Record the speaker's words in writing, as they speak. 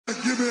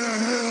me a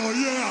hell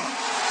yeah.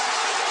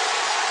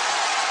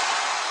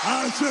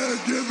 I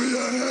said, give me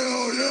a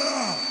hell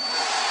yeah.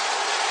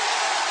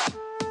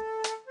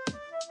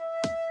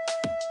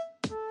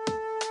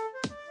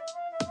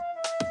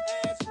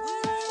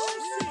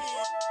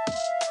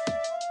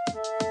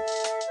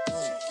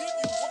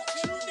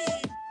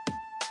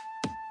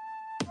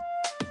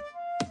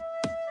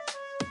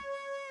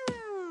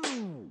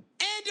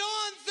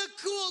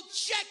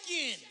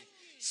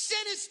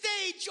 Center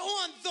stage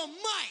on the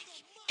mic,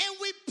 and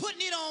we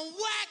putting it on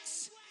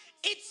wax.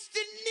 It's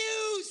the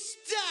new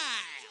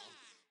style.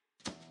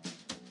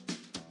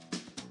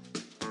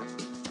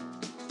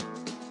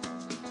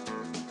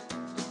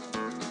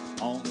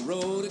 On the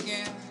road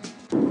again.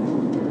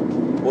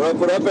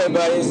 What up,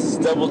 everybody? This is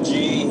Double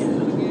G.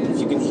 If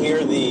you can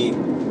hear the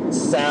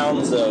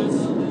sounds of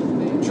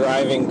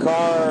driving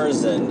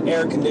cars and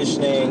air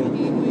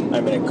conditioning,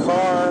 I'm in a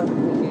car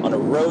on a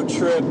road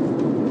trip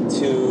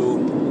to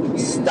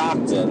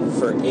Stockton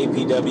for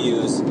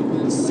APW's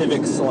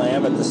Civic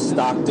Slam at the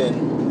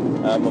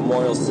Stockton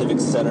Memorial Civic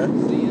Center,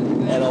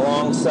 and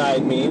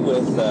alongside me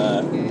with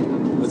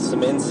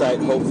some insight,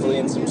 hopefully,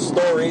 and some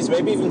stories,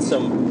 maybe even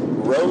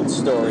some road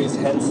stories,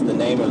 hence the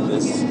name of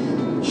this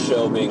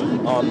show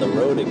being On the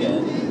Road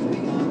Again,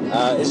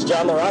 is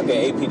Jon LaRocca,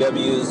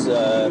 APW's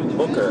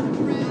booker.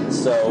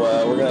 So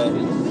we're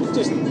gonna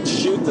just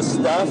shoot the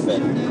stuff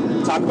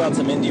and talk about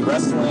some indie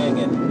wrestling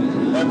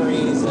and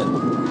memories and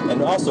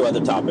also other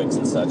topics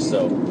and such.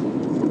 So,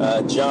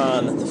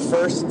 John, the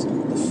first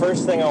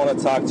thing I want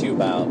to talk to you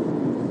about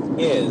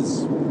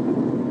is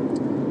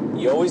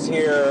you always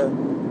hear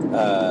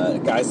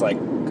guys like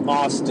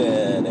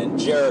Austin and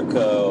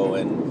Jericho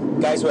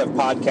and guys who have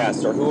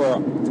podcasts or who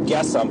are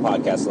guests on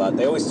podcasts a lot.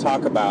 They always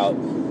talk about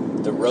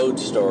the road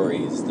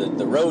stories,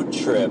 the road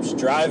trips,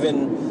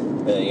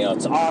 driving.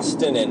 It's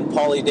Austin and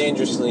Paulie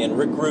Dangerously and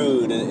Rick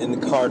Rude in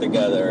the car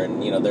together,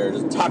 and they're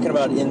talking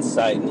about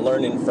insight and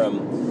learning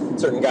from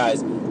certain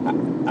guys.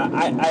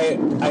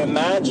 I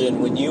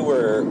imagine when you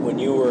were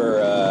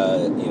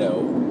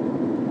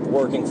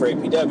working for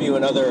APW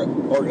and other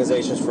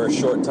organizations for a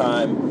short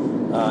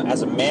time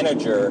as a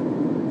manager,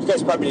 you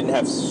guys probably didn't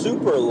have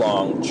super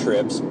long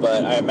trips,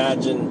 but I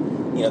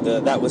imagine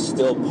that was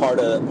still part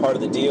of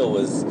the deal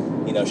was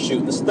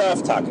shooting the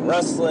stuff, talking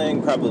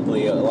wrestling.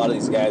 Probably a lot of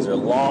these guys are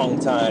long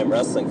time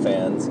wrestling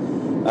fans.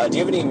 Do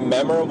you have any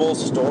memorable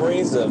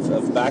stories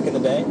of back in the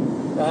day?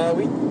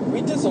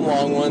 We did some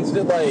long ones. We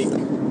did like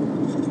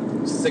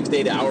 6 to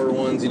 8 hour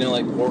ones,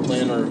 like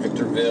Portland or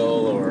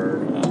Victorville or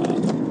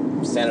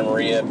Santa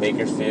Maria,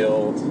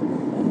 Bakersfield.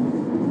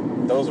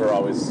 Those were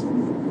always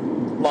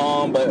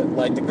long, but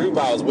like the group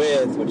I was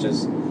with, which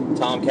is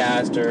Tom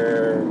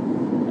Castor,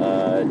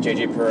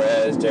 JJ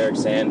Perez, Derek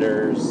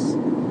Sanders,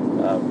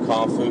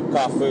 Kafu,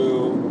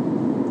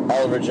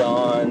 Oliver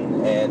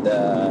John, and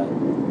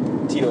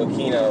Tito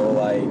Aquino,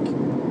 like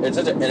it's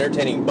such an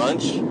entertaining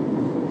bunch.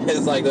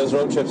 It's like those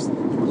road trips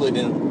really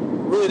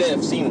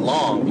didn't seem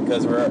long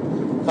because we're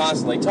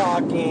constantly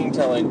talking,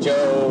 telling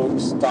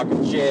jokes,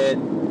 talking shit,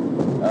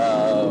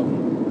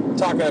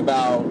 talking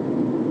about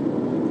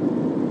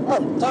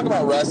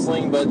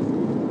wrestling. But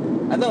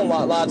I know a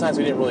lot of times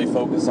we didn't really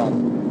focus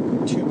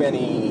on too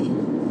many.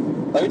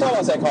 Like we talk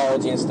about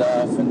psychology and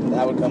stuff, and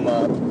that would come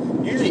up.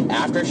 Usually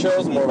after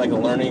shows, more like a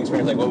learning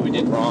experience, like what we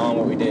did wrong,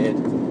 what we did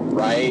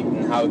right,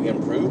 and how we can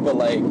improve. But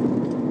like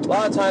a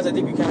lot of times, I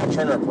think we kind of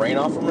turn our brain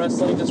off from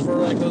wrestling just for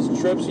like those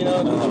trips,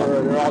 because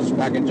we're all just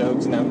cracking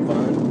jokes and having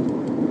fun.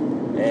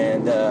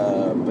 And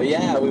but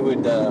yeah, we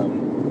would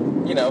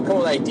come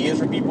with ideas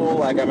for people.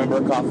 Like I remember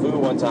Kafu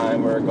one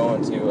time we were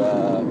going to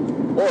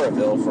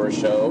Oroville for a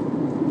show,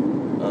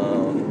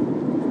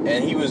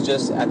 and he was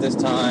just at this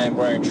time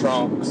wearing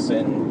trunks,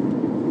 and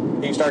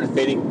he started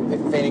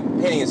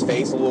painting his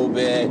face a little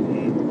bit,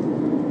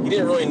 and he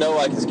didn't really know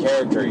like his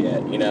character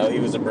yet. He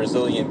was a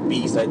Brazilian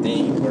beast, I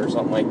think, or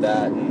something like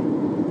that,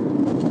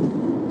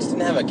 and just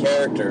didn't have a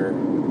character.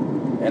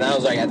 And I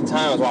was like, at the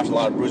time, I was watching a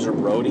lot of Bruiser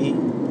Brody,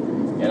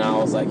 and I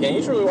was like, yeah,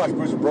 you should really watch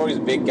Bruiser Brody.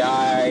 He's a big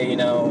guy, and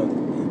you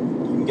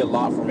can get a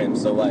lot from him.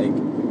 So like,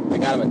 I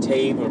got him a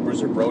tape of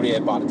Bruiser Brody. I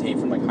bought a tape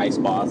from like High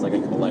Spots, like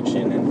a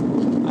collection,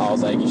 and I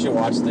was like, you should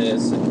watch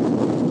this, and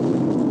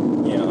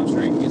I'm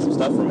sure you can get some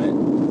stuff from it.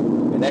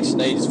 Next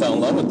day, he just fell in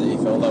love with it. He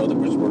fell in love with the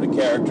Bruce Brody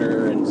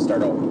character and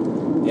started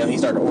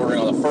ordering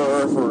all the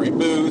fur for his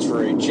boots,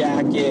 for his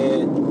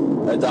jacket,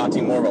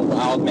 adopting more of a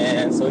wild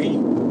man. So he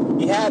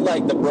had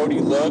like the Brody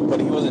look, but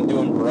he wasn't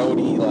doing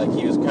Brody. Like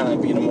he was kind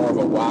of being more of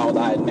a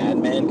wild-eyed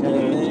madman kind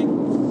of thing.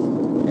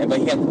 But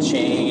he had the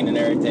chain and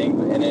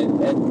everything, and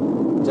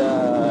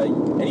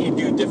he'd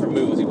do different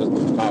moves. He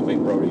wasn't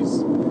copying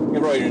Brody's.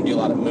 Brody didn't do a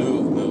lot of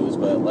moves,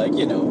 but like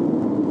he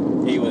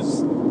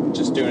was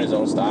just doing his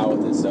own style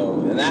with it.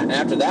 So, and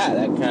after that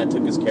kind of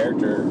took his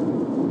character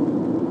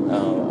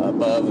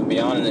above and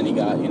beyond, and then he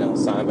got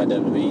signed by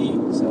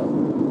WWE. So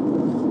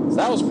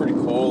that was pretty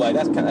cool. Like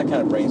that kind of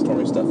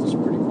brainstorming stuff was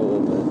pretty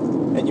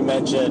cool. And you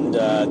mentioned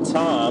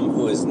Tom,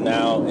 who is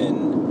now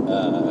in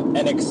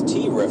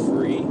NXT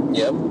referee.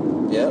 Yep.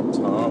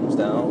 Tom's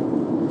now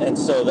And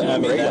so,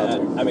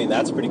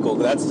 that's pretty cool.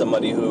 That's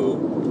somebody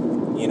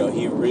who,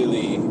 he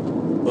really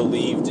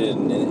believed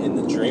in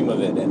the dream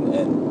of it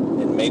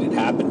and made it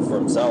happen for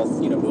himself,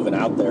 moving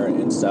out there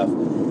and stuff.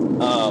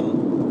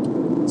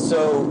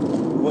 So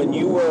when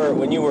you were,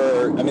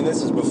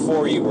 this is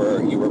before you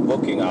were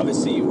booking,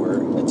 obviously you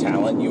were a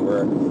talent, you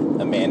were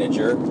a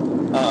manager.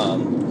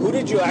 Who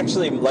did you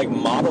actually,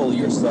 model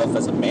yourself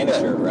as a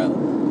manager around?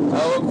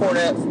 Oh,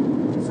 Cornette,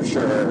 for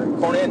sure.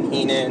 Cornette and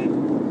Heenan.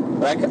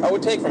 But I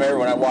would take from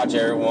everyone. I watch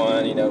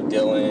everyone,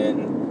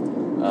 Dylan,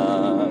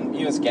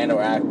 even Scandal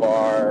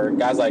Akbar,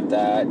 guys like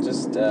that.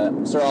 Just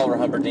Sir Oliver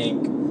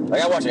Humperdinck.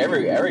 I watch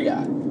every guy.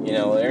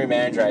 Every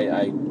manager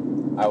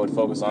I would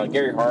focus on.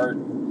 Gary Hart.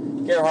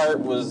 Gary Hart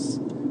was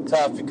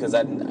tough because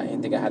I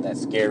didn't think I had that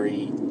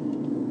scary.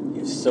 He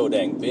was so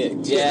dang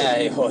big.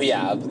 Yeah, well,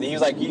 yeah. He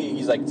was like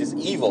just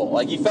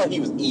evil. You felt he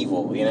was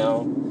evil,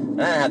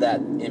 And I didn't have that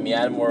in me.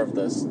 I had more of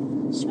the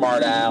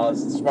smart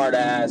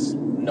ass,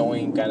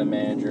 knowing kind of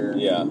manager.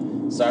 Yeah.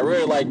 So I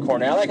really like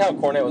Cornette. I like how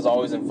Cornette was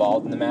always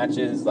involved in the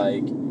matches,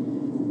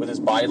 with his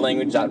body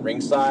language at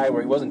ringside,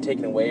 where he wasn't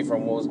taken away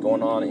from what was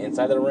going on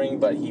inside the ring,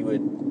 but he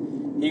would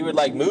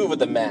move with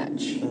the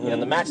match. Mm-hmm.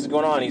 The match is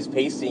going on, he's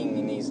pacing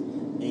and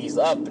he's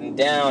up and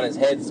down, his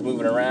head's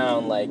moving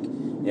around,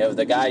 if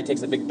the guy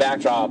takes a big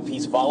backdrop,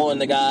 he's following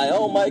the guy.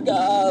 Oh my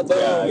God,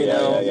 boom,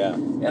 Yeah.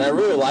 And I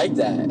really liked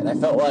that, and I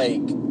felt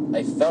like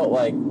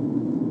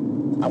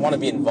I want to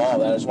be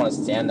involved. I just want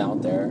to stand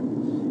out there,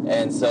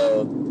 and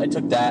so I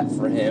took that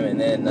for him. And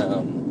then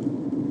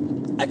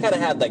I kind of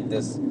had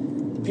this.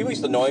 People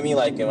used to annoy me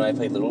when I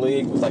played Little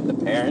League with the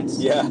parents.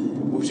 Yeah.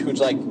 Which would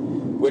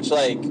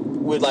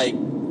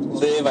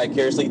live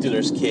vicariously through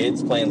their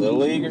kids playing Little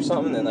League or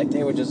something, and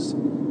they would just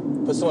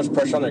put so much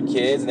pressure on their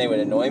kids, and they would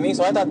annoy me.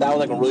 So I thought that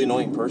was a really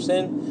annoying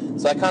person.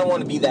 So I kind of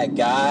wanted to be that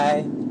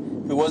guy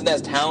who wasn't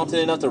as talented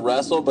enough to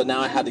wrestle, but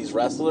now I have these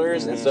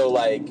wrestlers, and so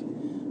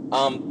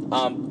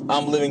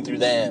I'm living through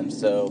them.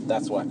 So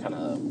that's what kind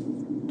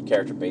of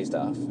character based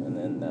off. And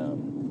then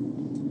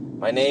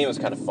my name was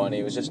kind of funny.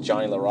 It was just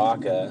Johnny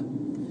LaRocca.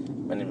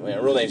 My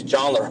real name's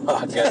John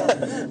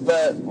LaRocca,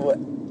 but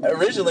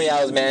originally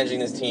I was managing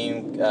this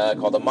team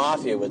called the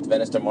Mafia with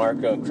Venice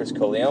DeMarco and Chris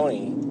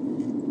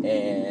Coleone,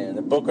 and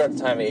the booker at the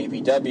time of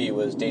APW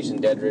was Jason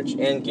Dedrich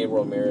and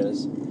Gabriel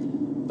Ramirez,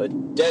 but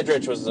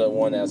Dedrich was the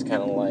one that was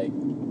kind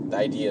of the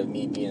idea of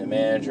me being a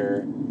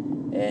manager,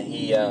 and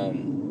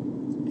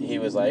he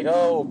was like,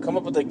 oh, come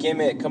up with a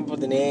gimmick, come up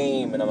with a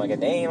name, and I'm like, a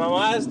name? I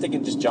was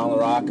thinking just John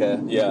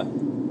LaRocca. Yeah.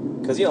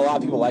 Because, a lot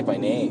of people like my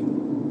name.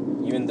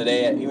 Even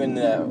today, we have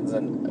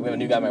a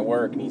new guy at my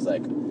work, and he's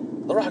like,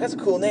 LaRocca, that's a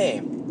cool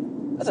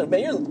name. I was like,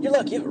 man, you're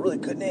lucky, you have a really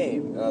good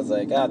name. And I was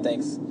like,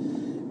 thanks.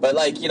 But,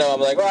 I'm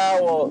like,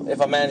 well, if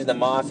I'm managing the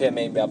Mafia,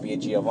 maybe I'll be a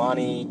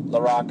Giovanni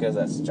LaRocca,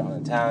 that's John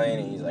Italian.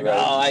 And he's like, right.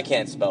 Oh, I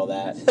can't spell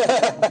that.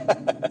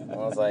 And I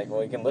was like,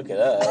 well, you can look it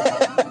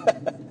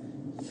up.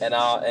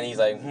 And he's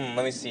like,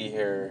 let me see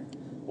here.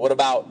 What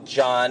about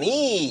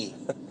Johnny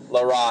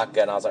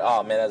LaRocca? And I was like,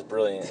 oh, man, that's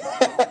brilliant.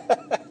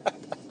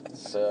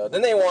 So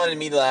then they wanted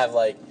me to have,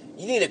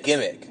 you need a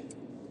gimmick.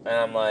 And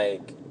I'm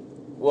like,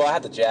 well, I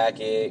had the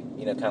jacket,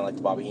 kind of like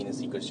the Bobby Heenan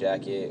sequence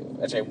jacket.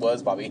 Actually, it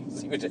was Bobby Heenan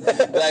sequence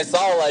jacket. But I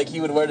saw,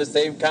 he would wear the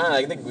same kind.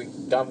 I think we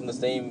got from the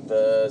same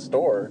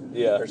store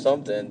or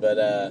something. But,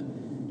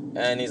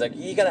 and he's like,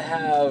 you got to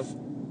have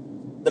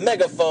the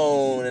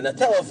megaphone and a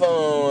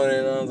telephone.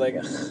 And I was like,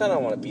 I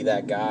don't want to be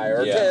that guy.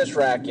 Or a tennis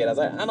racket. I was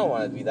like, I don't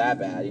want to be that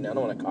bad. I don't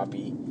want to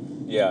copy.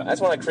 Yeah. I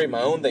just want to create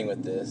my own thing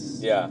with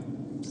this. Yeah.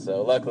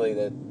 So luckily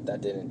that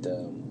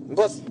didn't.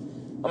 Plus,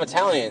 I'm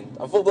Italian.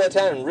 I'm full-blood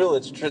Italian. Real.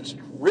 It's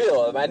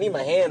real. I need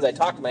my hands. I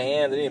talk to my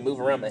hands. I need to move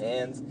around my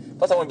hands.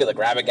 Plus, I want to be able to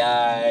grab a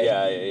guy.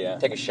 Yeah.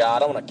 Take a shot. I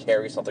don't want to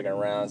carry something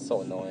around. It's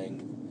so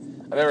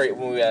annoying. I remember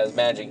when I was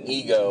managing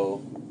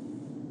Ego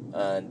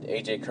and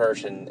AJ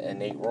Kirsch and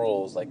Nate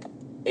Rules.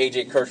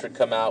 AJ Kirsch would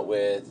come out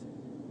with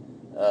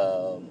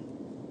a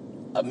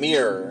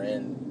mirror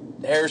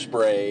and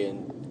hairspray,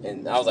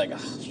 and I was like,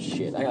 oh,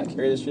 shit, I gotta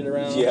carry this shit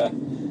around. Yeah.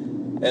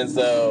 And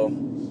so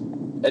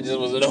it just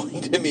was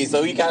annoying to me.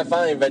 So he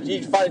finally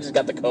just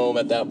got the comb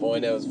at that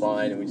point. It was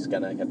fine, and we just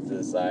kind of kept it to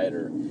the side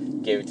or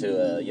gave it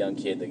to a young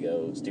kid to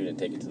go student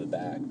take it to the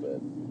back.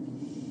 But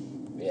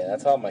yeah,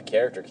 that's how my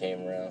character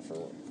came around for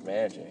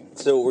managing.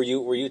 So were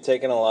you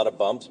taking a lot of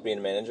bumps being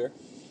a manager?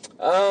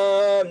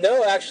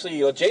 No, actually,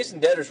 Jason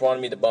Dedrich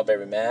wanted me to bump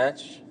every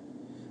match,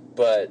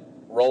 but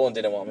Roland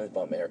didn't want me to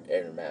bump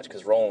every match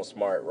because Roland was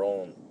smart.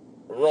 Roland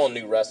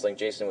knew wrestling.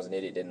 Jason was an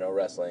idiot, didn't know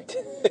wrestling.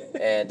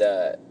 And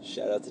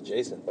shout out to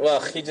Jason. Well,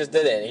 he just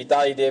didn't. He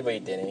thought he did, but he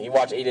didn't. He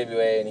watched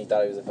AWA and he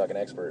thought he was a fucking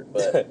expert.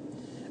 But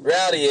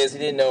reality is he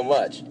didn't know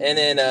much. And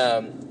then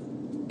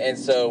and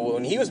so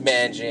when he was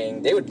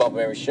managing, they would bump him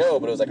every show,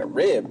 but it was like a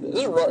rib.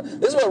 This is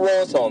what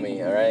Roland told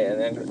me, all right?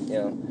 And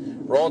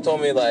then Roland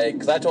told me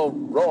because I told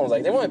Roland, I was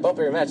like, they want me to bump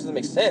every match. It doesn't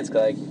make sense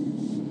because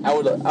I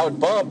would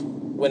bump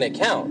when it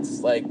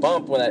counts,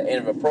 bump when at the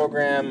end of a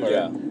program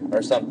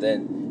or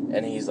something.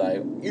 And he's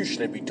like, you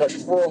shouldn't be touched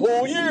for a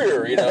whole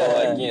year,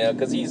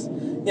 because he's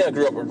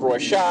grew up with Roy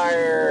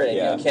Shire, and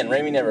Yeah. Ken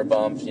Ramey never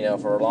bumped,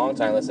 for a long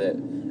time unless it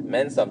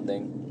meant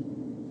something.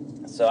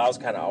 So I was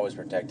kind of always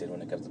protected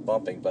when it comes to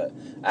bumping, but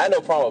I had no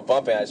problem with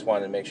bumping. I just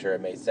wanted to make sure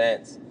it made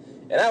sense.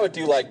 And I would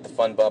do, like, the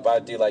fun bump. I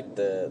would do, like,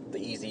 the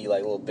easy,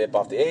 like, little bip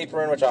off the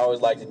apron, which I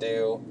always like to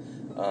do.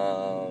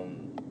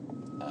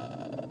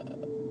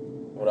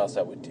 What else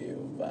I would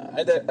do?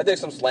 I did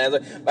some slams.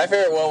 My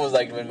favorite one was,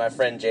 like, when my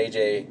friend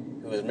JJ,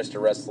 who was Mr.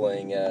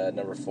 Wrestling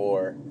number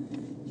 4,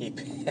 he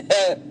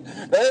at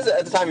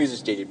the time he was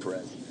just JJ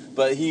Perez,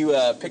 but he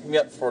picked me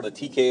up for the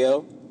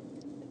TKO.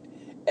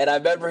 And I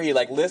remember he,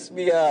 like, lifts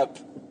me up,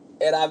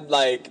 and I'm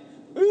like,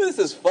 ooh, this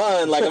is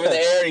fun. Like, I'm in the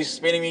air, and he's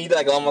spinning me. He did,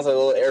 like, almost like a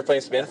little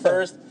airplane spin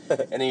first,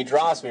 and then he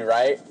drops me,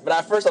 right? But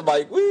at first, I'm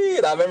like, wee,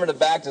 and I remember the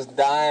back just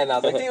dying. I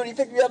was like, dude, when you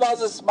picked me up, I was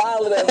just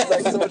smiling. It was,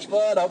 like, so much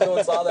fun. I hope no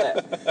one saw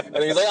that.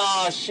 And he's like,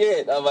 oh,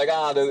 shit. I'm like,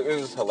 it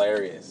was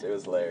hilarious. It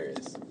was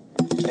hilarious.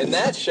 And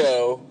that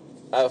show,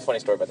 I have a funny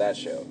story about that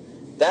show.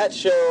 That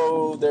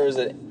show, there was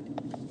an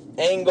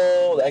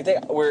angle. I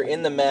think we're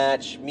in the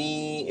match.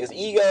 Me, is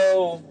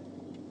Ego...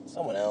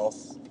 someone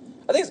else.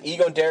 I think it's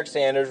Ego and Derek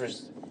Sanders, which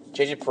is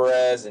JJ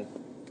Perez and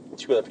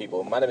 2 other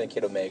people. It might have been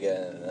Kid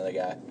Omega and another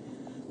guy.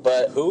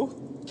 But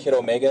who? Kid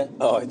Omega?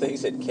 Oh, I thought you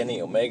said Kenny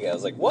Omega. I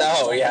was like, what?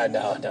 No, yeah,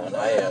 no.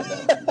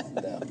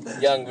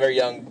 Young, very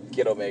young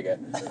Kid Omega.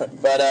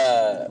 But,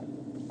 I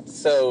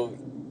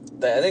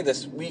think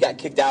we got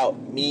kicked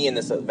out, me and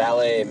this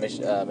valet,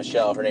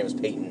 Michelle, her name was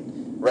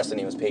Peyton. Wrestling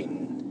name was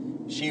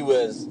Peyton. We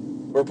were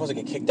supposed to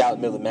get kicked out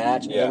in the middle of the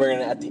match, and then we're going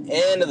to, at the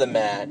end of the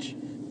match,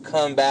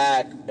 come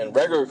back in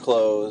regular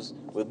clothes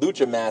with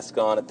lucha mask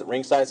on at the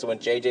ringside, so when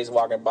JJ's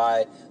walking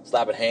by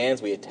slapping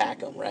hands, we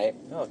attack him, right?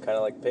 Oh, kind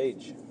of like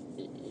Paige.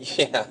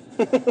 Yeah.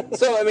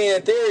 So, I mean,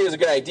 in theory, it was a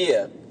good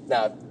idea.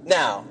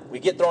 Now, we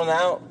get thrown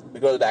out, we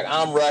go to the back.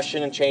 I'm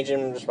rushing and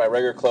changing just my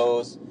regular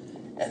clothes,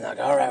 and like,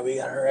 all right, we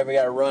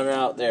gotta run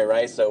out there,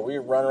 right? So we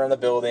run around the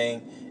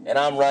building, and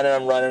I'm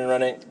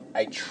running.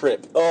 I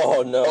trip.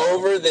 Oh, no.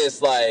 Over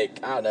this, like,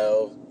 I don't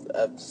know,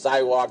 a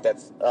sidewalk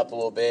that's up a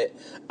little bit.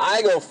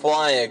 I go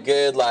flying a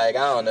good, like,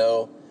 I don't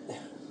know,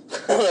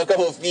 a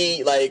couple of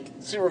feet, like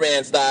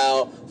Superman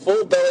style,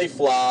 full belly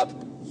flop,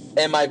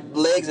 and my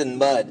legs in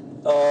mud.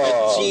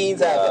 Oh, my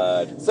jeans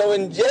happen. So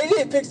when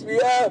JJ picks me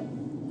up,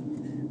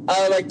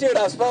 I was like, dude,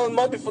 I was following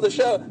mud before the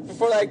show,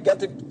 before I got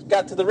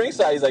to the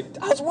ringside. He's like,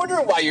 I was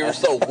wondering why you were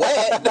so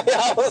wet.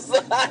 I was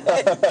like,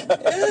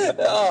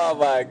 oh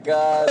my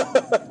God.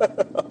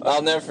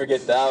 I'll never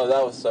forget that.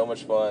 That was so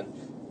much fun.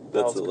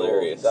 That's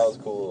hilarious. Cool. That was a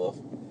cool little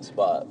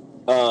spot.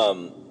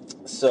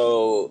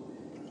 So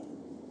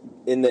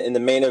in the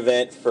main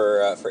event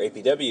for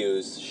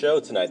APW's show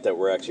tonight that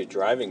we're actually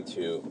driving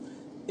to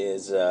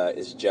is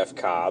Jeff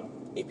Cobb,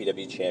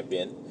 APW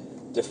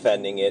champion,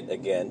 defending it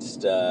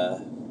against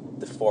the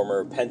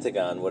former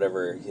Pentagon,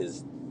 whatever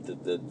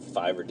the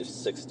 5 or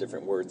 6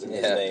 different words in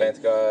his name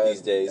Pentagon,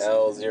 these days.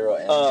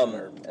 L0M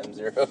or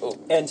M0.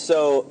 And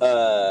so,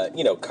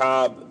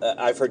 Cobb,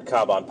 I've heard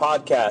Cobb on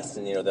podcasts,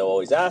 and, they'll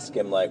always ask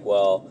him, like,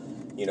 well,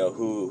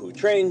 who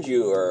trained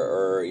you,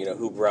 or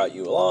who brought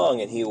you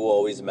along, and he will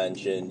always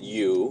mention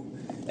you,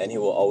 and he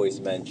will always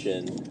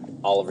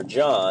mention Oliver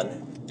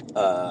John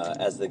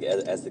as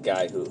the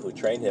guy who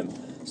trained him.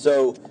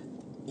 So,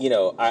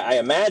 I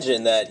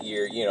imagine that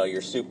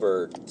you're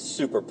super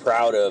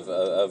proud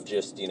of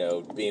just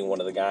being one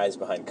of the guys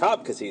behind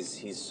Cobb, because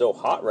he's so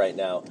hot right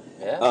now.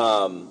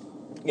 Yeah.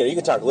 You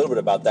can talk a little bit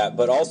about that,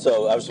 but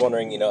also I was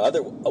wondering,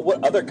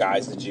 what other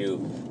guys did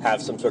you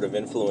have some sort of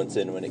influence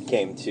in when it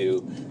came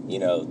to,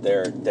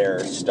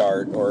 their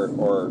start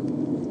or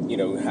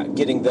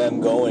getting them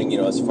going,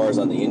 as far as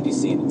on the indie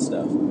scene and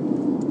stuff.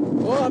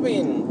 Well, I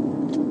mean,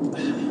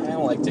 I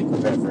don't like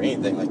taking credit for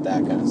anything like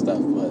that kind of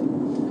stuff, but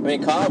I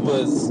mean, Cobb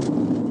was,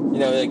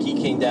 he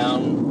came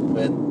down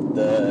with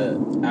the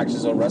Action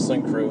Zone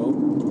Wrestling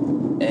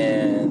crew,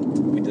 and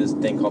we did this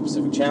thing called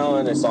Pacific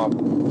Challenge. I saw,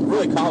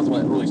 Cobb's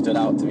one that really stood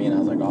out to me, and I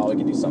was like, oh, we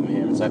can do something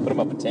here. So I put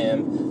him up with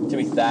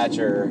Timmy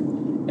Thatcher,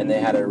 and they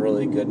had a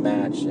really good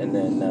match. And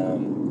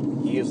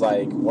then he was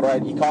like,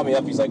 he called me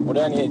up, he's like, what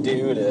do I need to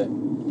do to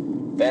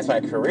advance my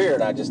career?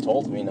 And I just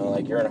told him,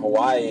 you're in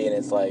Hawaii, and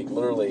it's like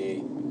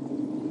literally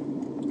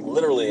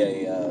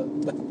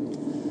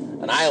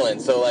an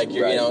island, so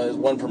you're, right. It's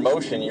one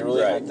promotion. You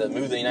really right. have to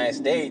move to the United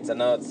States. I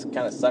know it's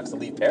kind of sucks to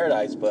leave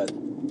paradise, but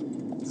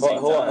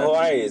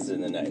Hawaii is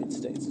in the United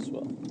States as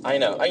well. I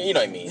know. You know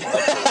what I mean.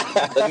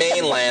 The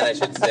mainland, I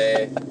should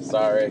say.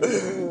 Sorry.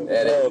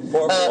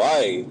 Poor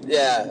Hawaii.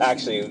 Yeah.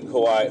 Actually,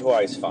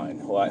 Hawaii's fine.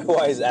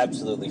 Hawaii's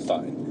absolutely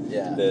fine.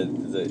 Yeah.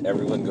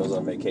 Everyone goes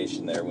on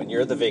vacation there. When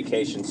you're the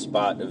vacation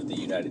spot of the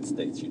United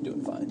States, you're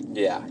doing fine.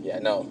 Yeah.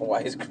 No,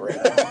 Hawaii's great.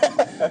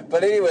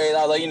 But anyway,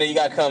 I was like, you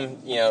gotta come,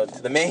 to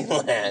the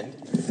mainland,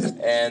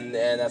 and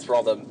that's where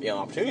all the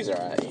opportunities are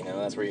at.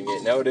 That's where you can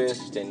get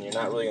noticed, and you're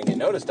not really gonna get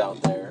noticed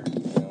out there.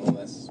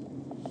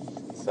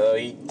 So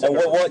he. And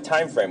what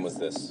time frame was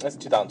this? That's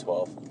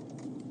 2012.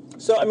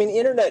 So I mean, the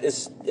internet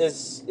is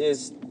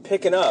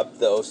picking up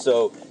though.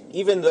 So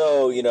even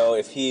though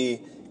if he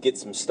get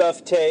some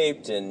stuff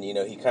taped, and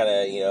he kind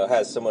of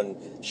has someone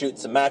shoot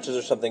some matches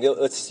or something.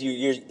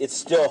 It's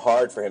still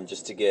hard for him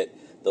just to get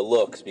the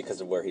looks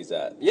because of where he's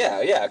at.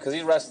 Yeah, because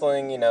he's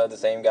wrestling, the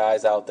same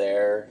guys out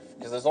there,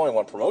 because there's only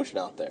one promotion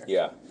out there.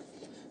 Yeah.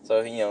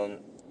 So,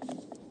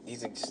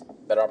 he's a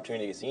better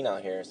opportunity to get seen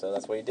out here, so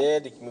that's what he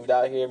did. He moved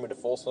out here, moved to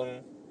Folsom,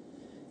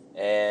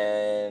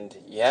 and,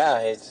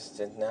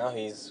 now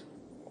he's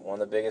one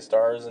of the biggest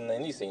stars in the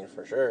indie scene,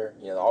 for sure.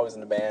 Always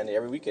in the band.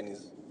 Every weekend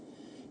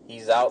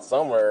he's out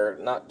somewhere,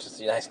 not just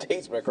the United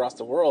States, but across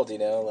the world,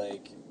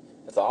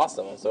 it's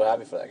awesome. I'm so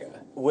happy for that guy.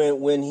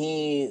 When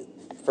he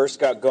first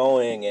got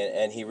going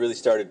and he really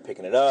started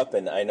picking it up,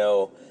 and I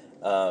know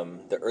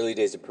the early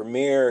days of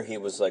Premiere, he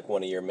was like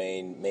one of your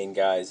main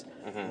guys.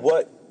 Mm-hmm.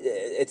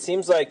 It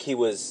seems like he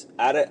was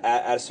at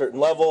a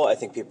certain level. I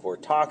think people were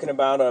talking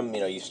about him.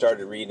 You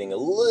started reading a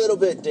little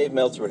bit. Dave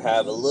Meltzer would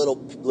have a little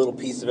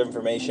piece of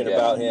information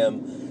about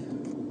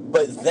him,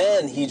 but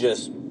then he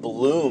just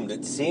bloomed.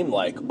 It seemed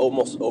like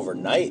almost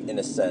overnight, in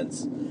a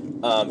sense.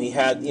 He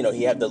had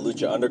the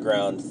Lucha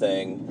Underground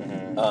thing,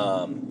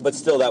 mm-hmm. But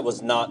still, that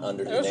was not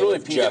under the name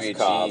of Jeff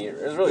Cobb. It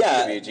was really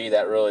PWG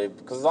that really,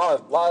 because there's a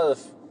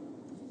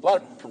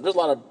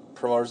lot of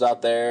promoters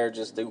out there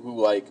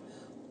who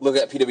look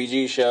at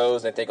PWG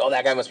shows and think, oh,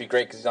 that guy must be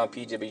great because he's on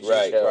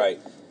PWG show. Right.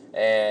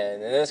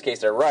 And in this case,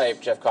 they're right.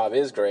 Jeff Cobb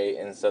is great,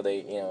 and so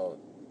they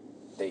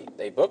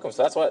book him.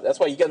 So that's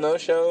why you get in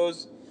those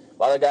shows.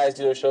 A lot of guys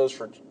do those shows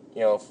for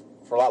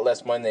a lot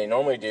less money than they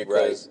normally do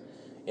because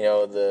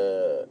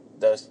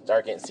they'll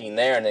start getting seen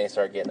there, and then they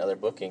start getting other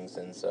bookings,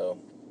 and so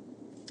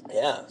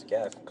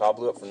Cobb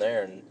blew up from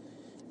there,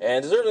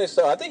 and deservedly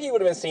so. I think he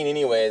would have been seen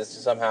anyways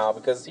somehow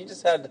because he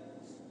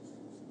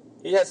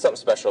had something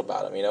special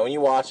about him. When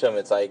you watch him,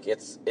 it's like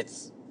it's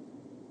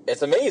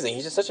amazing.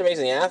 He's just such an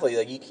amazing athlete.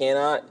 Like you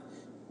cannot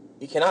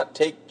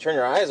turn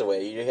your eyes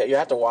away. You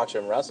have to watch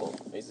him wrestle.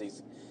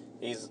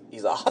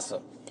 He's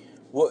awesome.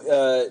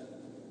 Well,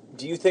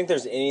 do you think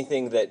there's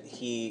anything that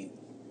he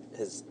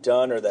has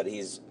done or that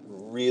he's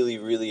really,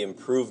 really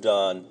improved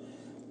on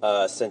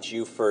since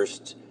you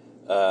first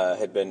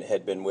had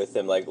been with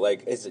him?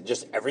 Like is it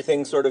just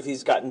everything sort of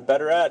he's gotten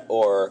better at,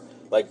 or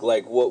like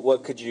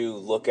what could you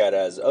look at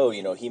as,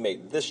 he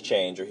made this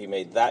change or he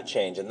made that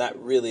change and that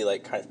really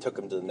kind of took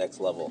him to the next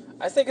level?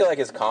 I think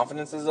his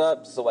confidence is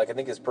up, so I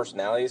think his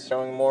personality is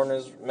showing more in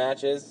his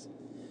matches.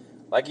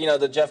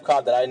 The Jeff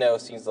Cobb that I know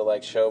seems to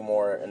show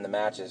more in the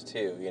matches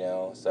too,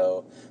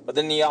 So, but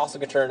then he also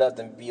can turn it up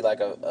and be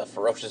a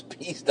ferocious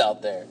beast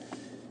out there.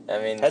 I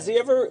mean, has he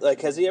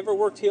ever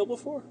worked heel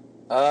before?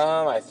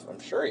 I'm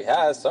sure he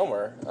has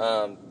somewhere.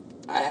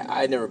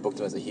 I never booked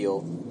him as a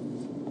heel.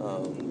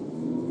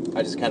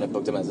 I just kind of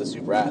booked him as a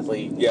super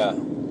athlete. Yeah.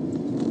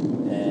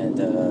 And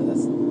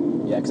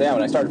because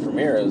when I started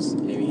Premiere, he was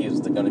he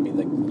was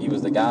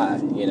the guy.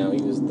 He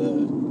was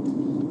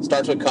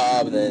starts with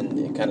Cobb, and then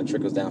it kind of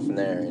trickles down from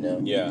there.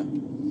 Yeah.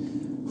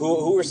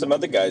 Who are some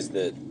other guys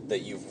that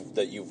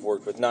you've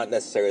worked with? Not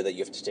necessarily that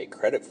you have to take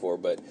credit for,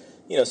 but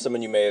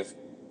someone you may have.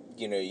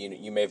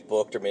 You may have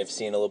booked or may have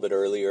seen a little bit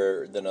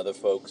earlier than other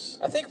folks.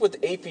 I think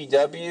with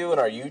APW and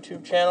our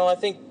YouTube channel, I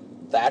think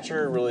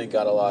Thatcher really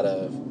got a lot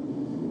of,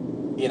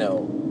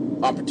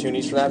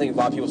 opportunities from that. I think a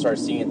lot of people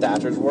started seeing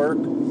Thatcher's work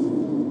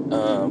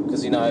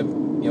because I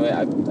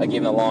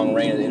gave him a long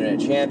reign as the Internet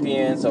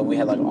Champion, so we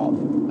had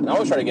and I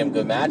always try to give him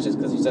good matches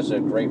because he's such a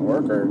great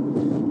worker.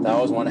 I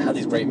always want to have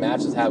these great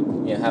matches,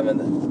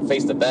 having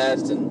face the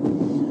best,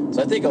 and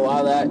so I think a lot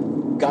of that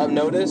got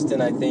noticed,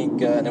 and I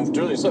think and it was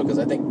really so because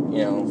I think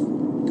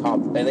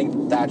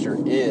Thatcher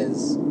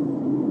is,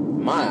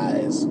 in my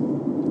eyes,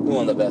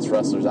 one of the best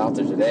wrestlers out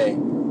there today,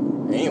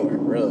 anywhere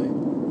really.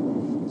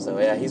 So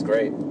he's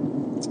great.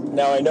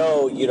 Now I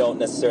know you don't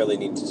necessarily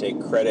need to take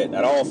credit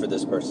at all for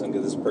this person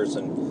because this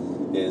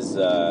person is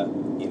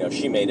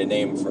she made a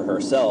name for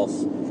herself,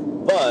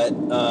 but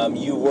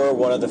you were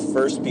one of the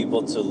first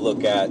people to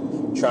look at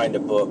trying to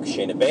book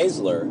Shayna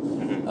Baszler.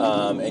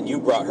 And you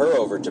brought her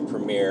over to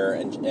Premiere,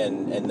 and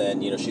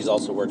then she's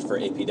also worked for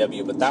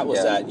APW, but that was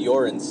at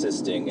your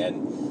insisting,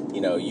 and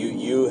you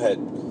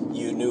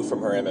knew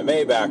from her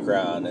MMA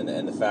background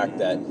and the fact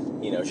that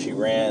she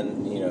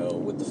ran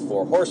with the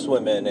Four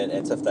Horsewomen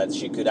and stuff that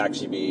she could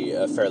actually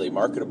be fairly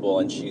marketable,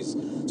 and she's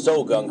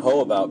so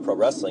gung-ho about pro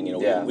wrestling.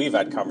 We've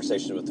had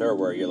conversations with her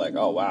where you're like,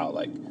 oh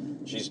wow,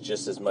 she's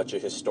just as much a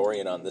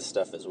historian on this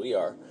stuff as we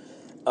are,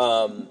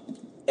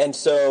 and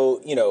so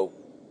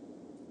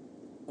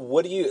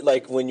what do you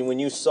when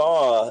you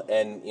saw,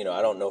 and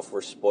I don't know if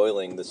we're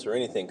spoiling this or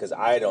anything because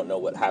I don't know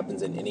what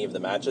happens in any of the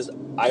matches.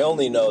 I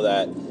only know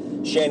that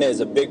Shayna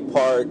is a big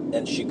part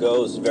and she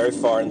goes very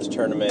far in this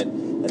tournament,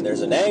 and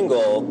there's an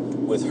angle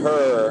with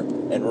her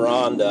and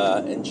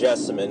Rhonda and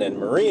Jessamine and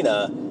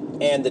Marina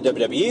and the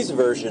WWE's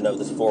version of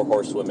the Four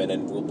Horsewomen,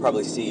 and we'll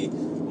probably see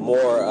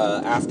more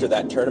after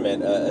that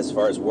tournament as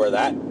far as where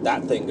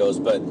that thing goes.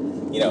 But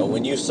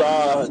when you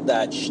saw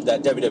that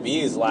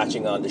WWE is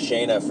latching on to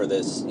Shayna for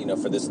this,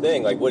 for this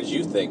thing, what did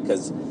you think?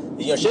 Because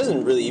she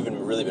hasn't really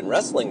been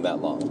wrestling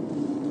that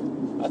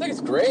long. I think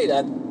it's great.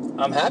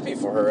 I'm happy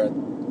for her.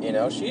 You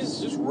know, she's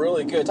just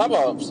really good. Talk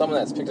about someone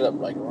that's picked it up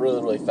like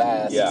really, really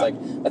fast. Yeah. It's like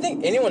I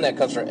think anyone that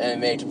comes from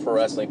MMA to pro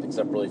wrestling picks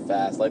it up really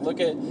fast. Like look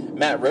at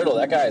Matt Riddle.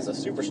 That guy is a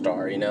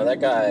superstar. You know, that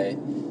guy.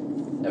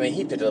 I mean,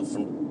 he picked it up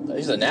from.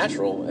 He's a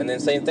natural. And then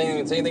same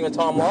thing with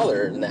Tom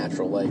Lawler,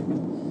 natural. Like.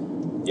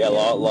 Yeah,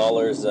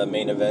 Lawler's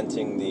main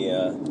eventing the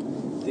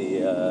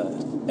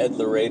Ed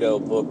Laredo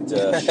booked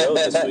show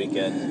this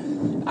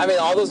weekend. I mean,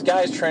 all those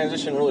guys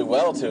transition really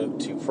well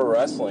to pro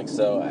wrestling.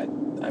 So I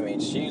mean,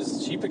 she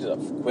picked it up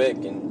quick,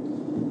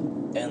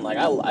 and like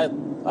I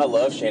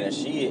love Shayna.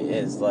 She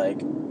is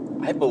like,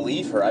 I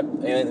believe her. I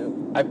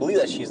believe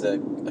that she's a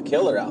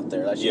killer out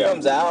there. Like she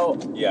comes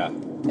out,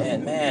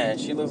 and man,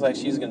 she looks like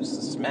she's gonna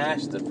just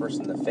smash the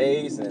person in the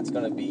face, and it's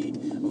gonna be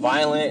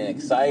violent and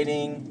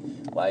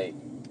exciting. Like,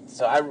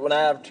 so when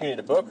I had an opportunity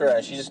to book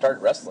her, she just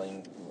started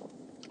wrestling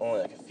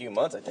only like a few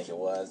months, I think it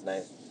was, and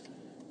I,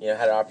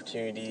 had an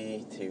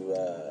opportunity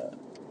to,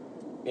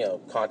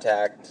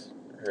 contact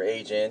her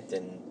agent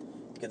and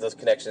get those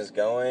connections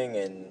going,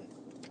 and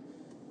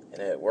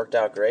it worked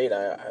out great.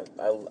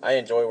 I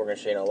enjoy working with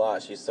Shayna a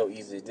lot. She's so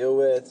easy to deal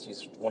with.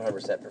 She's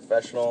 100%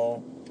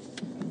 professional,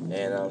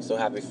 and I'm so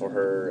happy for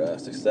her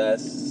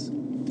success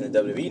in the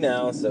WWE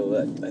now. So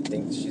I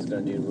think she's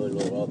going to do really,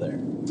 really well there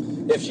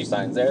if she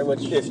signs there.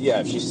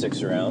 If she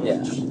sticks around,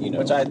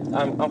 which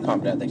I'm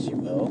confident. I think she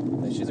will.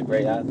 I think she's a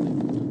great athlete.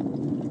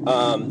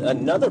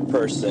 Another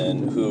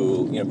person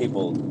who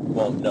people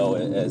won't know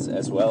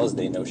as well as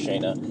they know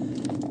Shayna,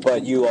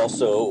 but you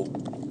also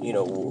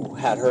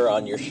had her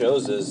on your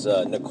shows is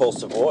Nicole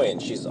Savoy,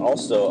 and she's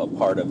also a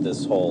part of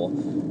this whole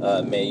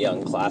Mae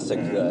Young Classic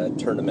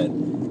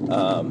tournament.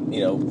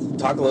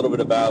 Talk a little bit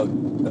about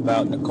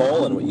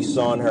Nicole and what you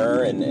saw in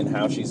her and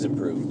how she's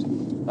improved.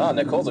 Oh,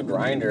 Nicole's a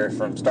grinder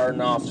from starting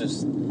off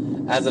just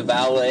as a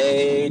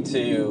valet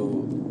to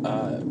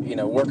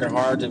working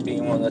hard to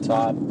being one of the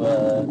top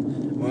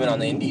women on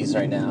the indies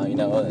right now.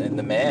 And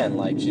the man,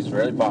 like, she's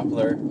really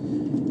popular,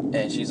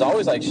 and she's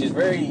always like she's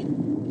very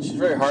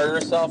hard on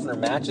herself in her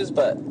matches,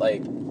 but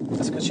like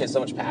that's because she has so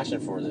much passion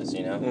for this,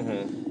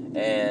 Mm-hmm.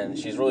 And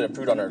she's really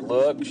improved on her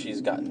look. She's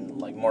gotten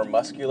like more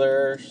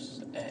muscular,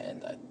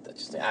 and that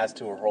just adds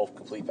to her whole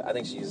complete. I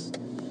think she's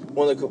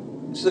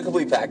she's a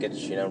complete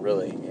package,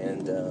 really,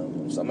 and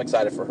so I'm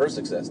excited for her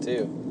success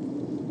too.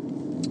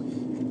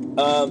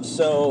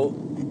 So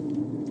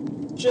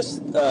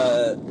just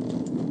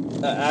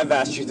I've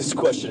asked you this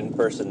question in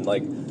person,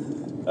 like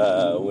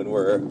when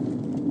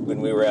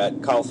we were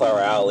at Cauliflower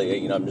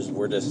Alley,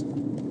 we're just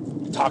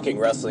talking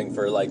wrestling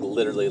for like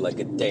literally like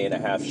a day and a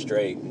half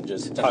straight, and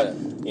just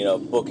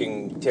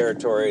booking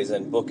territories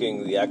and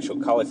booking the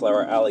actual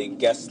Cauliflower Alley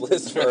guest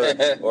list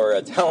or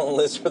a talent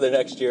list for the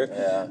next year.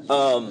 Yeah.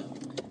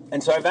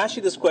 And so I've asked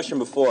you this question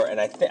before,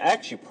 and I think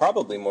actually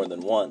probably more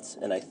than once,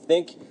 and I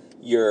think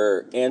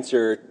your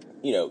answer,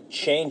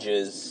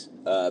 changes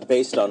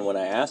based on when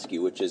I ask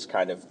you, which is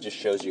kind of just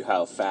shows you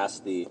how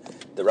fast the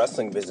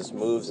wrestling business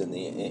moves, and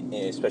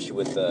especially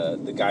with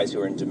the guys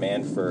who are in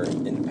demand for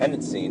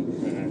independent scene.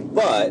 Mm-hmm.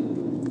 But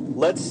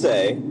let's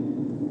say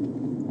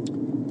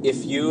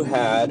if you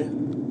had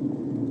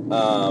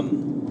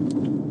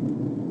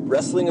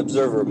Wrestling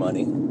Observer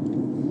money,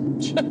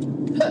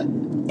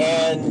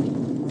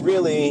 and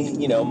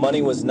really,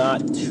 money was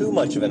not too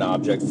much of an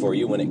object for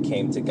you when it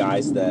came to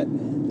guys that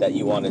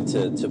you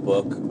wanted to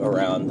book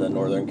around the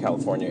Northern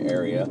California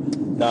area.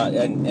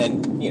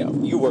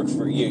 You work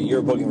for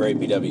you're booking for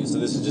APW, so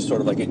this is just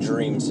sort of like a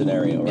dream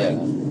scenario, right?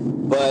 Yeah.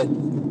 But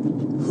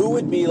who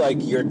would be like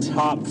your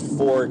top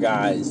 4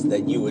 guys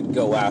that you would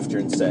go after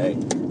and say,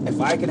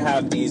 if I could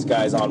have these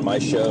guys on my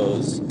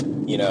shows,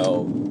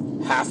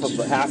 half of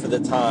the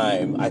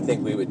time, I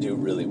think we would do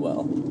really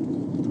well?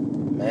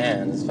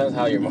 Man, it depends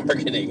how you're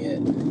marketing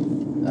it.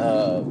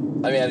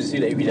 As you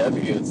see at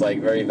APW, it's like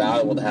very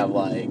valuable to have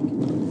like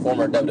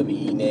former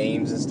WWE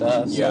names and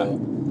stuff. So,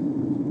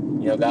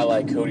 a guy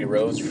like Cody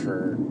Rhodes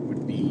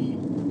would be,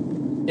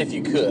 if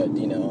you could,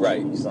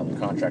 right. He's on the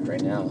contract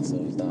right now, so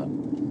he's not.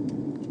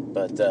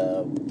 But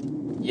a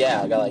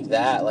guy like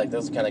that, like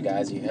those kind of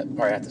guys, you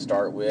probably have to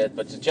start with.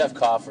 But Jeff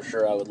Cobb for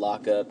sure, I would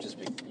lock up.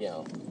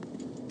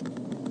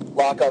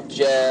 Lock up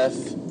Jeff.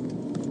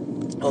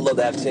 I'd love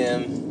to have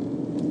Tim.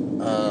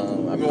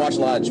 I've been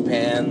watching a lot of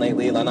Japan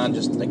lately, not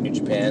just like New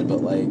Japan,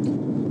 but like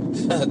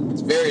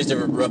various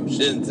different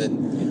promotions,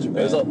 and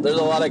there's a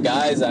lot of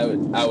guys I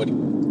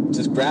would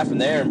just grab from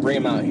there and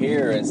bring them out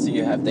here and see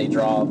if they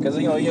draw, because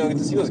you get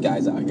to see those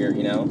guys out here,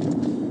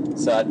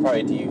 So I'd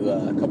probably do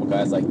a couple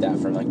guys like that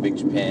from like Big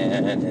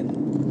Japan,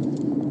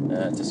 and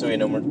Tetsuya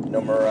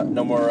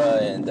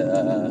Nomura and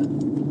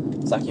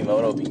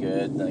Sakimoto would be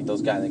good, like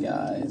those kind of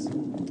guys.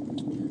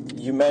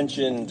 You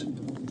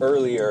mentioned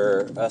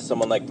earlier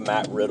someone like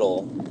Matt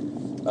Riddle.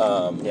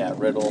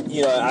 Riddle.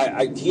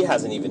 He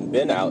hasn't even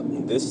been out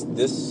in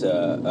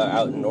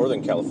out in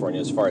Northern California,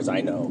 as far as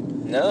I know.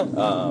 No.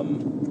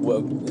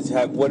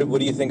 What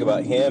do you think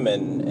about him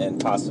and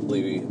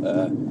possibly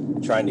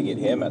trying to get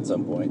him at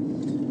some point?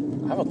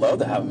 I would love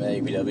to have him at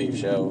an APW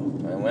show.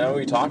 And whenever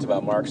we talked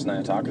about Marks and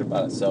I talking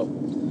about it, so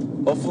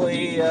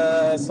hopefully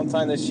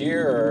sometime this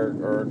year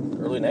or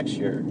early next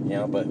year, you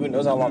know. But who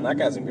knows how long that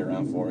guy's gonna be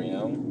around for, you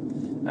know.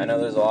 I know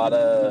there's a lot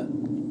of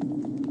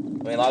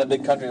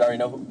big countries already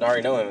know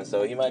him, and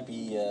so he might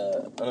be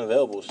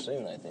unavailable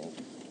soon, I think.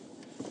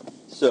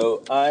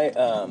 So I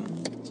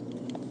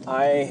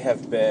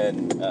have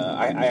been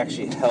I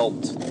actually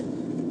helped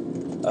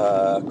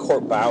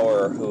Court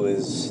Bauer, who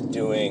is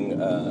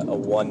doing a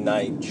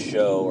one-night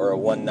show or a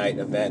one-night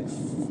event,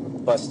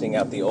 busting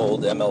out the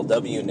old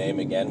MLW name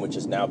again, which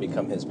has now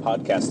become his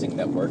podcasting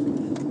network,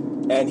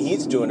 and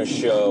he's doing a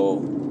show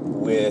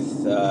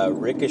with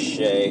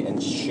Ricochet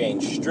and Shane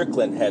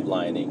Strickland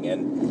headlining,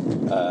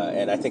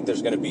 and I think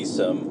there's going to be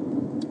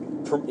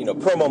some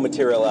promo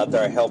material out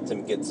there. I helped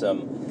him get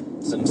some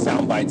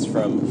sound bites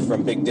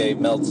from Big Dave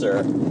Meltzer,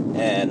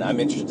 and I'm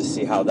interested to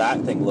see how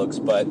that thing looks.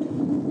 But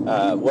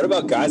what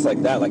about guys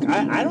like that? Like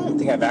I don't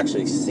think I've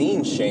actually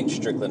seen Shane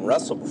Strickland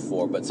wrestle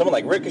before, but someone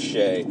like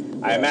Ricochet,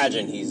 I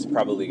imagine he's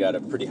probably got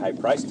a pretty high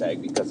price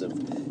tag because of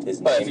his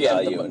name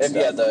value and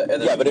stuff. But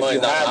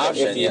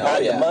if you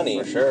had the money,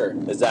 for sure.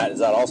 Is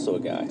that also a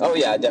guy? Oh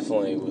yeah, I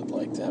definitely would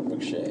like to have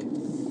Ricochet.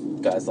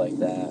 Guys like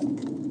that.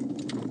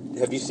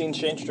 Have you seen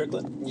Shane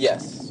Strickland?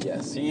 Yes.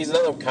 He's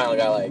another kind of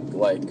guy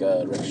like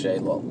Ricochet.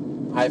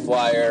 High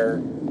flyer.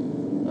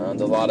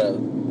 Does a lot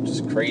of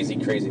just crazy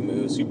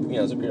moves.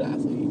 He's a good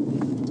athlete.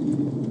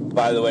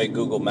 By the way,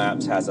 Google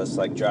Maps has us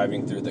like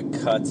driving through the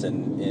cuts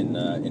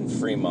in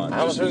Fremont.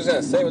 I was just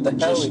gonna say, what the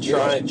hell are we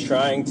doing?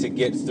 Trying to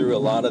get through a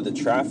lot of the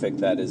traffic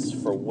that is,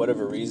 for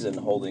whatever reason,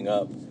 holding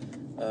up.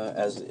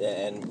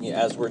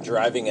 As we're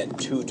driving at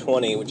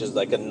 2:20, which is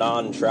like a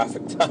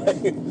non-traffic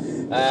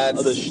time.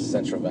 That's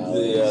Central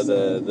Valley.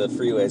 The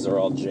freeways are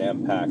all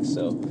jam-packed,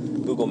 so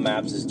Google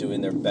Maps is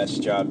doing their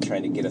best job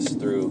trying to get us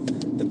through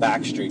the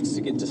back streets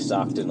to get to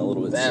Stockton a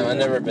little bit sooner. I've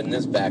never been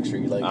this back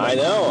street. I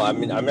know.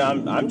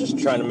 I'm just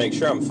trying to make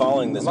sure I'm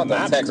following this map correctly.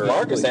 I'm about to text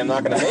Mark and say I'm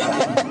not going to make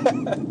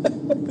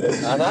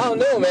it. I don't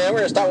know, man. We're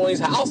going to stop one of these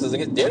houses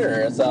and get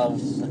dinner.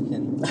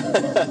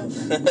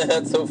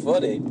 That's so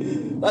funny.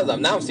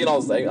 Now I'm seeing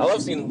all this. I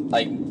love seeing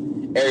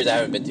areas I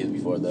haven't been to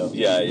before, though.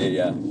 Yeah.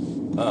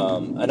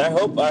 And I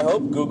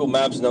hope Google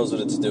Maps knows what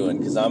it's doing,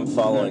 because I'm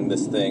following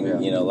this thing,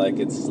 like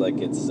it's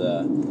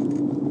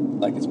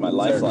my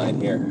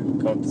lifeline here.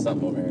 Come up to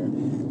something over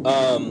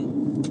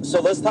here.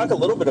 So let's talk a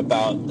little bit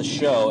about the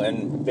show,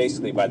 and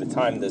basically by the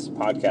time this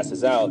podcast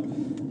is out,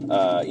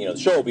 the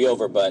show will be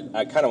over. But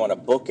I kind of want to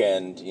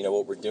bookend,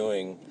 what we're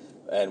doing,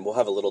 and we'll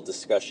have a little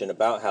discussion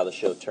about how the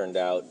show turned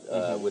out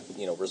with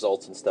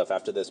results and stuff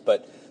after this.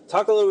 But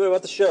talk a little bit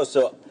about the show.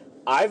 So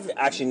I've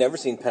actually never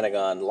seen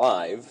Pentagon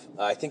live.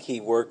 I think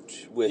he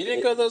worked with. You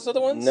didn't go to those other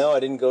ones? No,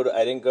 I didn't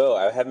go.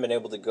 I haven't been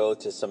able to go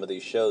to some of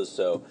these shows,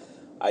 so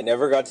I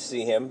never got to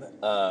see him.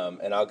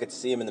 And I'll get to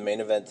see him in the main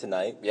event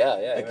tonight. Yeah,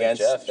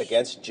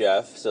 against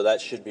Jeff. So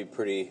that should be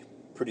pretty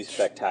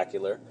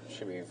spectacular.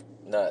 Should be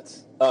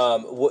nuts.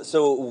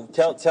 So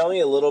tell me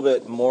a little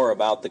bit more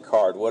about the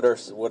card. What are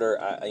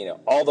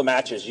all the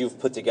matches you've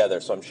put together?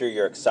 So I'm sure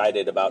you're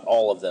excited about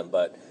all of them,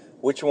 but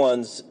which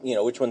ones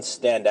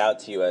stand out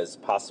to you as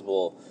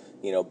possible,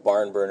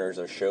 barn burners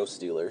or show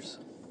stealers?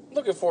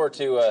 Looking forward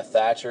to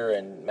Thatcher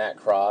and Matt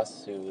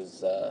Cross, who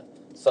was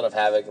Son of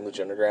Havoc and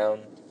Lucha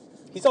Underground.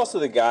 He's also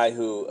the guy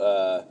who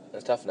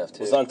was Tough Enough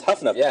too. Was on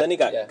Tough Enough, but then he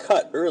got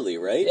cut early,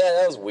 right? Yeah,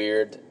 that was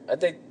weird. I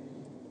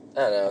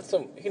don't know.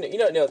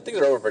 Things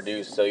are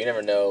overproduced, so you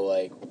never know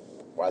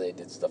why they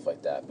did stuff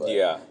like that. But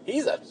yeah,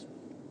 he's a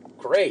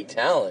great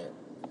talent.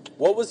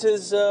 What was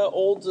his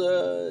old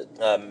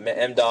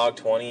M-Dog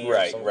 20?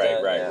 Right.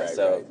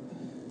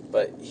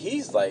 But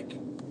he's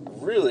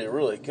really,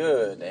 really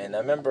good, and I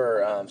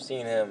remember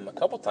seeing him a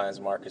couple times.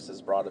 Marcus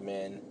has brought him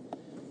in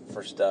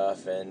for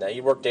stuff, and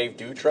he worked Dave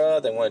Dutra.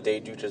 Then one of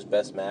Dave Dutra's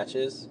best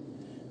matches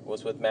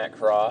was with Matt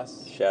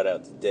Cross. Shout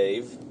out to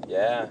Dave.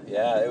 Yeah,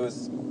 it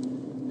was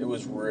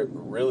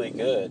really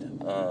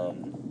good.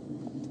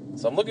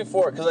 So I'm looking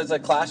forward, because it's a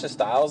clash of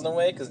styles in a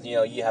way, because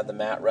you have the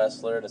mat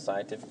wrestler, the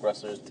scientific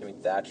wrestlers, Timmy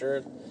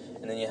Thatcher,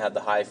 and then you have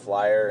the high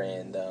flyer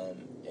and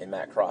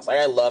Matt Cross.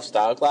 I love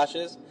style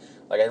clashes.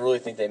 I really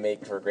think they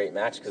make for a great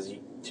match, because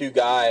two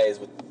guys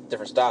with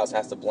different styles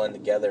has to blend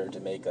together to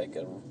make a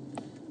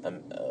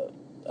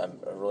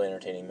really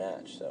entertaining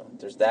match. So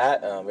there's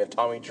that. We have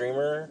Tommy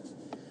Dreamer,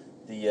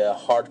 the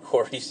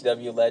hardcore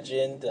ECW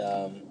legend,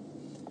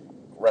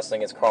 wrestling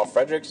against Carl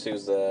Fredericks,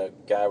 who's the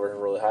guy we're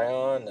really high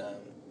on.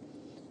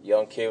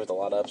 Young kid with a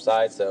lot of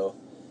upside, so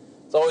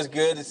it's always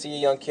good to see a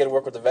young kid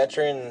work with a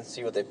veteran and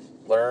see what they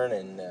learn,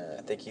 and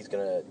I think he's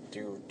going to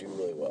do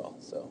really well.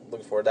 So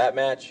looking forward to that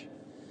match.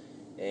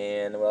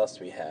 And what else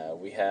do we have?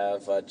 We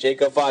have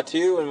Jacob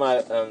Fatu and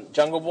my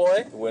Jungle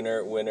Boy,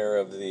 winner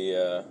of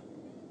the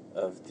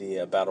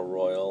Battle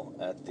Royal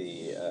at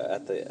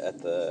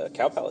the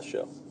Cow Palace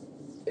show.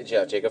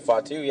 Yeah, Jacob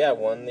Fatu,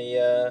 won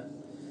the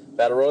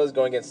Battle Royal. Is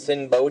going against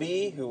Sin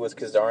Bodhi, who was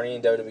Kazarni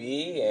in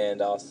WWE,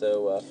 and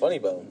also Funny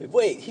Bone.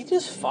 Wait, he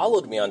just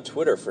followed me on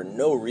Twitter for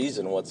no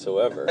reason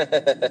whatsoever.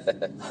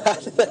 How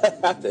did that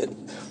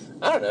happen?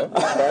 I don't know.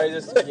 He's probably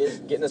just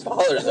getting his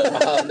followers up. I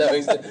don't know.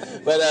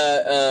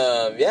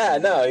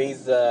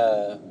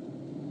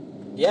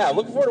 I'm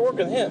looking forward to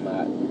working with him.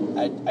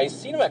 I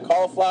seen him at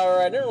Cauliflower.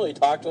 I didn't really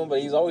talk to him,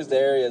 but he's always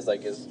there. He has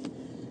like he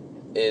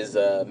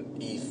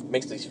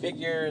makes these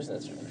figures, and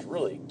it's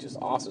really just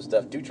awesome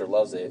stuff. Dutra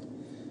loves it.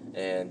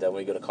 And when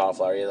we go to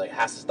Cauliflower, he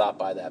has to stop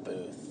by that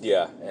booth.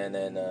 Yeah. And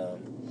then,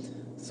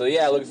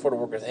 looking forward to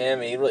working with him.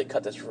 He really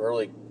cut this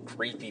really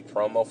creepy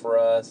promo for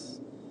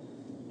us.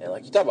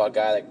 And you talk about a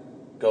guy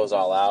that goes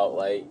all out,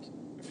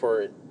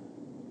 for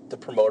the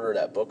promoter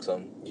that books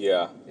him.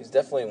 Yeah. He's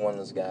definitely one of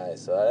those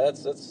guys. So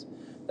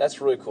that's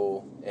really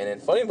cool. And then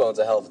Funny Bone's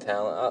a hell of a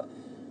talent.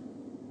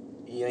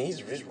 He's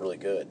just really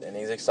good. And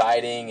he's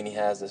exciting, and he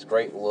has this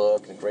great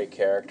look and great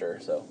character.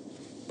 So,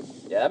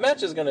 yeah, that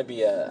match is going to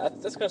be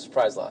that's going to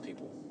surprise a lot of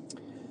people.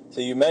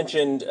 So you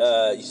mentioned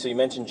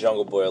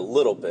Jungle Boy a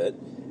little bit,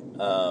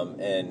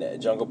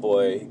 and Jungle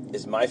Boy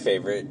is my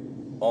favorite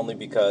only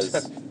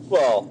because,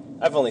 well,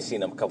 I've only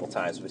seen him a couple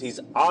times, but he's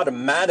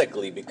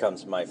automatically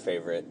becomes my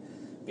favorite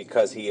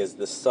because he is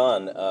the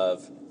son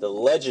of the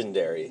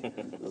legendary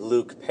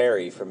Luke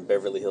Perry from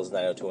Beverly Hills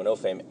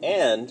 90210 fame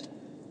and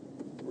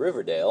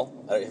Riverdale.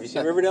 Have you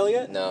seen Riverdale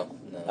yet? No.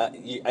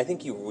 I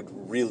think you would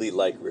really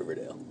like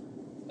Riverdale.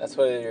 That's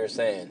what you're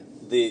saying.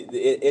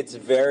 It's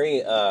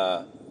very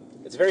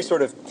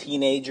sort of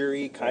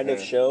teenagery kind of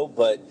show,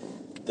 but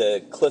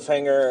the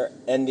cliffhanger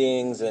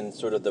endings and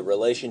sort of the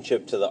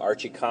relationship to the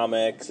Archie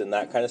comics and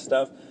that kind of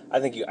stuff, I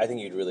think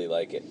you'd really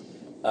like it.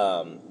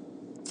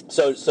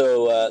 So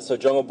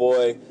Jungle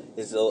Boy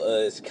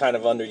is kind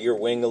of under your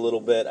wing a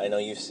little bit. I know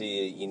you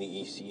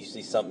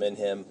see something in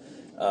him.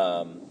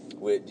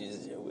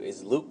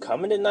 Is Luke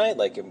coming tonight?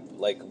 Like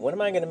when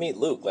am I going to meet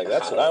Luke?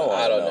 That's what I want.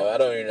 I don't know. I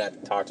don't even have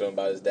to talk to him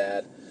about his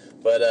dad.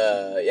 But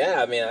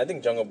I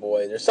think Jungle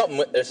Boy. There's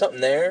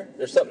something there.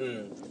 There's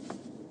something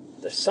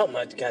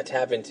I gotta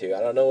tap into.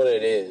 I don't know what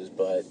it is,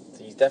 but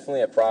he's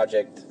definitely a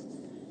project.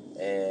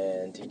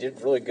 And he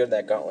did really good in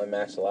that gauntlet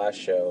match the last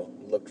show.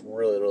 Looked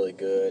really, really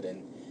good.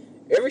 And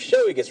every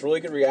show he gets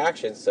really good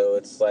reactions. So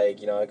it's I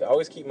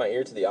always keep my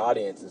ear to the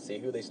audience and see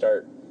who they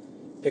start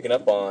picking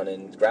up on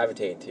and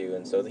gravitating to.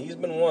 And so he's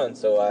been one.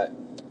 So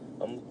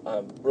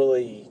I'm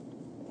really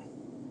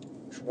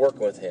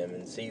working with him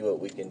and see what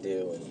we can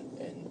do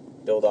and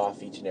build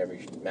off each and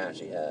every match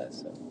he has.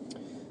 So.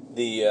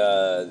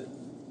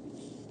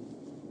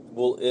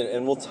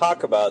 We'll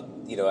talk about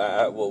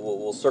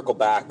we'll circle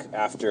back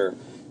after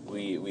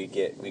we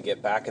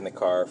get back in the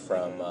car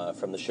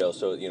from the show.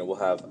 So we'll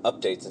have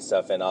updates and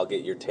stuff, and I'll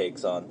get your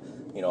takes on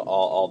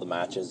all the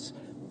matches.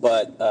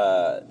 But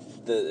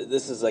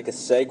this is like a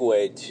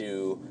segue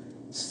to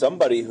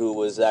somebody who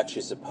was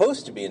actually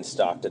supposed to be in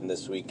Stockton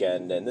this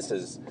weekend, and this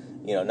is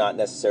not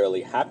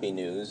necessarily happy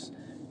news,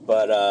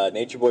 but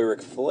Nature Boy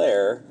Ric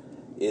Flair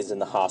is in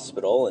the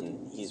hospital,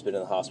 and he's been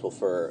in the hospital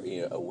for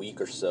a week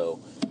or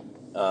so.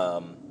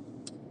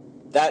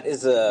 That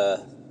is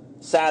a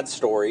sad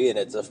story, and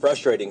it's a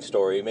frustrating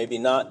story, maybe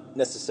not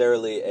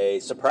necessarily a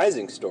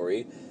surprising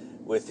story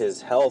with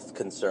his health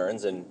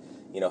concerns, and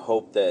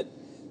hope that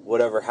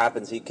whatever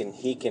happens he can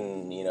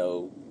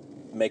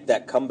make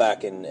that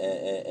comeback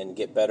and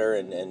get better,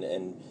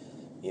 and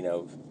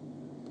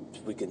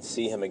we can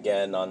see him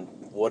again on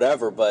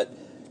whatever. But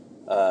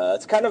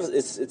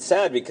it's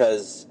sad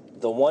because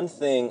the one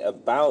thing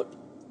about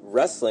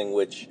wrestling,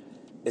 which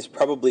is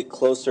probably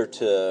closer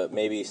to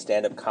maybe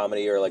stand-up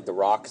comedy or like the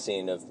rock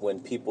scene of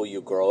when people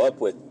you grow up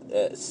with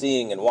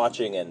seeing and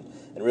watching and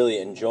really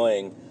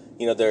enjoying,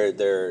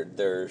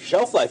 their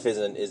shelf life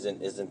isn't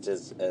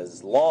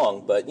as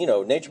long. But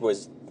Nature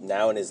Boy's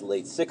now in his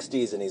late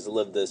 60s, and he's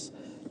lived this,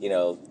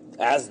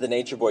 as the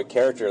Nature Boy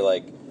character.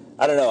 I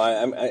don't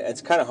know.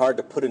 It's kind of hard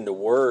to put into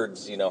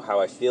words,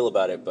 how I feel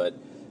about it. But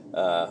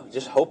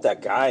just hope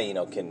that guy,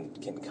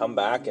 can come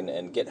back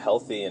and get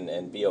healthy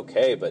and be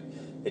okay. But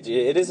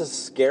it is a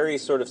scary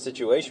sort of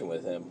situation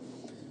with him.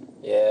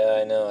 Yeah,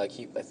 I know. I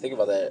think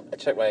about that. I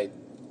check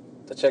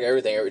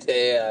everything every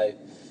day. I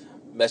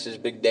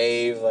message Big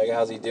Dave,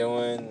 how's he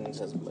doing? And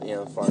just,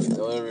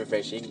 whatever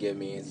information he can give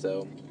me.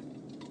 So,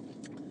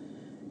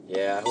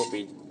 yeah, I hope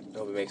he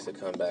makes a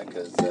comeback,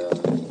 because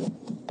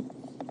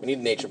we need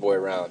a Nature Boy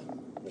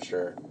around for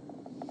sure.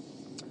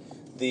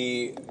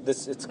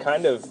 It's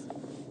kind of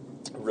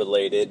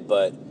related,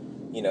 but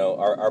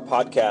our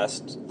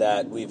podcast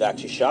that we've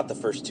actually shot the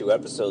first 2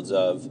 episodes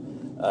of,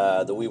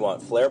 the We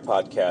Want Flair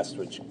podcast,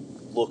 which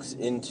looks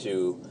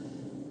into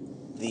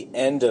the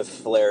end of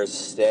Flair's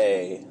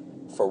stay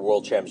for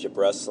World Championship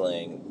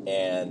Wrestling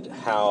and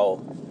how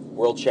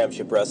World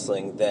Championship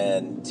Wrestling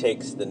then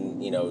takes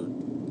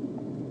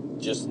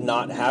just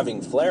not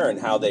having Flair and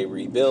how they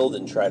rebuild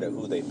and try to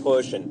who they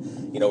push,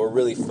 and we're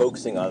really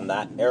focusing on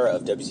that era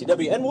of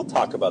WCW, and we'll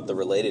talk about the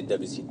related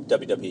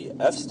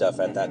WWF stuff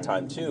at that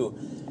time too.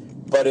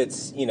 But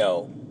it's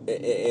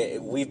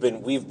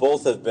we've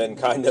both have been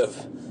kind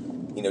of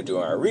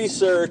doing our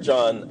research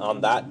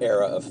on that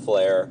era of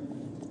Flair,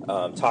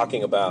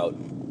 talking about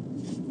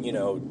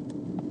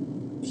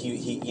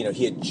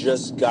he had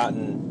just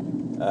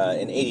gotten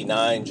in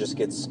 '89 just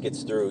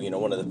gets through,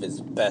 one of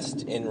his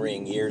best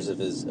in-ring years of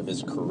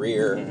his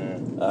career.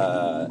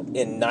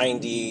 In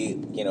 '90,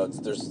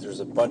 there's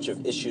a bunch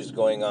of issues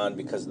going on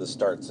because of the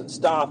starts and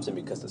stops, and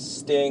because of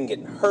Sting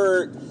getting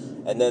hurt,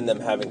 and then them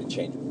having to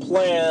change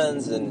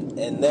plans, and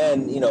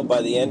then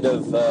by the end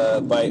of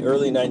by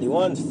early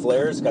 '91,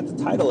 Flair's got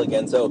the title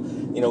again. So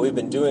we've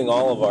been doing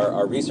all of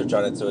our research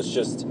on it. So it's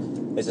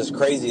just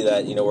crazy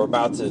that we're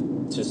about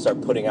to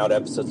start putting out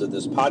episodes of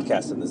this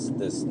podcast, and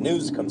this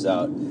news comes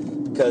out,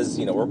 because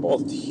we're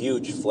both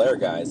huge Flair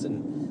guys,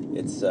 and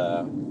it's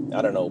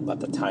I don't know about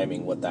the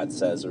timing, what that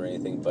says or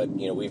anything, but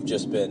we've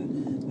just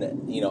been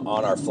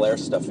on our Flair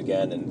stuff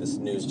again, and this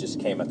news just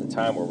came at the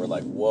time where we're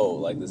like, whoa,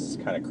 like this is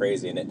kind of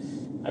crazy.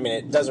 And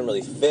it doesn't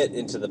really fit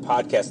into the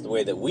podcast the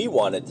way that we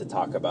wanted to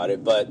talk about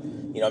it, but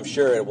I'm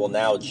sure it will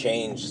now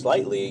change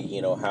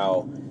slightly,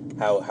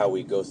 how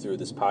we go through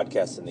this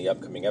podcast in the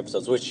upcoming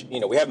episodes, which,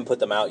 we haven't put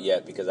them out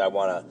yet because I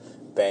want to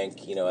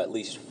bank, at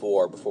least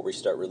 4 before we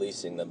start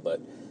releasing them.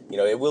 But,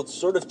 it will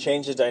sort of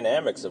change the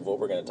dynamics of what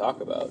we're going to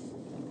talk about.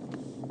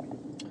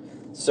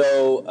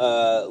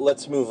 So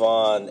let's move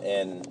on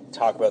and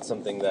talk about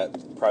something that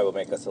probably will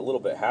make us a little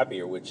bit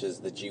happier, which is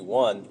the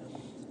G1.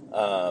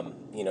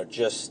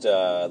 Just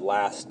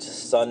last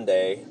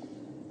Sunday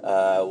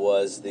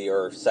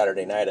or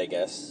Saturday night, I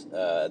guess,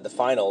 the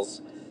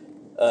finals.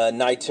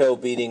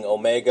 Naito beating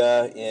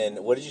Omega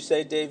in, what did you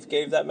say Dave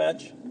gave that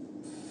match?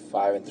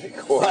 5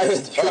 3/4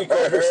 5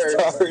 3/4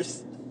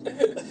 stars.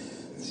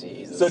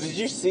 Jesus. So did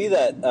you see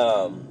that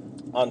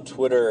on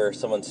Twitter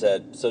someone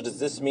said, so does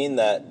this mean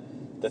that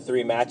the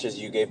 3 matches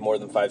you gave more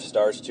than 5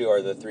 stars to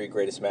are the 3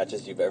 greatest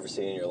matches you've ever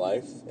seen in your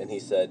life? And he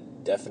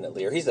said,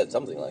 definitely, or he said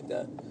something like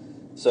that.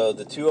 So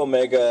the 2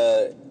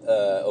 Omega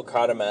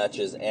Okada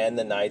matches and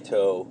the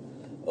Naito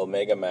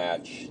Omega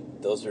match,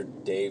 those are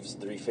Dave's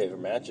 3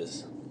 favorite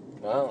matches.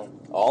 Wow.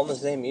 All in the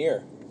same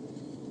year.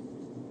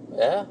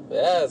 Yeah,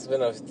 it's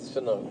been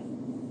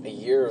a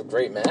year of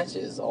great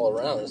matches all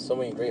around. There's so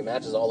many great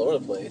matches all over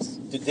the place.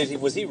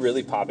 Was he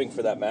really popping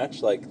for that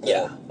match?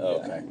 Yeah.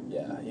 Okay.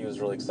 Yeah, he was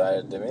really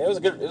excited. I mean, it was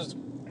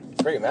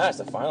a great match.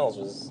 The finals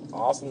was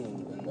awesome,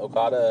 and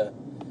Okada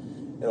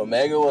and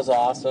Omega was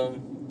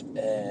awesome,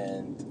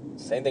 and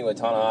same thing with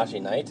Tanahashi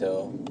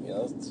Naito.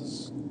 It's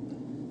just,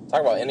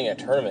 talk about ending a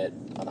tournament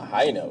on a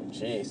high note.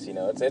 Jeez,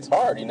 it's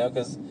hard,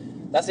 because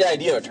that's the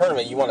idea of a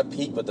tournament. You want to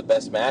peak with the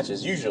best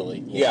matches, usually.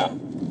 You know?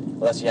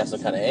 Unless you have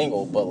some kind of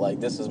angle. But,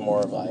 this is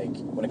more of,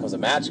 when it comes to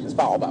match, it's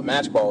all about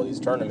match qualities,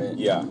 tournament.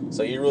 Yeah.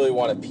 So you really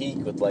want to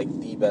peak with,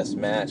 the best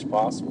match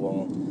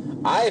possible.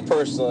 I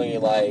personally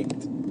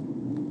liked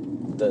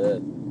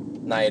the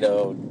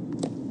Naito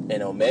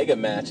and Omega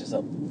match is a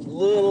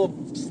little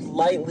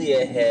slightly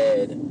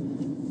ahead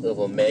of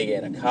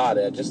Omega and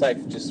Okada.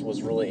 Just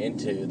was really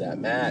into that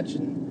match,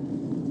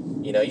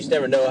 and you just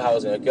never know how it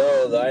was going to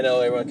go. I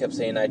know everyone kept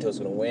saying Naito was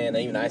going to win.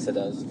 Even I said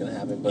that was going to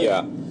happen. But,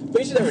 yeah.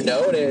 But you just never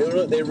know.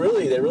 And they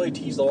really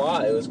teased a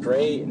lot. It was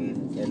great,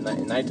 and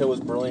Naito was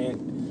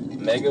brilliant.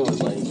 Omega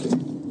was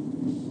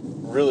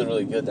really,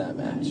 really good that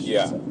match.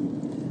 Yeah. So.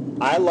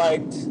 I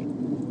liked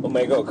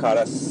Omega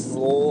Okada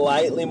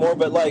slightly more,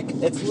 but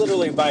it's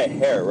literally by a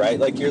hair, right?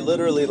 You're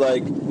literally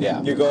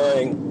you're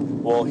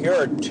going, well, here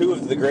are 2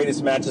 of the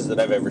greatest matches that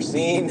I've ever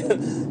seen,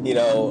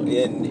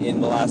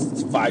 in the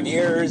last 5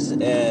 years,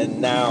 and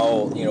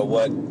now,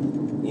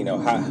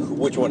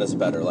 which one is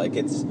better?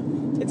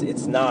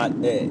 It's not,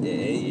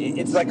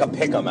 it's like a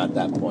pick-em at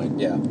that point.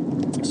 Yeah.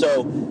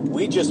 So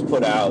we just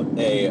put out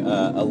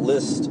a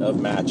list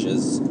of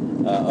matches,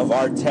 of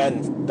our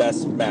 10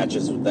 best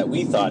matches that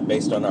we thought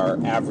based on our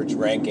average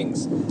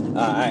rankings.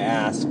 I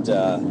asked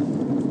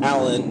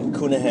Alan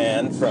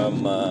Cunahan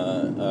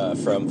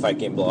from Fight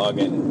Game Blog,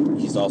 and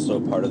he's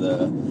also part of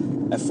the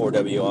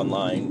F4W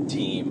Online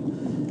team.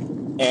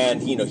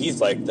 And he's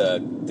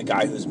the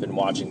guy who's been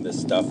watching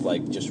this stuff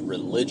just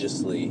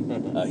religiously.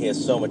 He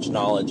has so much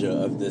knowledge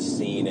of this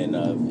scene,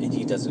 and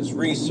he does his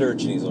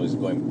research, and he's always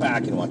going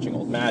back and watching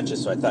old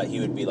matches. So I thought he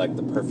would be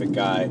the perfect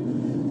guy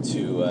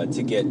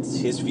to get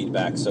his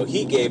feedback. So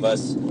he gave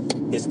us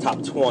his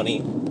top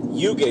 20.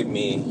 You gave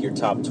me your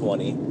top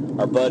 20.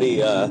 Our buddy,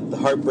 the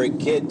Heartbreak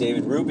Kid,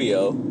 David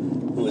Rubio,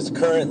 who is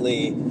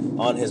currently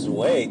on his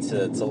way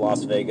to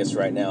Las Vegas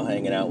right now,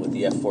 hanging out with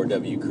the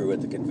F4W crew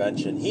at the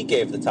convention. He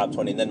gave the top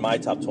 20, and then my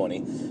top 20.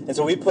 And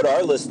so we put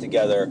our list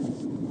together,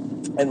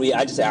 and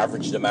I just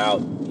averaged them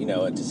out,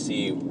 to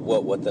see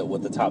what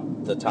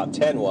the top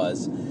 10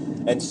 was.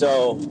 And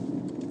so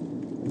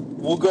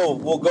we'll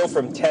go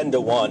from 10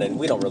 to 1, and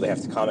we don't really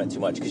have to comment too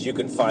much because you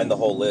can find the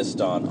whole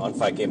list on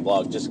Fight Game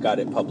Blog. Just got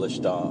it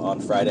published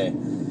on Friday.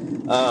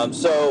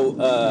 So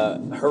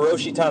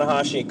Hiroshi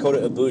Tanahashi,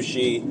 Kota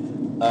Ibushi,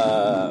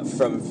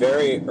 from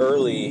very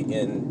early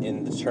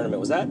in the tournament.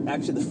 Was that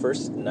actually the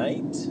first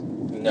night?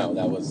 No,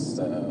 that was,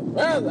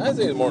 I'd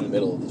say it was more in the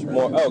middle of the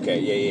tournament. Okay,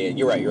 yeah,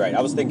 you're right.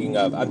 I'm thinking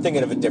of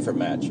a different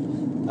match.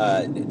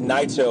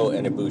 Naito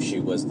and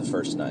Ibushi was the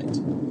first night.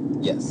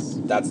 Yes.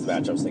 That's the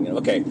match I was thinking of.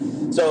 Okay,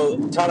 so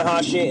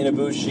Tanahashi and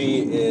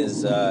Ibushi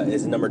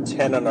is number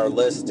 10 on our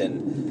list,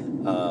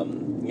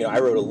 and I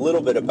wrote a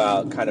little bit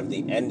about kind of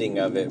the ending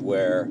of it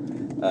where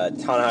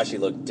Tanahashi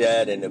looked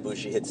dead and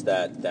Ibushi hits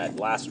that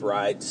last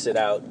ride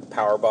sit-out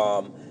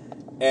powerbomb.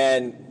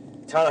 And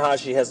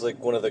Tanahashi has, like,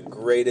 one of the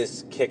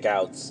greatest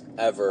kickouts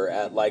ever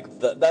at, like,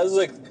 that was,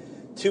 like,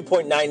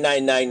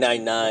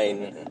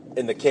 2.99999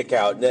 in the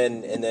kickout.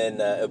 And then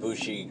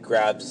Ibushi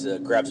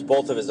grabs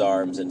both of his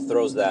arms and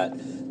throws that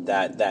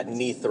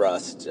knee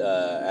thrust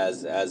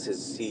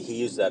as he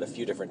used that a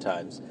few different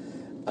times.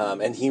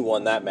 And he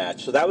won that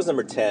match. So that was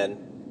number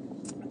 10.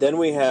 Then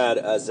we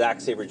had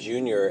Zack Sabre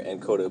Jr.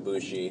 and Kota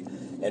Ibushi.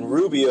 And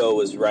Rubio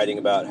was writing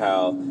about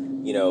how,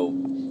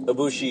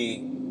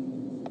 Ibushi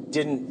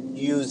didn't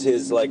use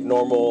his, like,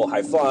 normal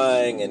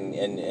high-flying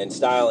and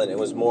style, and it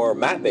was more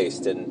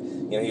mat-based. And,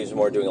 he was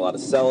more doing a lot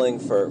of selling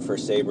for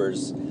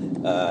Sabre's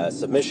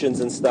submissions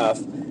and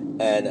stuff.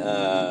 And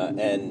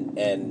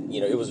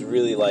it was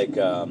really, like,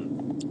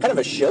 kind of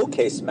a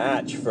showcase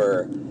match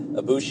for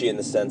Ibushi in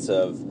the sense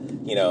of,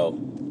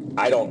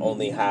 I don't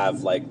only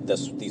have, like,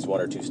 these one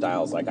or two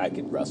styles. Like, I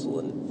could wrestle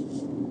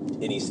in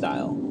any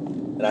style.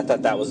 And I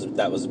thought that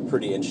was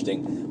pretty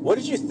interesting. What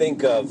did you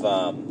think of,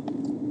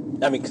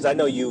 because I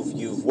know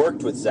you've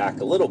worked with Zach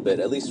a little bit,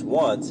 at least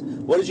once.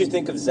 What did you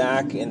think of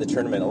Zach in the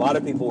tournament? A lot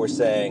of people were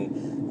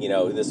saying,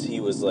 he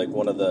was, like,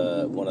 one of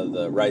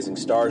the rising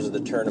stars of the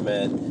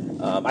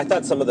tournament. I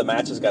thought some of the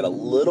matches got a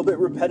little bit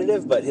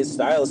repetitive, but his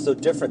style is so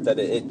different that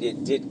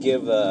it did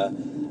give a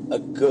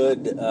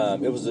good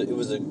it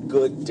was a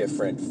good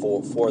different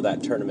for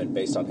that tournament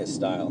based on his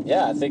style.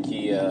 Yeah, I think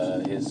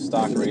his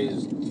stock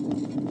raised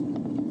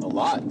a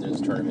lot in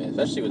this tournament,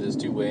 especially with his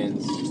 2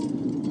 wins.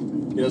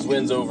 His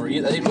wins over,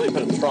 they really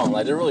put him strong.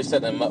 Like, they're really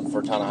setting him up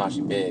for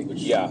Tanahashi big,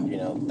 which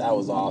that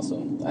was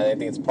awesome. I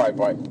think it's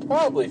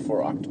probably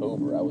for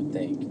October, I would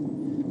think,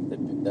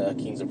 the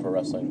Kings of Pro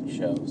Wrestling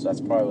show. So that's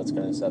probably what's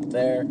going to set up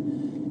there.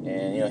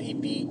 And he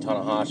beat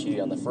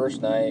Tanahashi on the first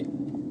night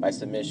by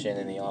submission,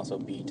 and he also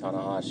beat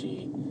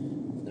Tanahashi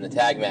in the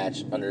tag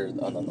match during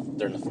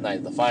the night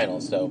of the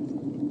finals. So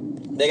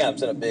they got him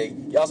set up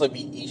big. He also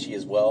beat Ishii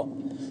as well.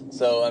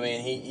 So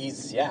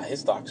his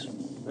stock's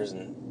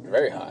risen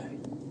very high.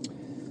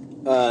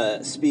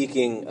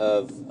 Speaking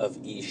of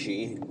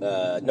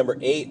Ishii, number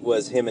 8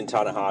 was him and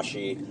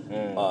Tanahashi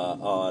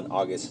on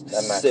August 6th.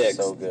 That match is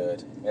so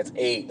good. It's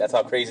 8. That's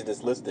how crazy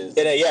this list is.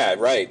 And, yeah,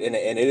 right. And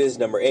it is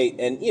number 8.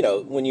 And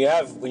when you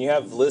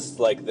have lists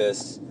like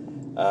this,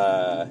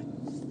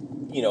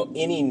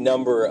 any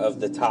number of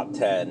the top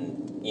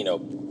 10,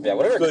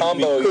 whatever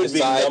combo you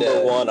decide be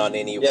number 1 on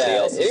anybody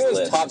else's list. If it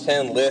was top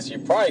 10 list, you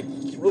probably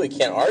really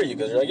can't argue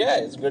because you're like, yeah,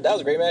 it's good. That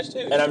was a great match too.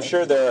 And I'm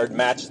sure there are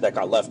matches that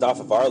got left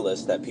off of our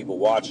list that people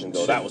watch and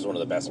go, that was one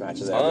of the best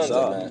matches I ever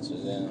saw. Matches,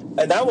 yeah.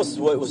 And that was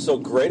what was so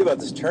great about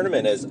this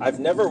tournament is I've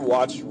never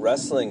watched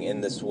wrestling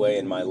in this way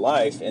in my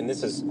life, and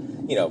this is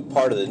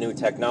part of the new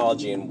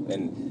technology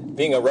and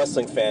being a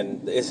wrestling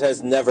fan, it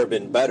has never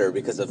been better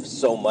because of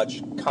so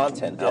much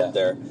content out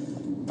there.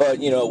 But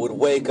would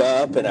wake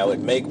up and I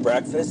would make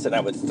breakfast and I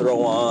would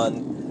throw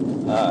on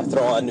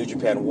New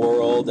Japan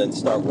World and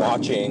start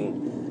watching.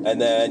 And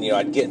then,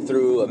 I'd get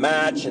through a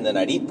match, and then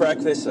I'd eat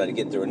breakfast, and I'd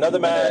get through another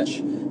match,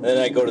 and then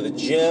I'd go to the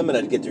gym, and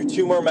I'd get through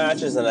 2 more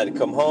matches, and I'd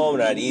come home,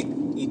 and I'd eat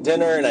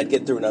dinner, and I'd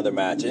get through another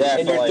match.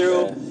 And, you're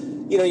through,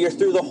 you're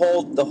through the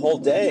whole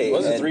day.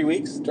 Was it 3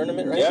 weeks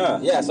tournament, right?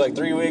 Yeah. Yeah, so like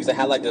 3 weeks, I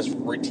had like this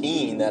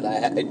routine that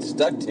I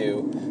stuck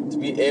to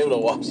be able to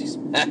watch these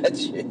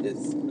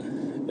matches.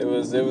 It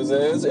was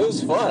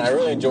fun. I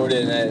really enjoyed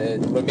it,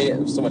 and what made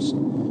it so much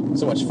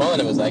fun,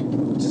 it was like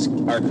just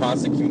our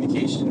constant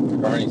communication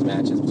regarding these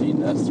matches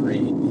between us 3,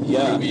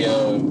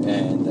 Rubio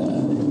and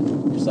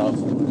yourself,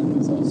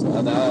 and so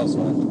that was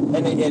fun.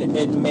 And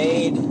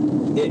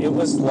it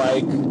was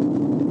like,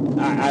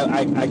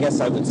 I guess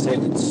I would say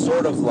it's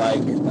sort of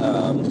like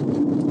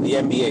the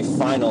NBA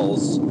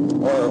Finals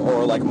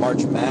or like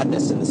March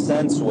Madness in the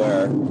sense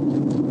where,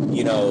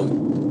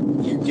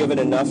 you're given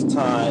enough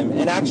time,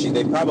 and actually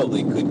they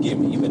probably could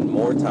give even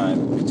more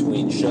time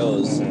between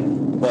shows,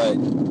 but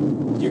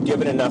you're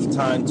given enough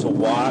time to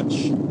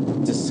watch,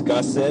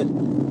 discuss it,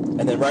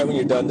 and then right when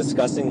you're done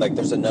discussing, like,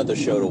 there's another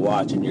show to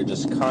watch, and you're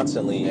just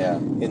constantly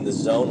in the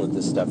zone with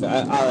this stuff.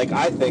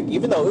 I think,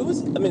 even though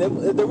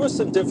there was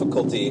some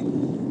difficulty,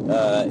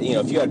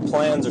 if you had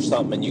plans or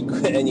something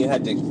and you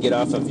had to get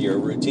off of your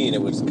routine,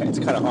 it's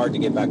kind of hard to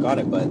get back on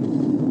it, but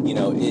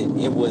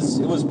it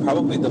was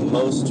probably the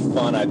most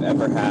fun I've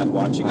ever had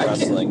watching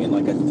wrestling in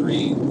like a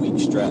 3-week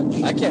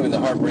stretch. I can't believe the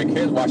heartbreak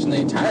here is watching the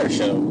entire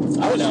show.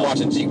 I was just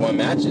watching G1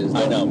 matches.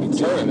 I know, me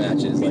too.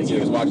 Tournament matches. He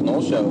was watching the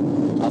whole show.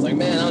 I was like,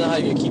 man, I don't know how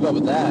you can keep up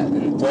with that.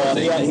 Well,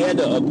 he had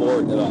to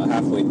abort about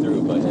halfway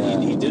through, but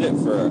he did it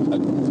for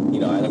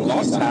I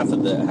lost half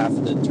of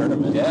the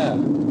tournament. Yeah.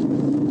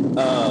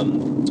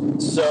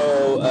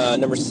 So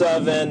number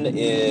 7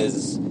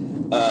 is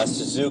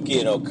Suzuki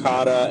and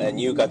Okada, and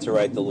you got to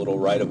write the little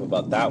write-up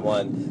about that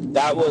one.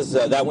 That was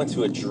that went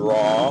to a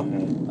draw,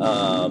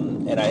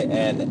 and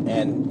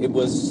it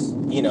was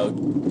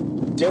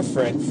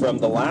different from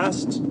the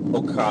last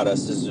Okada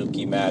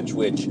Suzuki match,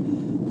 which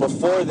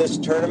before this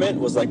tournament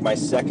was like my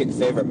second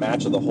favorite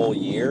match of the whole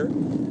year.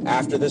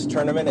 After this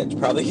tournament, it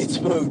probably gets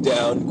moved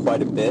down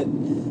quite a bit.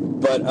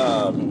 But,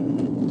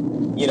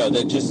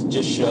 that just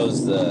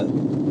shows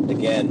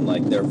again,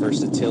 like their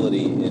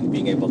versatility in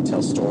being able to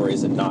tell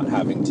stories and not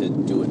having to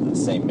do it in the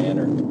same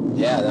manner.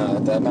 Yeah, no,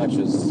 that match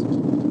was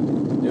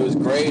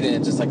great, and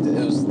it just like it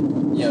was,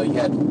 you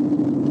had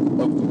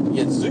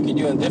Suzuki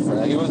doing different.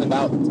 Like, he wasn't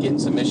about getting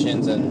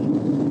submissions,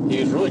 and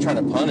he was really trying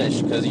to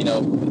punish because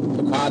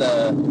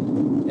Okada,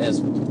 in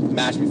his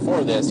match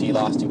before this, he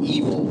lost to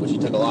Evil, which he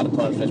took a lot of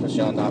punishment,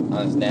 especially on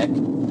his neck.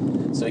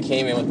 So he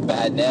came in with a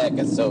bad neck,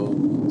 and so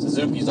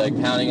Suzuki's like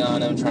pounding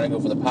on him, trying to go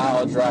for the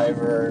pile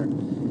driver,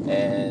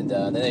 and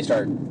then they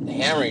start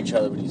hammering each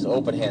other with these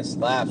open hand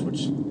slaps,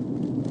 which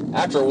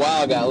after a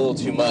while got a little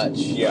too much.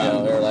 Yeah.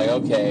 They were like,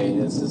 okay,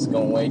 this is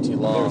going way too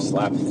long. They were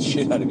slapping the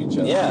shit out of each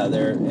other. Yeah,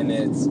 and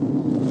it's,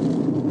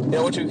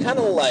 which we kind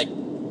of like,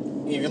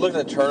 if you looked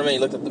at the tournament, you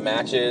looked at the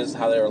matches,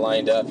 how they were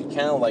lined up, you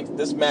kind of like,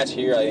 this match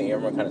here, I think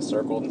everyone kind of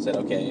circled and said,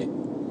 okay,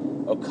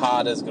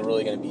 Okada's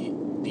really going to be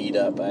beat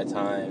up by the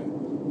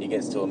time he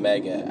gets to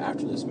Omega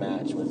after this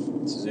match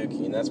with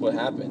Suzuki, and that's what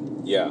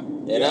happened. Yeah.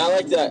 And I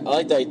like that.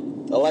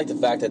 I like the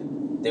fact that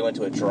they went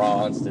to a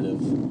draw instead of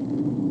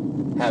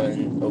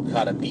having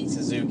Okada beat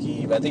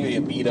Suzuki. But I think if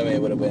you beat him,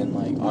 it would have been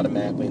like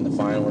automatically in the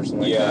final or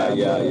something like that.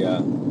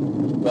 Yeah.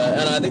 But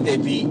and I think they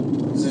beat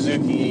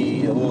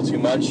Suzuki a little too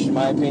much, in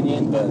my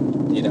opinion. But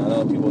I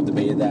know people have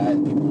debated that,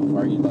 and people have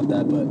argued about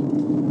that. But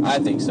I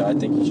think so. I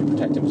think he should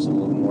protect him just a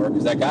little more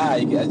because that guy,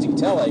 as you can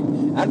tell, like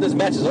after this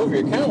match is over,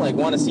 you kind of like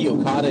want to see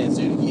Okada and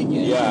Suzuki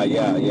again.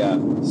 Yeah.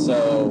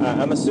 So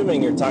I'm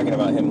assuming you're talking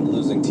about him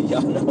losing to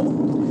Yano.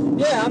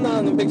 Yeah, I'm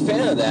not a big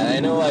fan of that. I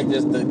know, like,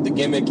 there's the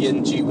gimmick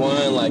in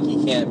G1, like,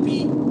 he can't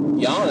beat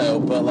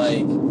Yano, but,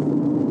 like,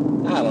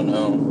 I don't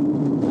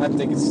know. I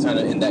think it's kind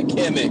of in that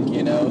gimmick,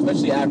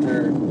 especially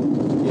after,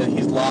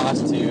 he's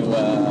lost to, he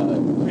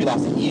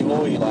lost to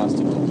Evil, he lost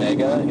to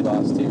Omega, he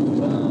lost to,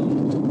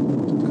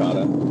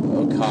 Okada.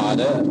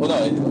 Well,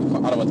 no,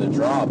 Okada went to the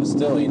draw, but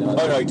still, Oh,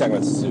 no, you're talking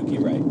about Suzuki,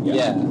 right?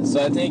 Yeah,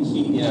 so I think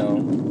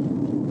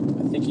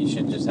I think he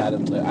should just have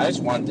him, I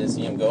just wanted to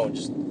see him go and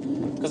just,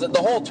 because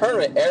the whole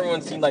tournament,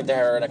 everyone seemed like they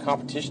were in a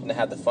competition to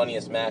have the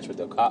funniest match with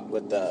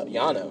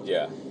Yano.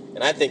 Yeah.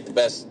 And I think the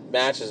best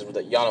matches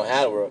that Yano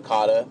had were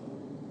Okada,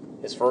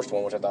 his first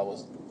one, which I thought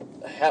was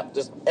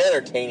just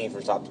entertaining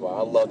from top to bottom.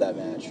 I love that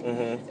match.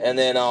 Mm-hmm. And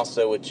then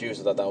also with Juice,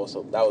 I thought that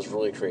was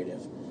really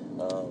creative.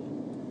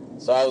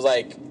 So I was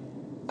like,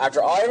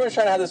 after all everyone's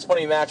trying to have this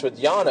funny match with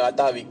Yano, I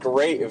thought it'd be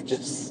great if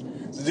just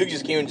Suzuki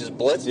just came and just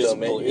blitzed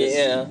him.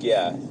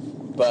 Yeah.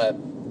 But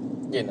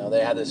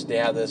they had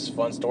this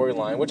fun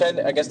storyline, which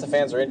I guess the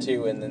fans are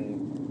into, and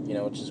then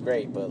which is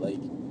great. But like,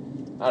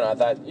 I don't know. I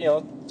thought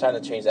time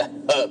to change that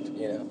up.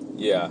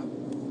 Yeah.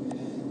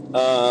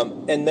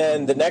 And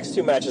then the next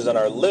two matches on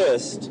our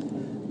list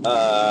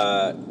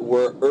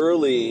were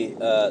early,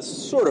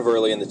 sort of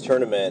early in the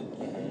tournament,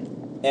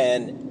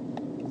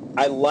 and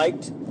I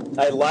liked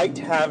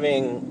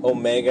having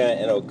Omega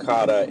and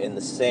Okada in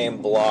the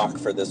same block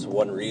for this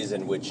one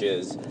reason, which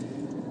is,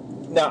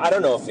 now I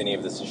don't know if any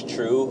of this is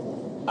true.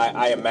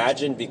 I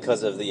imagine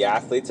because of the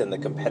athletes and the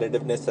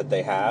competitiveness that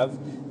they have,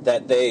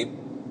 that they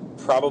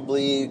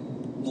probably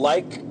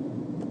like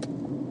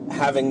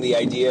having the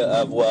idea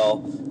of,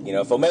 well,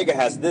 if Omega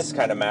has this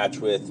kind of match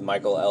with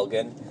Michael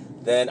Elgin,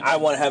 then I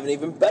want to have an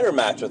even better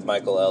match with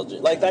Michael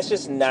Elgin. Like, that's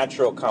just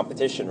natural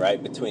competition,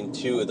 right, between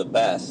two of the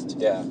best.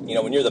 Yeah.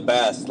 When you're the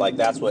best, like,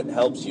 that's what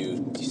helps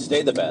you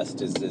stay the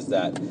best, is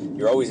that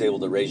you're always able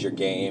to raise your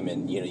game,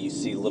 and, you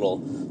see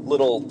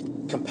little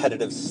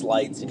competitive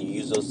slights, and you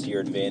use those to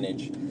your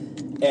advantage.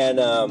 And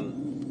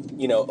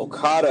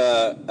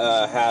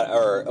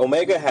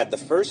Omega had the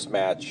first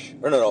match,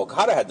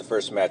 Okada had the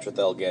first match with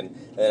Elgin,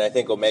 and then I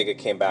think Omega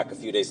came back a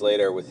few days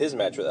later with his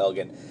match with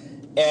Elgin.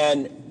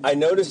 And I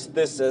noticed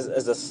this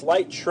as a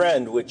slight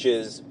trend, which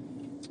is,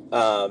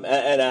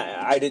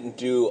 I didn't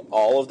do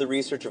all of the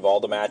research of all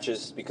the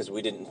matches because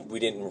we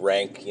didn't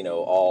rank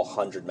all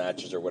 100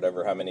 matches or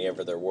whatever, how many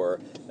ever there were.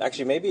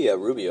 Actually, maybe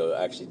Rubio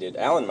actually did.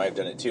 Alan might have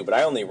done it too, but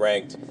I only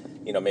ranked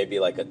maybe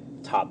like a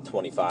top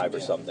 25 or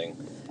something.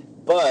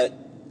 But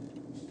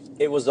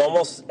it was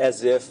almost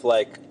as if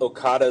like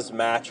Okada's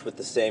match with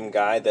the same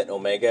guy that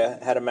Omega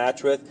had a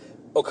match with.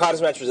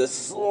 Okada's match was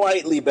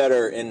slightly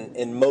better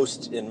in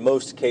most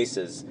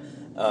cases,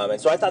 and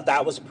so I thought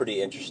that was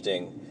pretty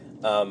interesting.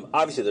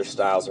 Obviously, their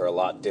styles are a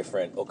lot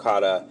different.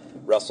 Okada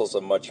wrestles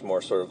a much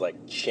more sort of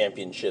like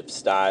championship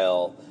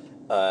style,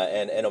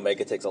 and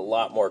Omega takes a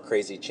lot more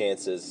crazy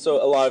chances.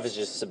 So a lot of it's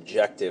just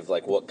subjective,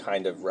 like what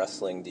kind of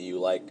wrestling do you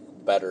like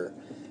better?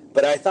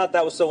 But I thought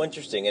that was so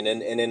interesting. And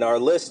in our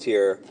list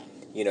here,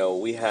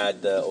 we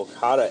had the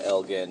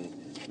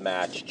Okada-Elgin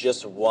match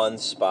just one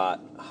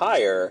spot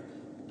higher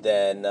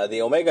than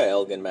the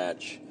Omega-Elgin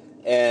match.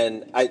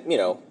 And I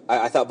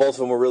thought both of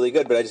them were really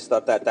good, but I just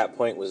thought that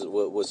point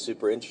was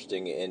super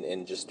interesting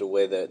in just the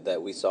way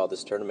that we saw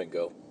this tournament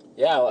go.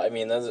 Yeah, I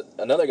mean, there's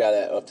another guy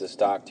that up to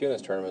stock too in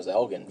this tournament was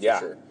Elgin, for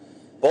sure.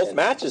 Both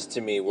matches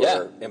to me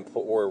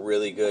were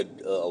really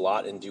good. A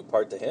lot in due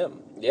part to him.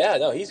 Yeah,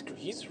 no, he's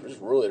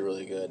really,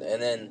 really good.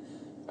 And then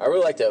I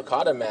really liked the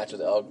Okada match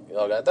with you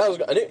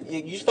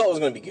felt it was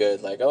going to be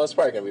good. Like, oh, it's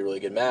probably going to be a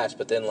really good match.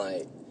 But then,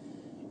 like,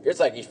 it's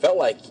like you felt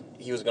like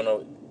he was going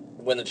to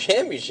win the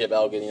championship,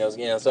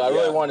 Elgin. So I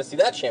really wanted to see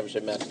that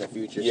championship match in the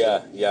future.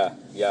 Yeah.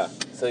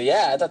 So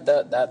yeah, I thought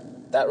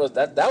that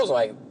was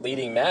my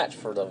leading match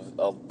for the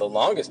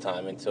longest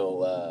time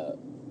until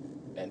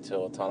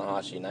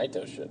Tanahashi and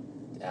Naito should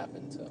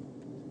happen. So,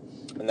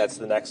 and that's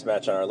the next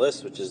match on our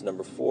list, which is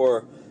number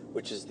 4,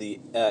 which is the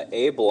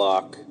A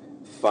block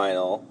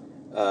final.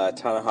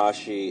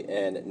 Tanahashi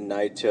and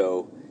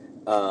Naito,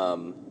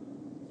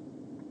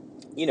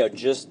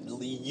 just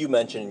you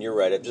mentioned, you're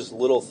right, of just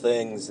little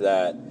things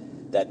that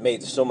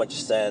made so much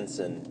sense,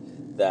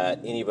 and that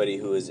anybody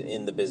who is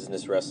in the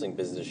wrestling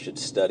business should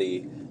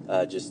study.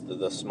 Just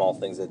the small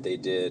things that they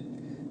did.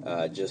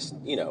 I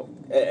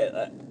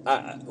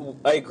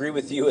agree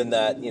with you in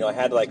that, I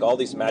had like all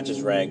these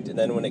matches ranked, and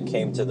then when it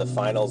came to the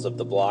finals of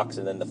the blocks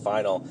and then the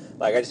final,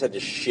 like I just had to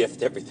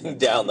shift everything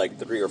down like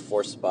 3 or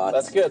 4 spots.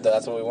 That's good, though.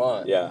 That's what we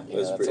want. Yeah,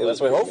 that's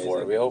what we hope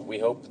for. We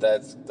hope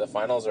that the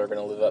finals are going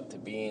to live up to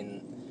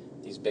being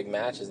these big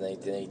matches, and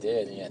they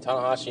did. Yeah,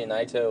 Tanahashi and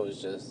Naito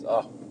was just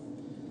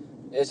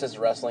it's just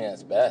wrestling at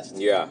its best.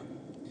 Yeah,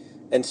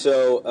 and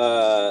so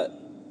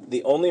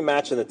the only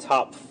match in the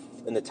top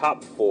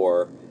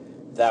 4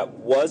 that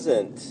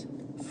wasn't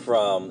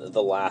from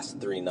the last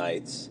 3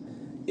 nights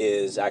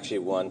is actually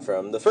one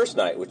from the first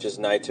night, which is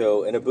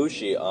Naito and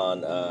Ibushi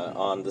on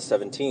the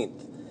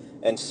 17th.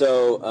 And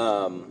so,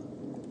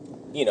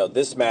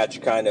 this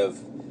match kind of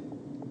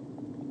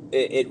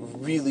it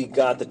really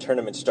got the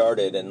tournament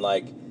started, and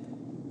like,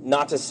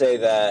 not to say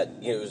that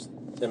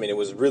it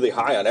was really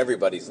high on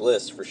everybody's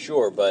list for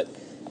sure, but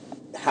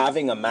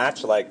having a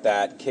match like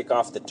that kick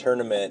off the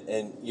tournament,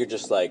 and you're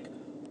just like,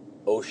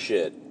 oh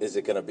shit, is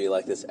it going to be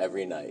like this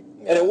every night?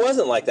 Yeah. And it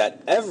wasn't like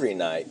that every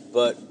night,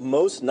 but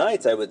most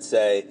nights I would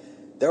say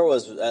there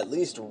was at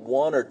least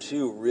 1 or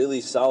 2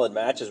 really solid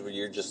matches where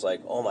you're just like,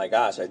 oh my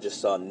gosh, I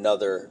just saw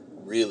another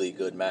really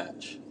good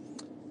match.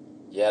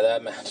 Yeah,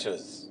 that match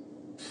was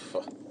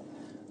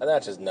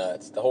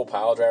nuts. The whole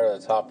pile driver,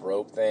 the top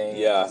rope thing.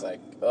 Yeah. It's like,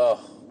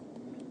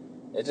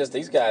 it's just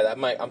these guys.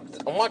 I'm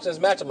watching this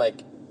match, I'm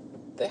like,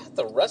 they have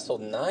to wrestle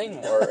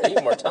 9 or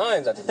 8 more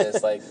times after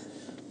this. Like,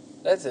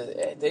 they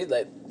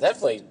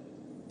definitely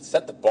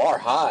set the bar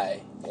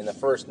high in the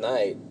first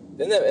night.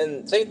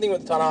 And same thing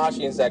with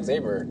Tanahashi and Zack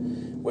Sabre,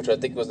 which I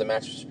think was the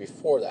match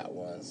before that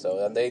one.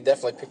 So they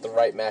definitely picked the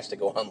right match to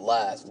go on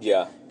last.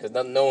 Yeah. Because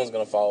no one's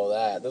going to follow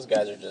that. Those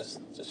guys are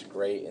just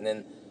great. And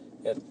then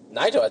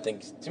Naito, I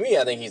think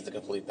he's the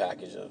complete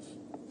package of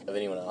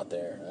anyone out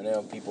there. I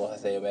know people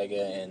say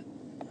Omega and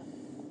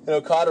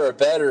Okada are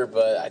better,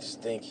 but I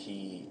just think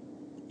he's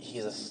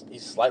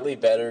slightly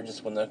better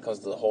just when it comes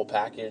to the whole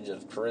package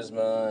of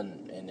charisma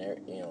and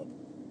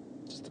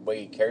just the way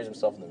he carries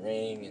himself in the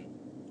ring,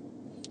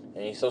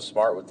 and he's so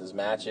smart with his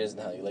matches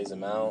and how he lays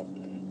them out,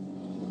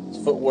 and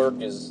his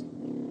footwork is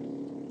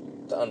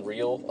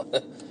unreal.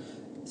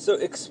 So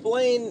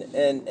explain,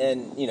 and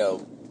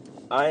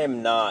I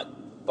am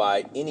not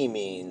by any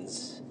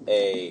means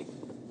a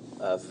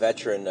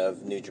veteran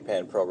of New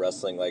Japan Pro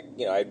Wrestling. Like,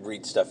 I'd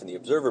read stuff in the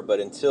Observer, but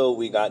until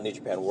we got New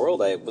Japan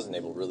World, I wasn't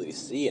able to really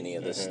see any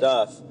of this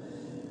stuff.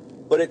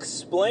 But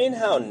explain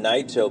how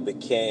Naito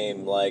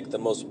became, like, the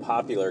most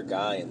popular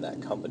guy in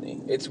that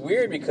company. It's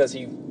weird because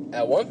he,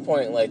 at one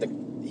point,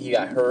 he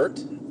got hurt.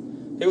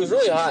 He was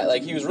really high.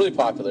 Like, he was really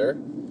popular.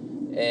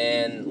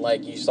 And,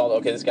 like, you saw,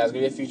 okay, this guy's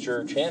going to be a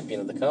future champion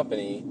of the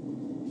company.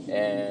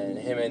 And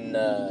him and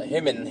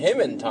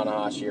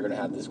Tanahashi are going to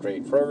have this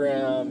great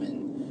program.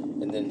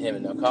 And then him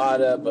and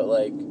Okada. But,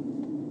 like,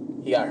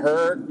 he got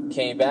hurt,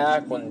 came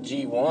back when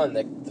G won.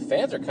 The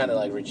fans are kind of,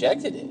 like,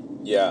 rejected it.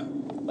 Yeah.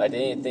 Like, they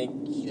didn't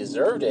think he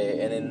deserved it.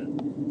 And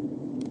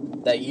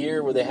then that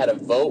year where they had a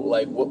vote,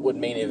 like, what would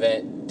main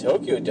event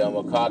Tokyo Dome,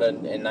 Okada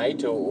and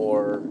Naito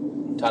or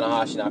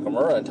Tanahashi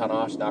Nakamura, and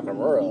Tanahashi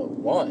Nakamura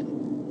won.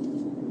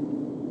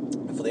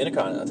 For the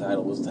Intercontinental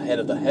title was the head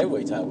of the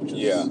heavyweight title,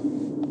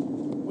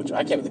 which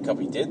I can't believe the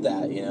company did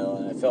that,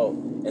 and I felt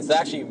it's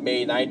actually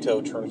made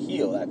Naito turn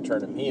heel. That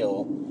turned him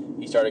heel.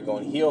 He started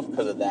going heel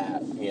because of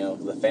that,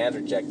 because the fans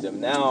rejected him.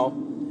 Now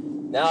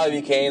he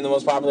became the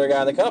most popular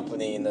guy in the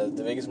company and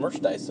the biggest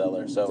merchandise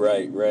seller. So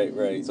right.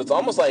 So it's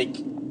almost like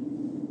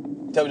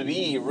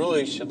WWE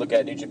really should look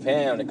at New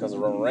Japan when it comes to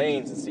Roman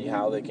Reigns and see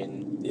how they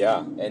can. Yeah.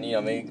 And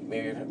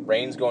maybe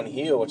Reigns going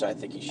heel, which I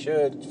think he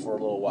should for a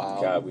little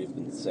while. God, we've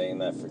been saying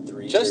that for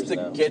 3 years just to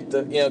now. Get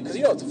the because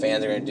what the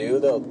fans are going to do.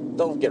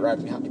 They'll get right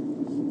behind.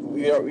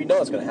 We know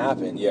what's going to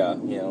happen. Yeah.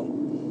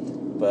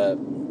 But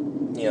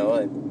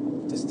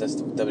just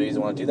WWE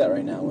doesn't want to do that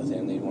right now with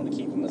him. They want to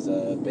keep him as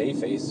a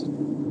babyface.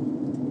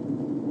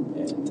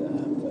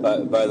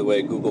 By the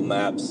way, Google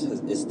Maps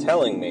is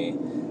telling me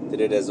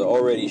that it has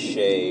already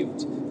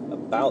shaved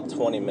about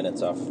 20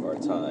 minutes off of our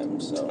time.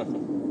 So,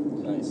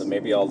 nice. So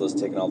maybe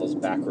taking all those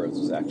back roads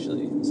was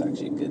actually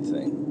a good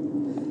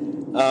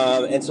thing.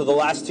 And so the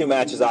last two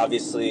matches,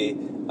 obviously,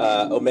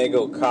 Omega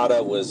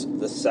Okada was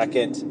the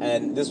second,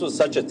 and this was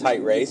such a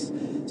tight race.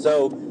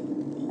 So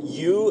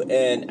you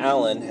and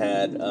Alan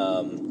had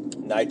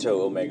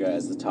Naito Omega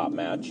as the top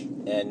match,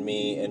 and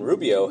me and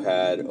Rubio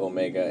had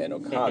Omega and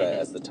Okada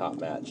as the top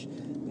match.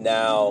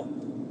 Now,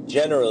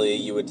 generally,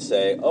 you would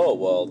say, oh,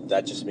 well,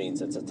 that just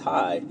means it's a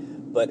tie.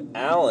 But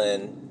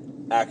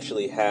Alan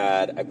actually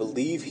had, I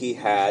believe he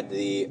had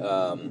the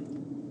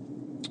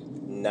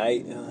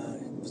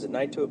was it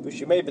Naito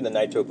Ibushi? It may have been the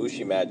Naito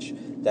Ibushi match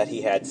that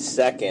he had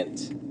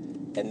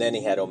second, and then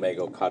he had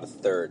Omega Okada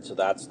third. So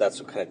that's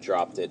what kind of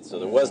dropped it. So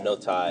there was no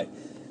tie,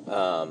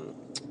 and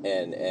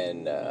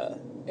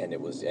it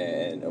was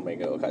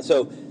Omega Okada.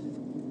 So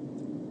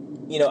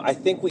I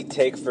think we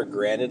take for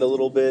granted a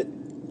little bit.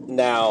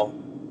 Now,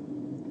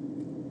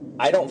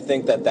 I don't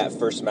think that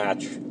first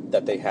match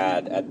that they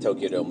had at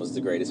Tokyo Dome was the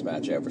greatest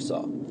match I ever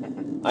saw.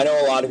 I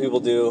know a lot of people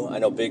do. I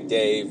know Big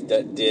Dave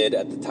did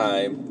at the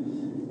time.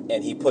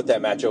 And he put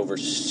that match over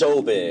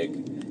so big.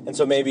 And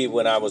so maybe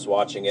when I was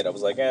watching it, I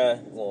was like,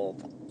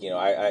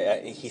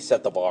 he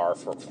set the bar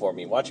for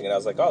me watching it. I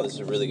was like, oh, this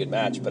is a really good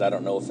match, but I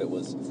don't know if it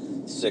was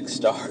 6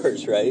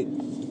 stars, right?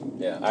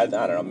 Yeah, I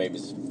don't know, maybe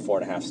it's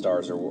 4.5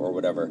 stars or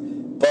whatever.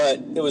 But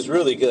it was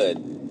really good.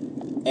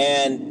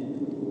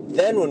 And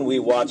then when we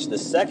watched the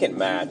second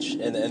match,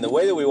 and the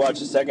way that we watched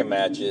the second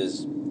match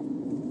is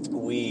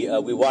we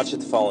watched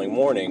it the following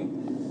morning,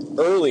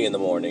 early in the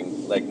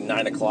morning, like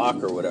 9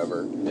 o'clock or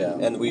whatever. Yeah.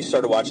 And we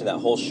started watching that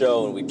whole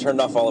show, and we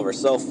turned off all of our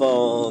cell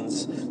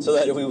phones so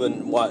that we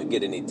wouldn't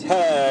get any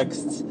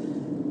texts.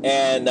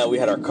 And we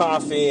had our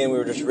coffee, and we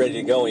were just ready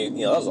to go. And,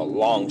 that was a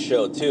long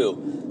show,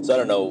 too. So I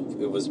don't know,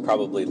 it was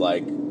probably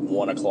like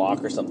 1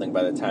 o'clock or something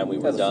by the time we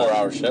were done. It was a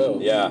 4-hour show.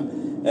 Yeah.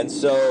 And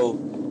so,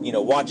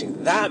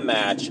 watching that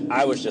match,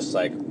 I was just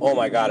like, oh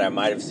my God, I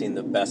might have seen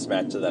the best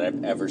match that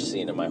I've ever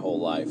seen in my whole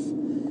life.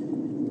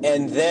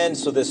 And then,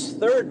 so this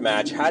third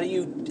match, how do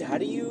you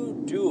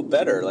do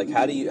better? Like,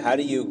 how do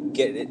you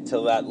get it to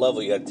that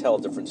level? You got to tell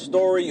a different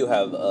story. You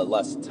have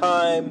less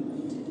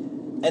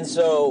time, and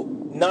so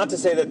not to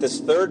say that this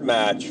third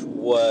match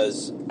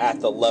was at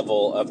the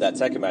level of that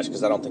second match,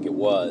 because I don't think it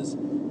was.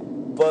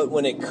 But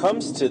when it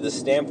comes to the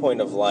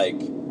standpoint of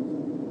like,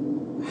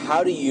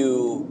 how do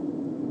you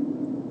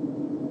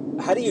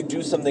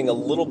do something a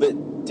little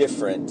bit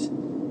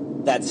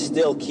different that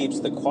still keeps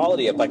the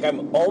quality up? Like,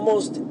 I'm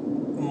almost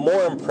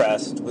more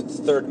impressed with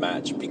the third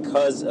match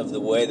because of the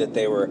way that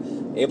they were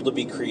able to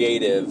be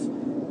creative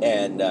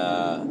and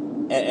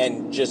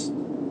just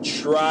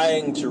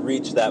trying to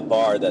reach that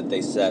bar that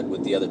they set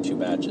with the other two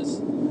matches.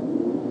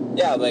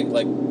 Yeah, like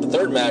the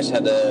third match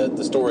had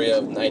the story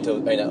of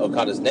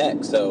Okada's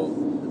neck, so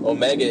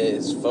Omega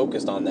is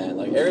focused on that.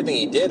 Like, everything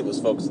he did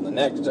was focused on the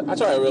neck. That's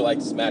why I really like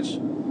this match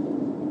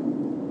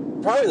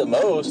probably the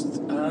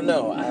most. I don't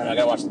know. I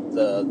gotta watch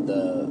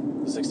the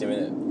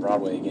 60-minute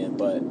Broadway again,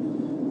 but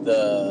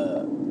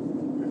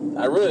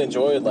I really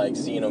enjoyed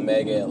seeing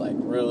Omega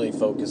really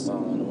focus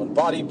on one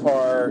body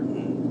part,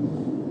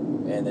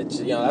 and it's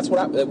that's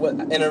what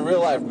in a real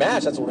life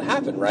match, that's what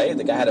happened, right?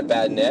 The guy had a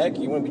bad neck.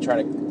 You wouldn't be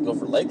trying to go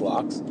for leg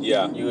locks.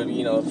 Yeah, you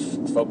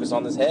would focus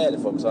on his head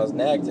and focus on his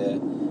neck to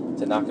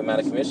knock him out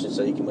of commission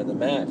so he can win the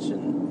match.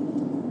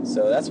 And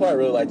so that's what I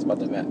really liked about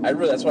the match. I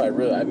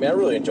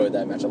really enjoyed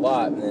that match a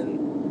lot. And then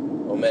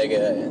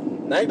Omega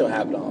and Naito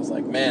happened. I was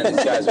like, man,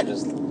 these guys are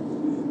just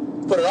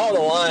put it all on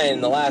the line in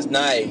the last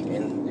night,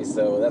 and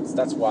so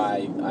that's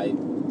why I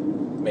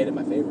made it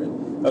my favorite.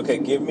 Okay,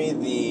 give me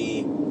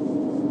the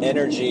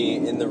energy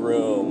in the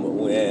room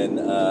when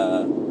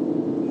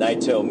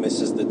Naito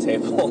misses the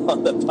table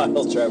on the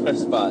pile driver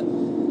spot.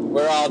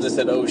 We're all just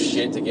at oh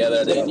shit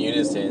together in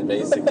unison,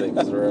 basically,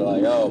 because we're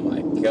like, oh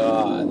my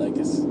god,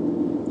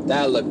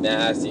 that looked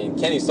nasty, and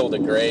Kenny sold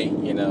it great,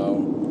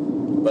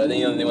 but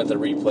then they went to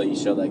the replay, you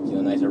showed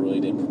Naito really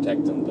did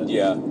protect him, but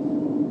yeah.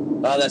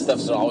 All that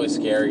stuff's always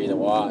scary to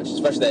watch,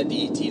 especially that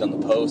DDT on the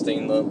post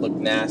thing looked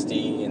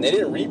nasty, and they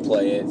didn't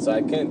replay it, so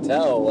I couldn't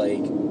tell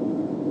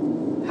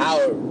how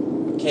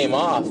it came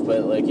off,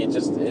 but it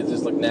just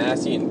looked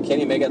nasty, and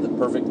Kenny Omega had the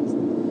perfect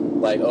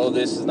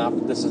this is not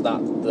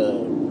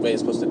the way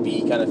it's supposed to be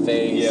kind of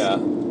phase. Yeah.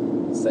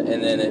 So,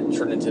 and then it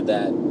turned into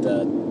that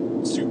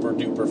super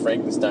duper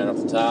Frankenstein off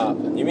the top.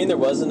 You mean there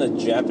wasn't a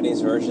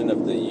Japanese version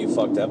of the "You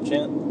fucked up"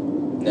 chant?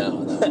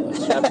 No.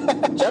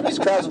 Japanese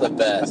crowds are the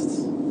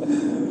best.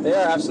 They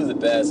are absolutely the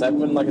best. I've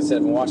been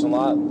watching a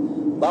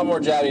lot more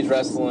Japanese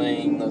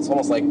wrestling. It's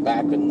almost like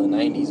back in the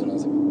 90s when I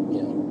was,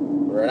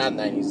 or not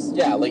 90s,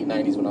 late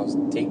 90s when I was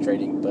tape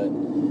trading. But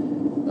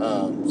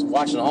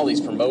watching all these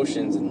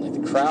promotions, and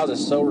the crowds are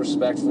so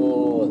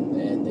respectful,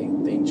 and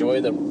they enjoy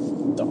the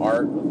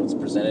art of what's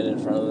presented in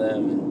front of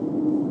them.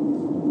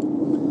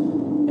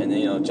 And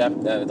then,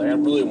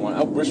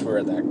 I wish we were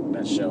at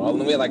that show.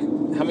 And we had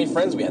how many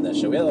friends we had that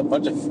show? We had a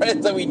bunch of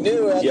friends that we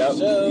knew at the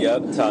show.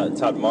 Yep,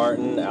 Todd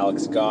Martin,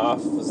 Alex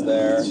Goff was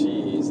there.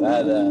 Jeez, I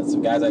had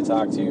some guys I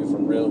talked to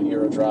from Real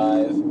Hero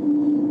Drive.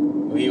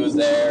 He was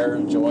there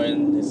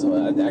enjoying.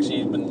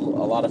 Actually, it's been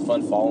a lot of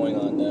fun following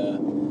on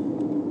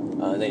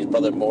And then his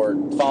brother Mort,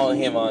 following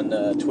him on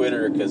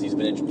Twitter because he's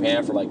been in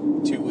Japan for like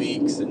 2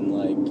 weeks and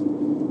like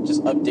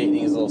just updating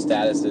his little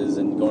statuses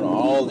and going to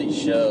all these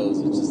shows.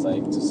 It's just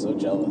like just so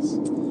jealous.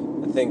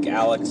 I think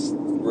Alex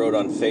wrote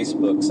on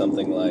Facebook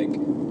something like,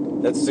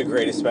 "That's the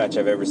greatest match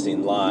I've ever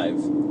seen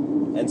live."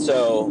 And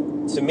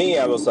so to me,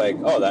 I was like,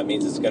 "Oh, that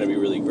means it's going to be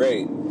really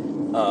great."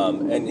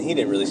 And he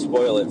didn't really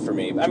spoil it for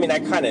me. I mean, I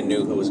kind of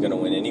knew who was going to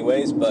win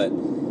anyways, but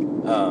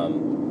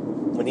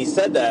when he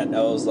said that,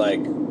 I was like,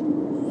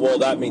 well,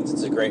 that means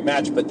it's a great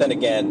match. But then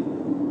again,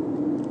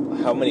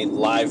 how many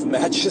live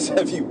matches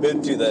have you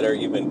been to that are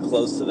even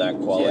close to that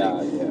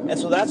quality? Yeah. And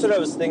so that's what I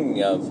was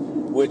thinking of,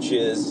 which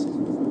is,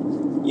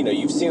 you know,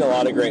 you've seen a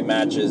lot of great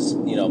matches.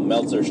 You know,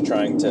 Meltzer's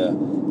trying to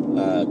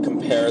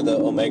compare the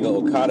Omega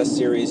Okada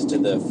series to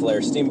the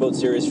Flair Steamboat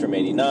series from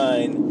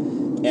 '89.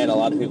 And a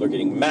lot of people are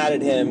getting mad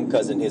at him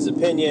because, in his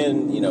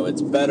opinion, you know,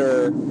 it's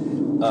better.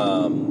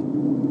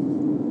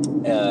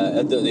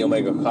 The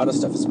Omega Okada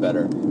stuff is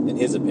better, in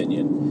his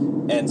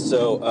opinion. And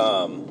so,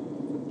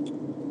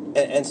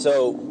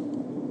 so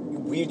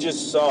we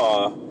just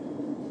saw,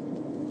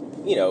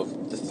 you know,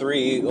 the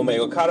 3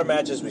 Omega Okada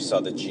matches. We saw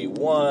the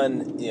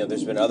G1. You know,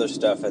 there's been other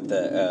stuff at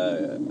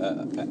the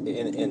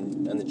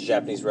in the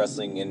Japanese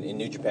wrestling in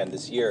New Japan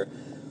this year.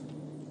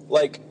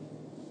 Like,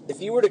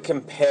 if you were to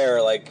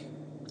compare, like,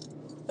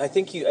 I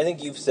think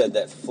you've said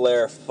that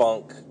Flair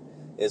Funk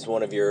is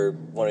one of your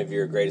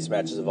greatest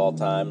matches of all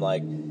time.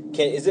 Like,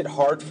 is it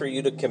hard for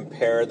you to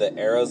compare the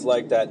eras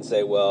like that and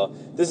say, well,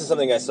 this is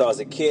something I saw as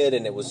a kid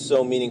and it was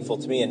so meaningful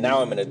to me, and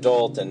now I'm an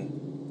adult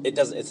and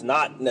it's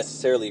not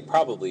necessarily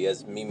probably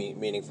as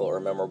meaningful or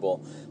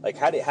memorable. Like,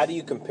 how do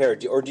you compare?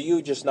 Or do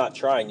you just not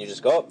try and you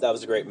just go, oh, that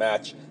was a great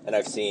match, and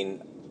I've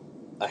seen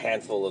a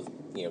handful of,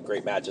 you know,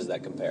 great matches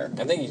that compare?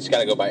 I think you just got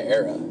to go by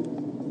era.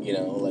 You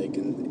know, like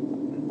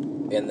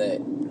in the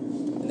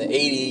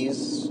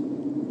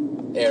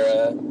 80s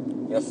era,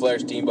 you know, Flair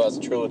Steamboat's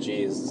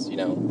trilogy is, you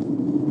know,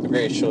 the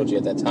greatest trilogy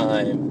at that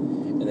time.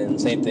 And then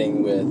same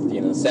thing with,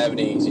 you know, the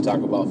 70s, you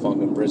talk about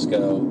Funk and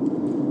Briscoe.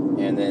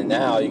 And then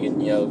now you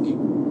can, you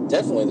know,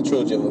 definitely the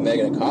trilogy of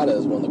Omega and Okada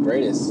is one of the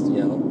greatest,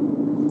 you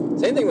know.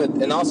 Same thing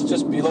with, and also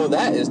just below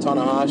that is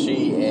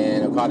Tanahashi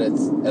and Okada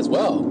as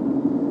well.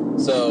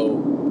 So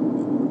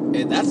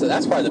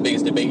that's probably the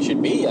biggest debate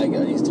should be, like,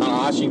 these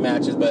Tanahashi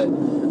matches, but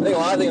I think a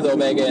lot of things with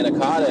Omega and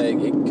Okada, it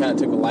kind of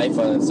took a life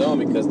on its own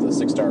because of the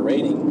 6-star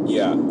rating.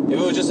 Yeah. If it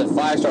was just a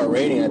 5-star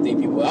rating, I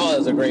think people, oh, it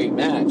was a great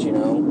match, you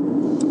know?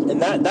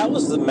 And that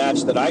was the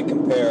match that I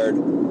compared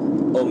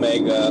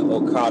Omega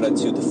Okada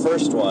to the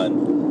first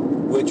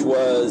one, which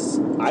was,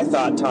 I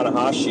thought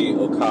Tanahashi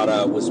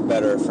Okada was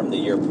better from the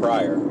year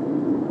prior.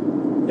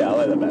 Yeah, I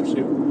like that match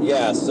too.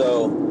 Yeah,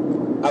 so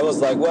I was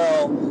like,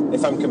 well,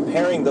 if I'm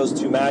comparing those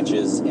two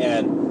matches,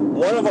 and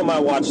one of them I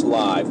watched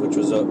live, which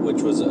was a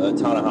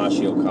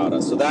Tanahashi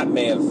Okada, so that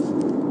may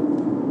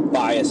have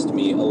biased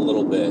me a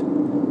little bit,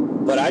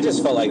 but I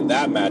just felt like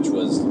that match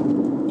was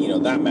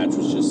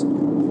just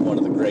one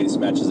of the greatest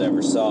matches I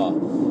ever saw.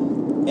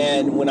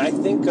 And when I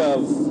think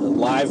of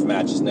live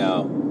matches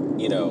now,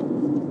 you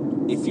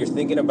know, if you're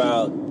thinking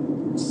about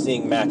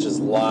seeing matches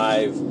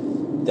live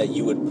that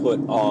you would put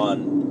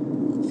on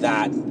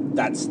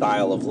that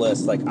style of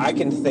list, like, I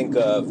can think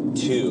of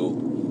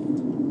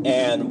 2.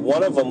 And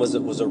one of them was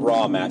a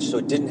Raw match, so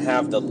it didn't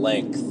have the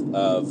length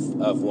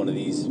of one of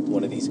these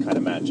kind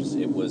of matches.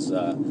 It was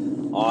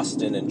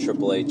Austin and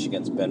Triple H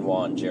against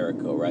Benoit and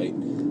Jericho, right?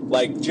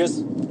 Like,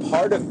 just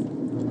part of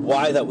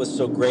why that was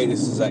so great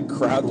is that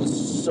crowd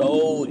was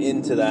so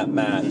into that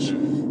match.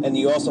 Mm-hmm. And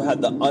you also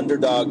had the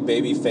underdog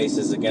baby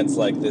faces against,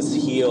 like, this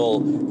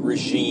heel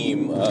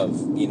regime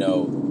of, you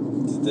know,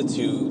 the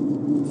 2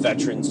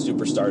 veteran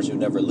superstars who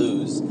never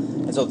lose.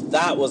 And so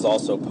that was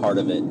also part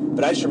of it.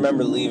 But I just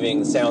remember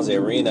leaving San Jose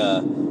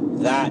Arena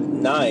that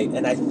night,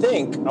 and I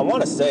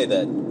want to say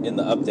that in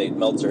the update,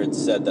 Meltzer had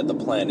said that the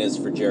plan is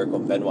for Jericho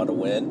and Benoit to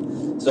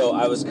win. So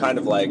I was kind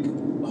of like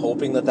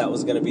hoping that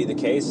was going to be the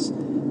case.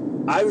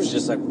 I was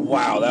just like,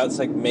 wow, that's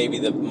like maybe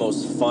the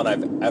most fun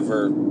I've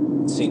ever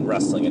seen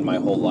wrestling in my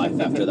whole life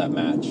after that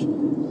match.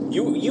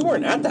 You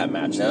weren't at that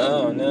match,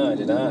 though. No, I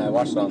did not. I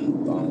watched it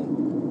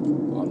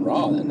on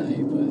Raw that night,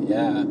 but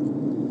yeah.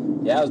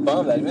 Yeah, I was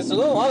bummed. I missed a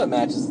lot of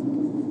matches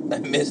I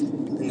missed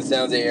in the San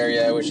Jose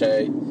area. I wish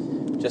I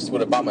just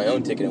would have bought my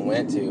own ticket and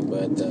went to,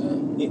 but...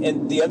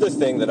 And the other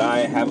thing that I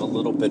have a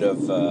little bit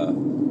of...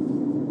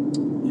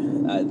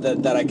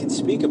 that I can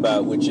speak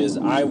about, which is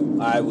I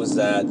was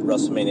at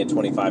WrestleMania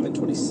 25 and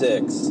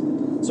 26,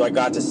 so I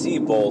got to see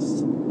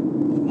both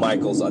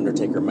Michaels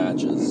Undertaker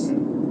matches.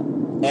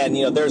 Mm-hmm. And,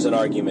 you know, there's an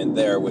argument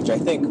there, which I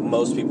think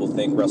most people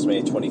think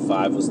WrestleMania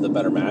 25 was the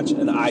better match,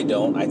 and I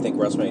don't. I think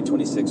WrestleMania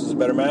 26 was a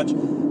better match.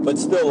 But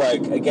still,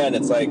 like, again,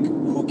 it's like,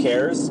 who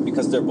cares?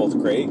 Because they're both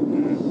great.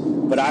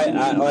 Mm-hmm. But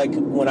I like,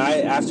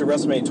 after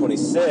WrestleMania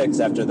 26,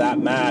 after that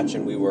match,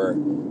 and we were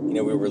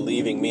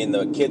leaving, me and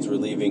the kids were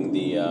leaving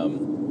the,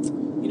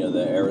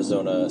 the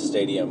Arizona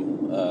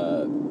Stadium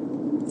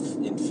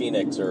in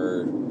Phoenix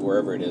or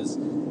wherever it is,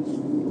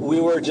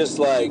 we were just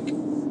like,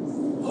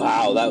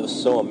 wow, that was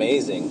so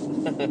amazing.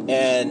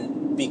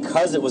 And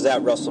because it was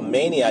at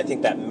WrestleMania, I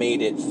think that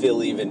made it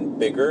feel even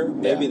bigger,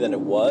 maybe, than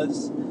it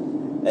was.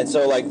 And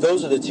so, like,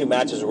 those are the two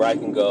matches where I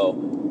can go,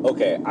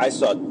 okay, I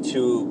saw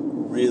two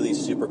really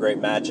super great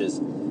matches.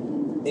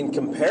 In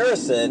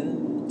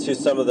comparison to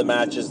some of the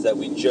matches that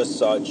we just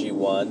saw at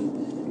G1,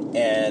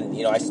 and,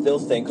 you know, I still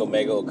think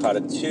Omega Okada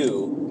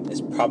 2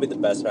 is probably the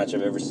best match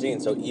I've ever seen.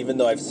 So even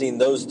though I've seen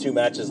those two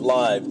matches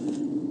live,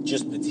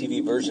 just the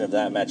TV version of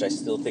that match, I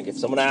still think if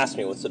someone asked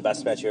me what's the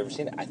best match you've ever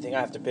seen, I think I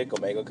have to pick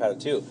Omega Okada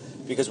 2,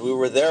 because we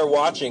were there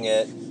watching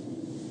it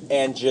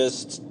and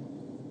just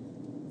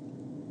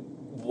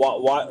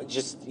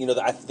you know,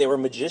 they were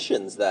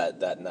magicians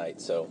that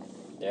night. So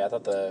yeah, I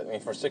thought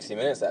for 60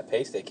 minutes, that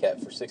pace they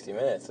kept for 60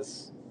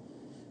 minutes,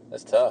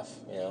 that's tough,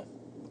 you know.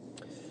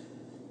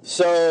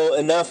 So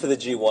enough of the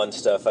G1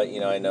 stuff. I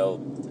know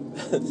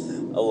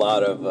a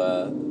lot of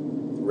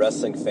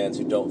wrestling fans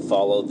who don't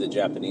follow the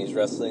Japanese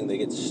wrestling, they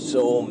get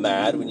so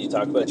mad when you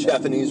talk about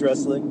Japanese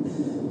wrestling.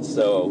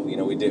 So, you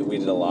know, we did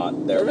a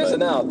lot there. They're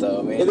missing out, though.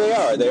 I mean, they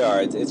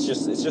are. It's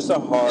just a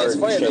hard it's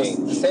funny,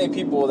 change. The same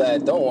people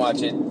that don't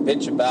watch it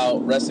bitch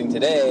about wrestling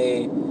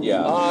today.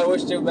 Yeah. Oh, I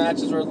wish their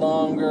matches were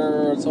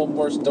longer, told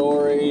more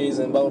stories,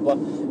 and blah, blah,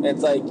 blah. And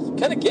it's like, you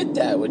kind of get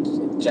that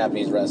with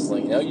Japanese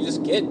wrestling, you know? You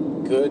just get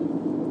good.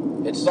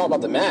 It's just all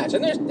about the match.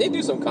 And they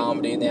do some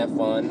comedy and they have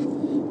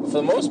fun. But for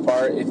the most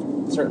part, if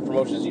certain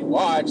promotions you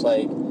watch,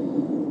 like,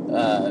 you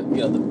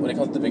know, when it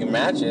comes to the bigger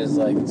matches,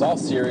 like, it's all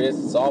serious,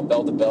 it's all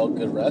bell-to-bell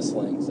good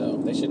wrestling, so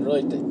they should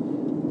really,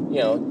 you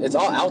know, it's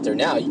all out there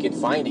now. You can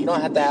find it. You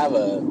don't have to have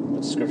a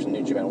subscription to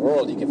New Japan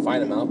World. You can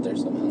find them out there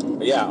somehow.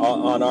 But yeah,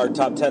 on our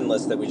top 10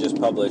 list that we just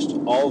published,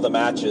 all of the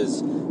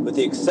matches, with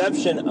the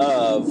exception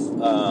of,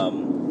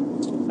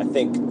 I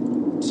think,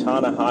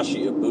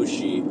 Tanahashi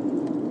Ibushi,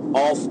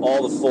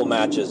 all the full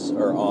matches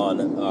are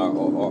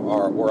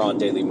were on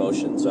Daily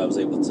Motion, so I was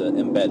able to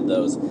embed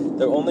those.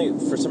 There only,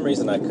 for some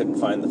reason, I couldn't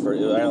find the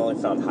first. I only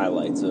found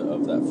highlights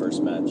of that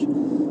first match.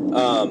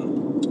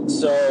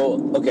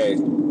 So okay,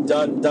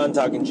 done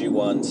talking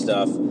G1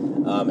 stuff,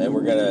 and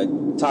we're gonna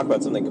talk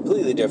about something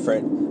completely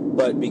different.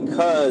 But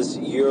because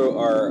you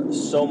are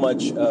so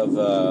much of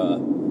a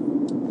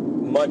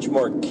much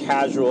more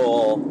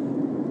casual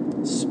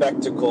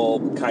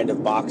spectacle kind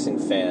of boxing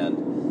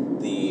fan,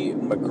 the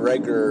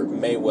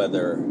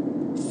McGregor-Mayweather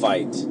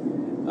fight.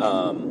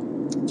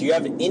 Do you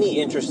have any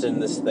interest in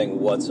this thing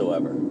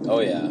whatsoever?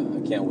 Oh yeah,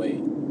 I can't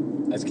wait.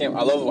 I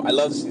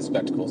love to see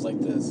spectacles like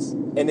this.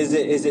 And is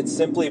it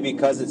simply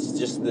because it's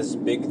just this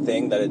big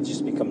thing that it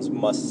just becomes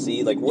must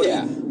see? Like,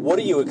 what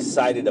are you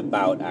excited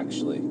about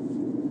actually?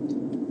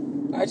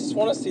 I just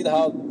want to see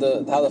how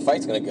the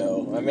fight's gonna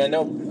go. I mean, I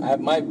know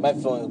my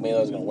feeling is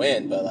Mayweather's gonna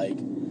win, but like,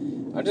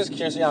 I'm just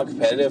curious to see how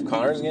competitive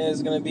Conor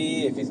is going to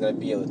be, if he's going to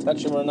be able to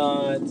touch him or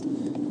not.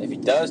 If he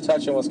does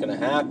touch him, what's going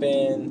to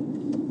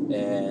happen.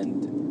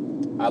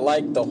 And I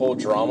like the whole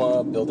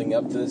drama building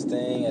up to this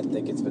thing. I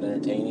think it's been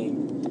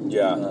entertaining.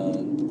 Yeah.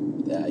 I'm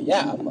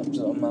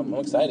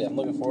excited. I'm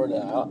looking forward to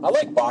it. I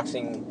like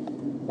boxing,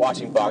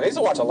 watching boxing. I used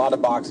to watch a lot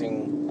of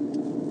boxing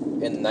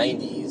in the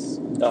 90s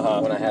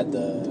when I had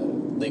the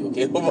legal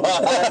cable box.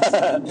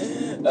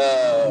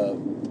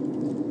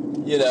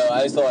 You know,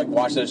 I used to like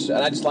watch those,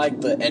 and I just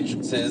like the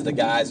entrances, the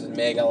guys with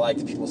Meg. I like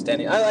the people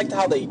standing. I liked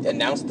how they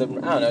announced them.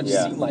 I don't know, it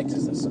just seemed like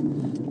just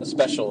a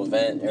special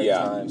event every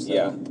time.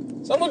 So.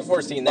 So I'm looking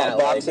forward to seeing that.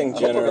 Boxing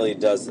generally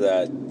does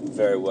that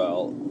very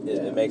well.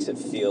 It makes it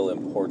feel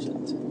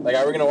important. Like,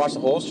 are we gonna watch the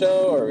whole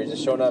show, or are we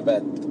just showing up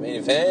at the main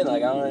event?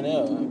 Like, I don't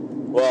know.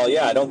 Well,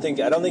 yeah, I don't think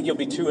you'll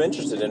be too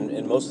interested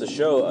in most of the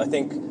show. I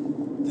think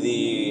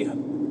the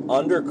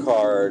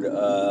undercard,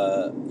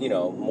 you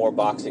know, more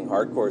boxing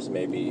hardcores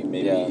may be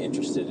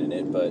interested in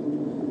it, but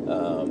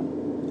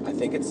I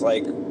think it's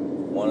like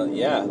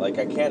like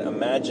I can't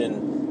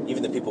imagine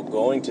even the people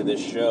going to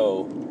this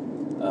show.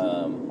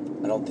 I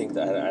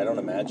don't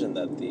imagine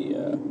that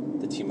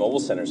the T-Mobile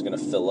Center is going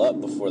to fill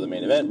up before the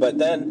main event. But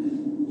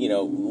then, you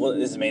know,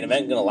 is the main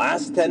event going to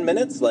last 10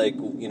 minutes? Like,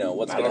 you know,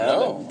 what's going to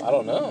happen? I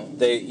don't know.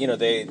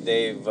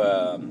 They've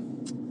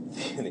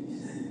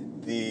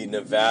the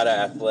Nevada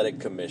Athletic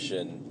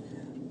Commission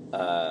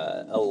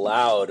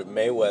allowed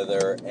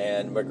Mayweather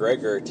and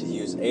McGregor to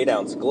use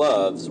 8-ounce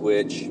gloves,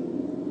 which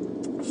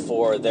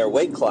for their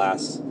weight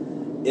class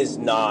is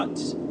not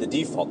the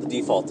default. The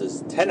default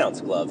is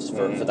 10-ounce gloves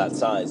for that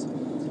size.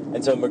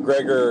 And so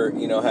McGregor,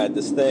 you know, had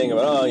this thing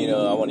about,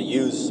 I want to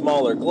use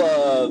smaller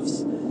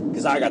gloves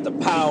because I got the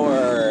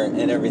power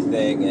and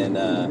everything. And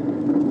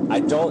I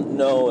don't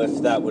know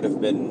if that would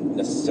have been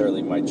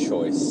necessarily my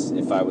choice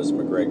if I was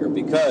McGregor,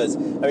 because,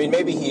 I mean,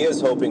 maybe he is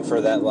hoping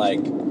for that,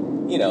 like,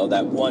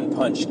 that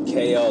one-punch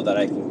KO that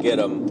I can get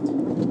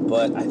him.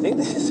 But I think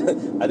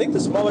the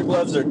smaller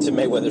gloves are to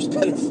Mayweather's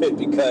benefit,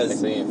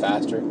 because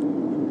faster.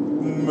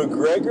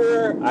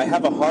 McGregor, I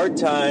have a hard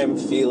time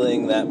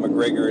feeling that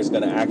McGregor is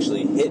going to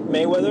actually hit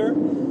Mayweather,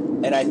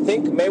 and I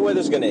think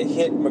Mayweather's going to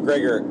hit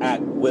McGregor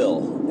at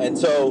will. And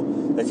so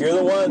if you're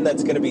the one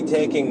that's going to be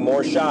taking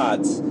more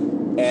shots,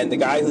 and the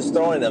guy who's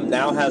throwing them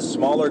now has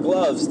smaller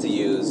gloves to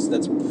use,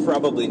 that's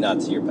probably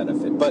not to your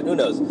benefit. But who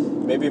knows?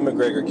 Maybe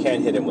McGregor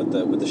can hit him with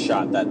the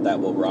shot that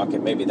will rock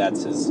it. Maybe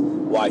that's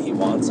why he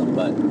wants him.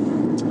 But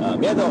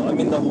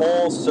the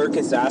whole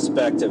circus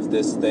aspect of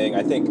this thing,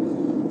 I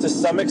think to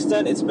some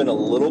extent it's been a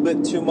little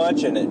bit too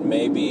much, and it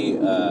may be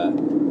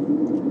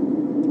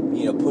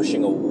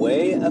pushing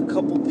away a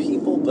couple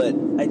people. But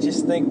I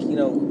just think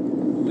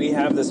we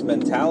have this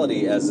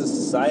mentality as a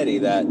society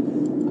that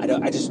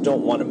I just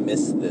don't want to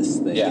miss this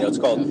thing. Yeah. It's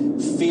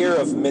called fear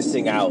of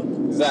missing out.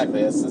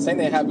 Exactly. It's the same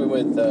thing that happened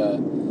with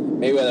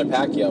Mayweather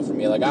Pacquiao for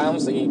me. Like, I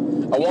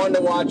wanted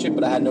to watch it,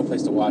 but I had no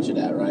place to watch it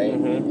at, right?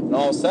 Mm-hmm. And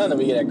all of a sudden,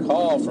 we get a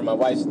call from my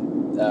wife's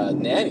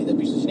nanny that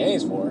she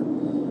nannies for,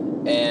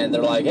 and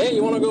they're like, "Hey,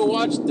 you want to go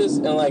watch this?"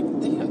 And like,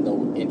 they have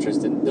no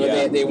interest in.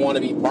 They want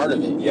to be part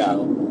of it.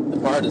 The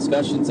part of the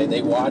discussion, say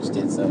they watched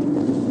it, so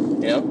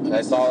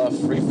I saw a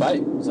free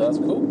fight, so that's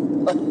cool.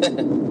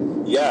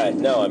 Yeah,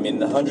 no, I mean,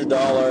 the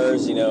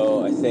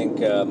 $100, I think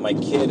my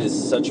kid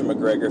is such a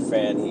McGregor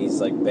fan,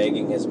 he's like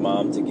begging his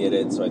mom to get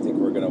it, so I think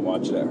we're going to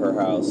watch it at her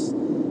house.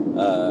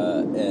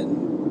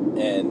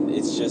 And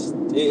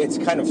it's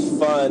kind of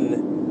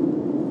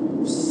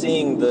fun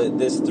seeing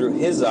this through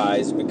his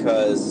eyes,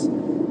 because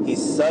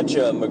he's such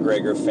a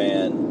McGregor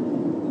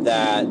fan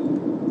that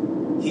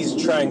he's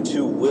trying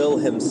to will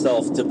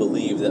himself to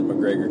believe that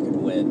McGregor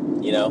can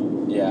win,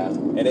 Yeah.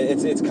 And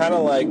it's kind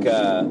of like...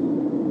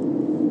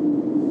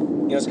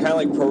 it's kind of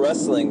like pro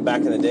wrestling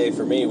back in the day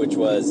for me, which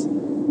was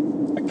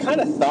I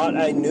kind of thought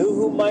I knew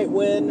who might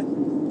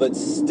win, but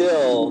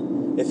still,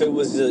 if it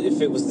was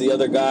the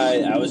other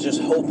guy, I was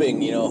just hoping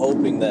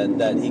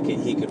that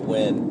he could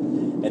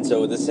win. And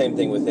so the same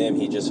thing with him,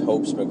 he just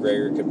hopes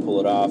McGregor could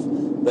pull it off,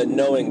 but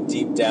knowing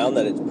deep down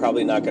that it's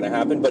probably not going to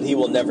happen. But he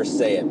will never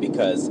say it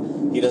because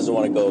he doesn't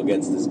want to go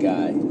against this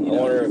guy. I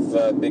wonder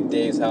if Big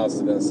Dave's house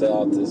is going to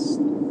sell out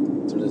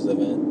through this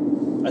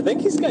event. I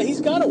think he's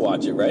got to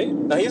watch it, right?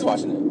 No, he's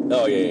watching it.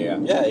 Oh, yeah.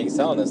 Yeah, he's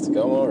telling us to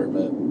come over,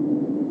 but...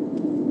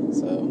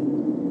 So,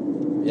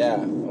 yeah,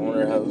 I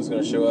wonder who's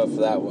going to show up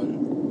for that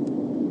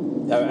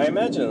one. I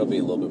imagine it'll be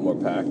a little bit more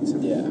packed.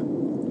 Yeah.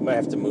 You might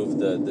have to move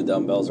the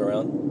dumbbells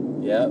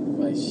around. Yep. I'm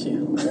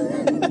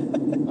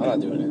not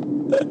doing it.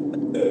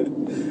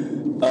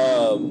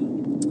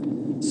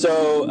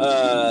 So,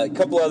 a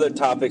couple other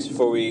topics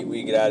before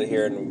we get out of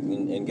here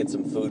and get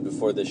some food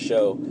before this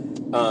show.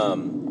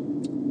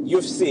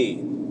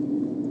 UFC.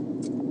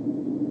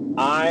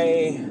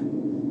 I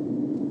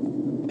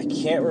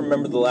can't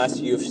remember the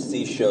last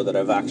UFC show that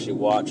I've actually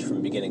watched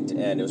from beginning to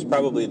end. It was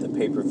probably the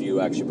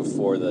pay-per-view actually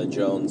before the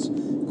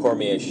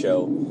Jones-Cormier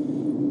show.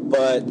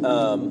 But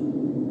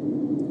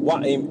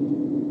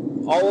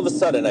all of a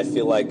sudden I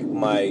feel like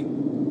my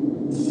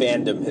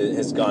fandom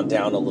has gone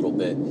down a little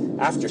bit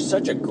after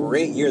such a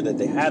great year that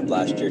they had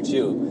last year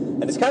too.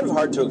 And it's kind of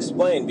hard to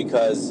explain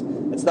because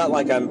it's not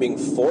like I'm being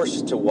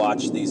forced to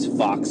watch these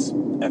Fox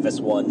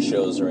FS1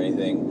 shows or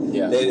anything.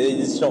 Yeah. They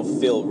just don't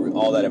feel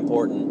all that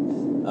important.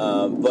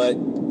 But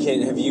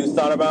have you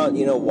thought about,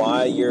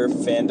 why your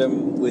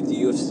fandom with the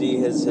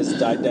UFC has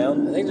died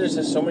down? I think there's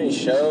just so many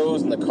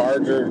shows and the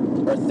cards are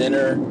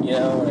thinner,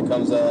 when it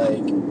comes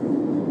to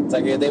it's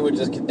like if they would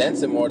just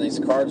condense it more, these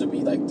cards would be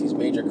like these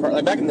major cards.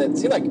 Like back in it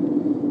seemed like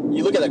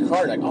you look at the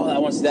card like, oh, I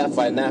want to see that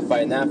fight and that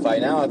fight and that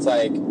fight. Now it's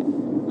like,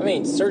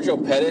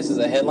 Sergio Pettis is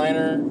a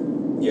headliner.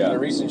 Yeah. In a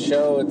recent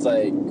show, it's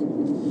like,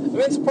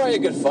 it's probably a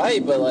good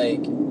fight, but I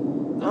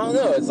don't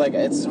know. It's like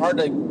it's hard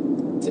to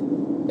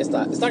it's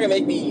not gonna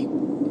make me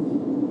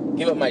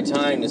give up my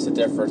time to sit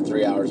there for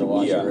 3 hours and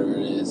watch whatever it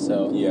is.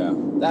 So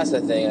that's the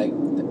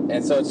thing.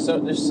 And so it's I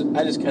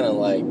just kind of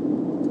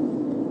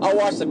I'll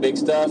watch the big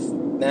stuff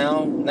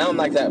now. Now I'm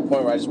like that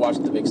point where I just watch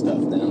the big stuff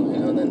now,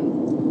 and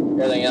then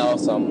everything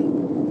else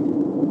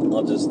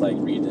I'll just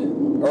read it,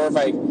 or if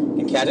I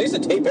can catch it. I used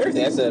to tape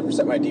everything. I used to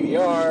set my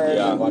DVR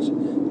and watch it.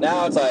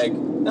 Now it's like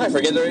now I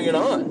forget they're even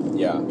on.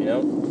 Yeah,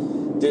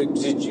 Did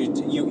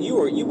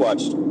you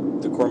watched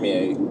the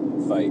Cormier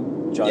fight?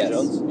 Jon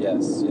Jones?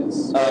 Yes.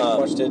 I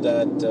watched it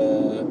at...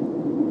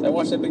 did I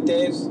watch it at Big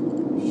Dave's?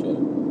 Shit.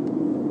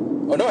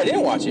 Oh, no, I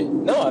didn't watch it.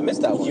 No, I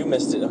missed that one. You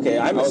missed it. Okay,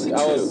 I missed it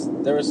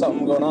too. There was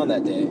something going on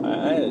that day.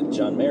 I had a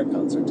John Mayer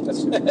concert.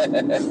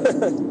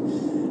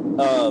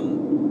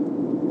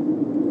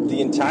 The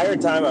entire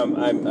time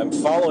I'm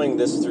following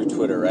this through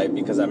Twitter, right?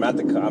 Because I'm at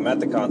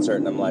the concert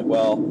and I'm like,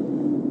 well,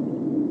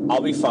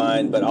 I'll be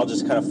fine, but I'll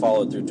just kind of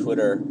follow it through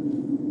Twitter.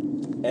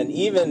 And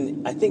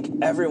even I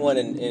think everyone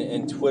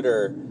in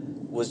Twitter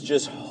was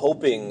just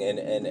hoping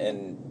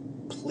and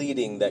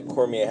pleading that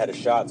Cormier had a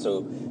shot,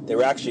 so they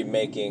were actually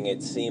making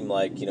it seem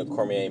like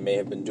Cormier may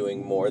have been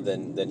doing more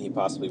than he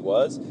possibly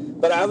was.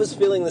 But I was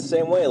feeling the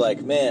same way,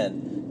 like,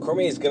 man,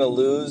 Cormier's gonna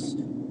lose,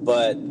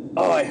 but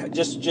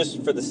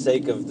just for the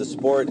sake of the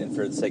sport and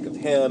for the sake of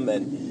him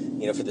and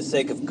for the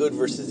sake of good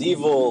versus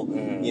evil,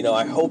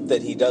 I hope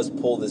that he does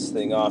pull this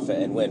thing off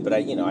and win. But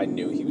I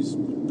knew he was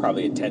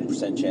probably a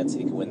 10% chance that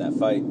he could win that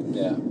fight.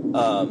 Yeah.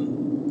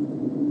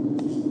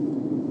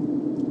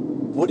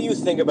 What do you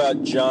think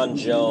about Jon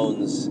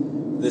Jones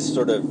this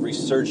sort of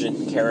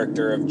resurgent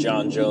character of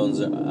Jon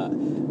Jones.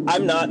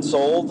 I'm not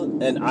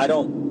sold, and I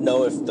don't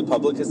know if the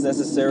public is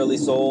necessarily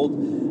sold.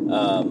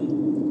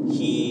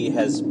 He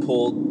has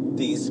pulled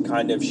these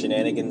kind of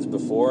shenanigans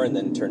before and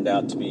then turned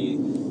out to be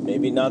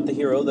maybe not the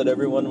hero that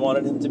everyone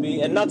wanted him to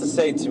be. And not to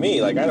say to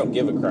me, like, I don't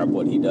give a crap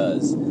what he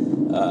does,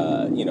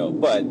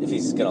 but if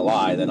he's going to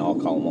lie, then I'll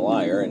call him a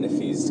liar. And if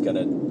he's going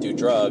to do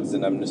drugs,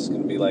 then I'm just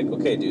going to be like,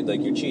 okay, dude,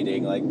 like, you're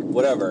cheating, like,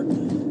 whatever.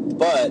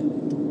 But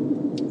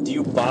do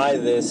you buy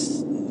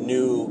this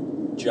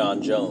new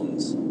Jon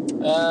Jones?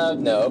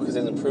 No, because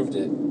he hasn't proved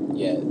it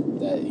yet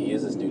that he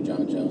is this new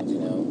Jon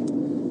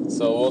Jones,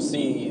 So we'll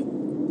see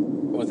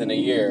within a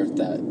year if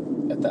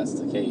that's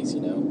the case,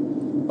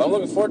 But I'm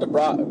looking forward to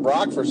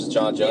Brock versus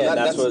Jon Jones. Yeah,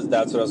 that's what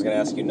I was going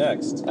to ask you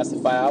next. That's the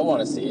fight I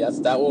want to see.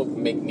 That will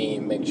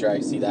make sure I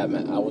see that.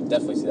 I will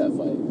definitely see that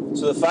fight.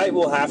 So the fight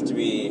will have to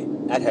be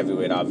at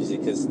heavyweight, obviously,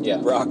 because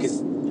Brock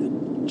is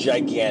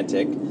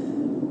gigantic.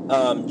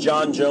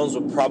 Jon Jones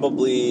would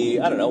probably,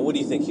 I don't know, what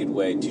do you think he'd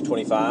weigh?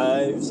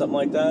 225, something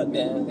like that?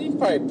 Yeah, he could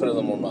probably put a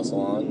little more muscle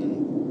on,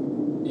 and,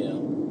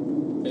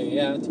 maybe,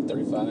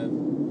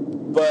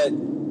 235. But,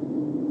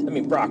 I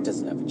mean, Brock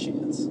doesn't have a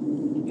chance.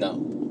 No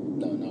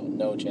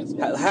chance.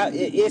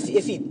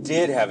 If he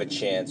did have a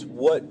chance,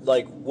 what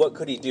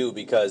could he do?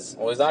 Because,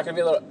 well, he's not going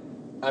to be able to,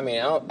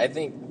 I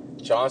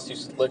think Jon's too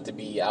slick to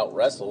be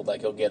out-wrestled,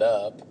 like, he'll get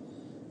up.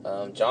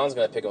 Jon's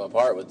going to pick him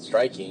apart with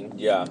striking.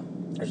 Yeah.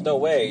 There's no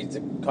way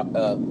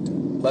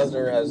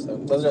Lesnar has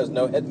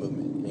no head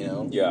movement,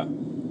 Yeah.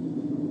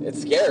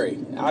 It's scary,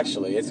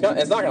 actually. It's not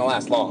going to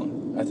last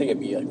long. I think it'd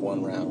be like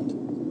one round.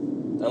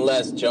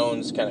 Unless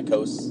Jones kind of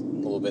coasts a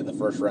little bit in the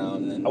first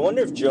round. And then... I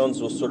wonder if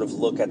Jones will sort of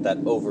look at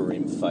that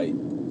Overeem fight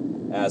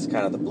as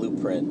kind of the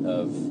blueprint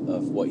of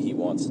what he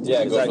wants to do.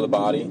 Yeah, go for the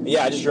body.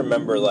 Yeah, I just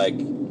remember, like,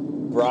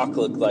 Brock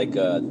looked like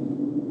a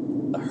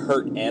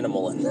hurt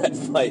animal in that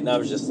fight, and I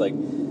was just like...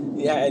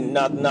 Yeah, and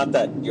not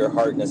that your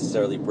heart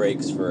necessarily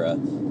breaks for a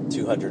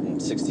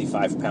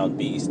 265-pound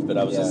beast, but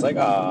I was just like,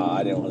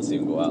 I didn't want to see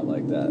him go out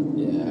like that.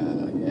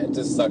 Yeah, it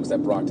just sucks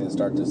that Brock didn't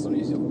start this when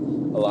he's a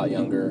lot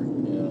younger,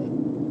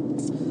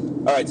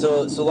 All right,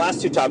 so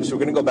last two topics, we're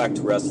going to go back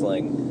to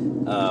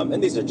wrestling,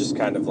 and these are just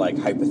kind of like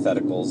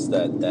hypotheticals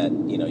that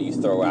you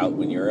throw out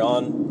when you're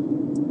on,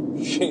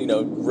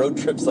 road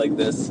trips like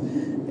this.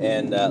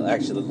 And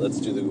actually,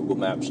 let's do the Google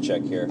Maps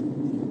check here.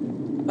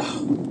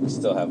 Oh, we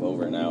still have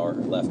over an hour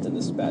left in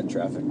this bad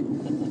traffic.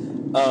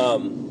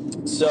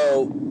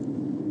 So,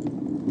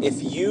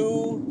 if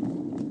you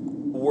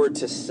were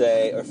to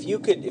say, or if you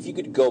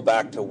could go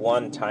back to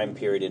one time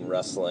period in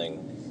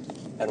wrestling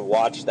and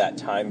watch that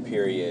time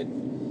period,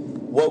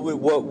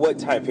 what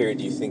time period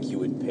do you think you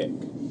would pick?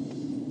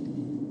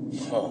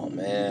 Oh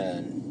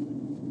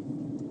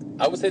man,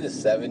 I would say the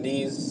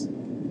 70s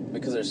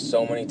because there's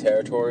so many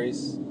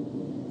territories,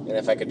 and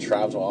if I could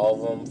travel to all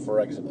of them for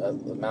an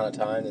amount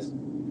of time, to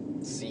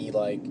see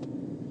like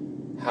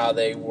how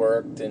they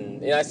worked,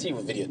 and I see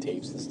with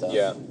videotapes and stuff,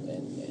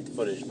 and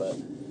footage, but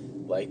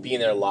like being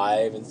there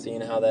live and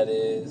seeing how that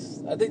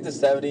is, I think the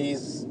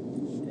 70s,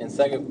 and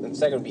second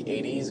would be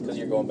 80s because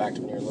you're going back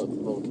to when you're a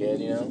little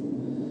kid,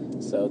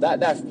 So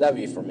that'd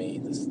be for me.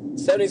 The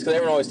 70s because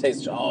everyone always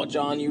says, "Oh,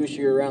 John, you wish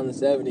you were around the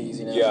 70s,"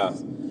 Yeah.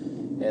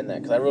 And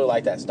because I really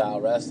like that style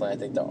of wrestling. I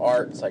think the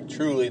art's like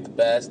truly the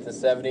best in the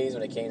 70s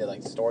when it came to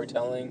like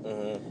storytelling.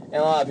 Mm-hmm. And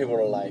a lot of people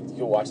are like,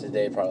 you'll watch it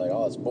today, probably like,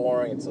 "Oh, it's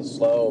boring, it's so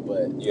slow,"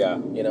 but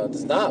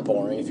it's not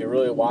boring if you're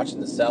really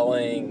watching the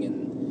selling and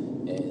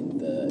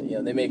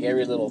they make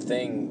every little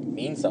thing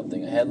mean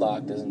something. A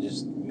headlock doesn't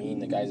just mean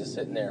the guy's just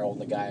sitting there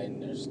holding the guy and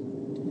they're just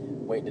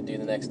waiting to do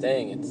the next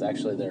thing. It's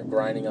actually they're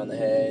grinding on the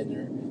head,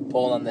 they're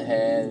pulling on the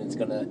head, and it's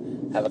going to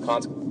have a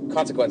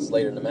consequence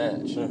later in the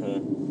match.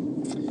 Mm-hmm.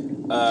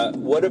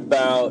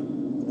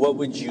 What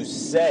would you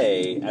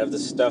say out of the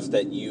stuff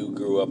that you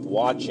grew up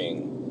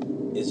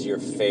watching is your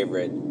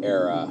favorite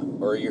era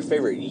or your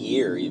favorite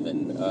year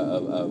even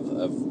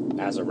of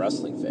as a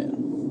wrestling fan?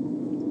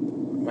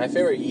 My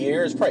favorite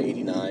year is probably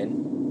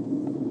 89.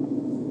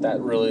 That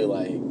really,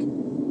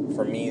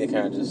 for me, that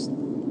kind of just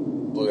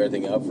blew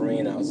everything up for me,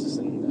 and I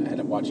had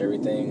to watch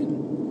everything.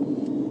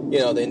 And, the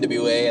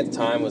NWA at the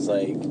time was,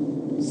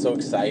 so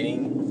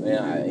exciting.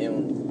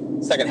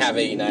 Second half of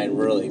 89,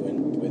 really,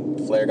 when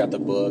Flair got the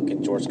book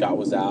and George Scott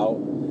was out.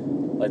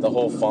 The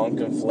whole Funk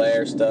and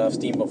Flair stuff,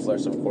 Steamboat Flair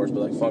stuff, of course,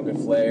 but, Funk and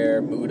Flair,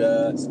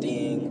 Muta,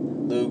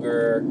 Sting,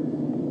 Luger,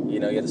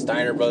 you had the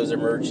Steiner brothers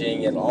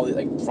emerging, you had all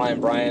the, Brian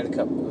Bryan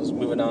was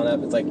moving on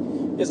up. It's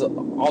just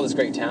all this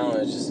great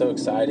talent. It's just so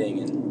exciting.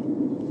 And,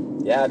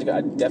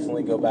 I'd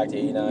definitely go back to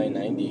 89,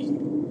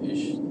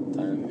 90-ish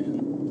time, man.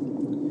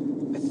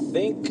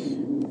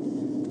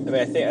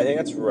 I think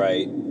that's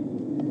right.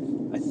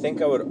 I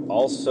think I would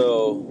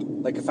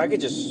also, if I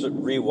could just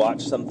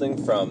rewatch something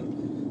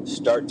from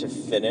start to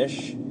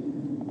finish,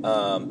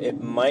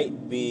 it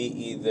might be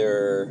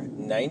either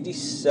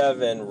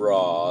 97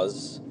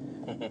 Raws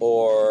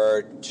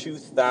or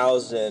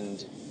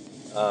 2000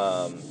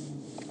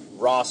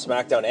 Raw,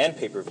 SmackDown, and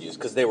pay-per-views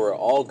because they were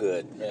all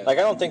good. Yeah. Like,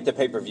 I don't think the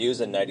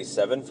pay-per-views in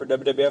 '97 for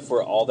WWF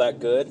were all that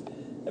good.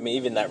 I mean,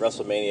 even that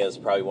WrestleMania is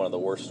probably one of the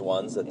worst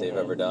ones that they've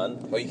ever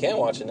done. Well, you can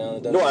watch it now.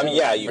 No, I mean,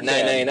 yeah, you for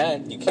can.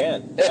 $9.99. You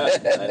can. Yeah,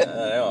 I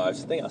know. I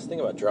was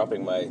thinking about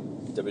dropping my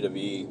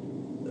WWE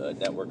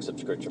network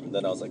subscription, but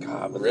then I was like,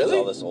 but Really? there's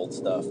all this old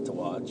stuff to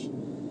watch.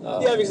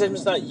 Yeah, because I'm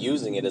just not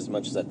using it as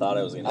much as I thought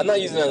I was going to. I'm not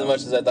using it as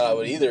much as I thought I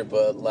would either,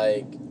 but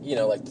like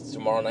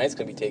tomorrow night's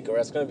gonna be Takeover.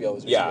 That's gonna be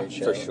always a great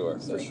show.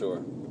 For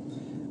sure.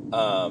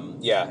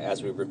 Yeah,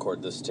 as we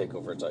record this,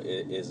 Takeover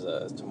is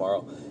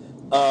tomorrow,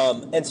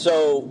 and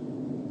so.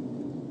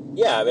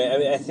 Yeah, I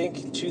mean, I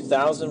think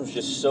 2000 was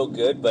just so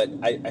good, but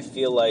I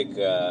feel like,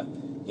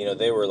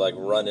 they were like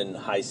running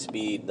high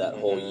speed that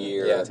whole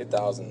year. Yeah,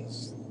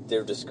 2000s. They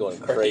were just going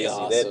Pretty crazy.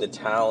 awesome. They had the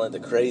talent,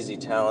 the crazy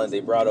talent. They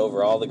brought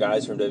over all the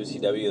guys from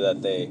WCW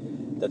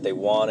that they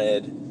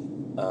wanted,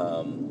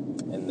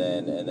 and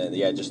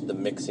then just the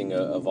mixing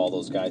of all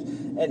those guys,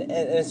 and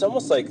it's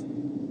almost like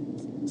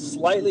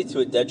slightly to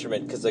a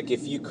detriment because like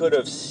if you could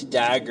have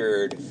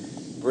staggered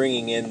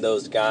bringing in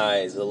those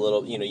guys a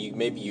little,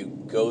 you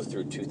go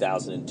through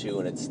 2002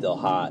 and it's still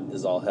hot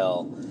as all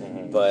hell,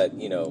 but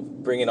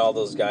bringing all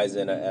those guys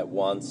in at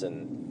once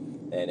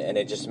and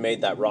it just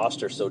made that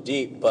roster so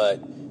deep.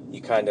 But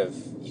you could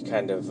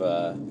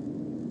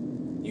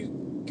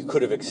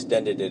have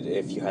extended it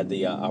if you had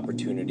the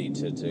opportunity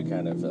to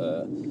kind of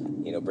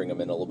bring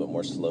them in a little bit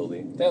more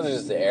slowly. That was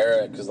just the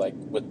era because like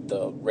with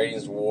the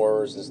ratings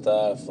wars and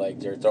stuff,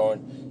 like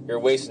you're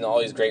wasting all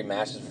these great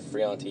matches for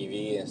free on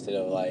TV instead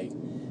of like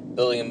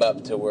building them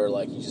up to where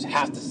like you just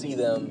have to see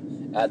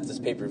them at this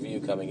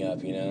pay-per-view coming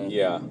up,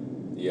 Yeah.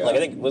 Like I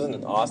think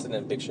wasn't Austin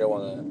and Big Show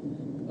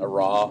on a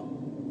Raw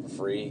for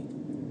free?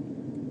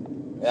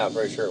 Yeah, I'm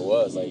pretty sure it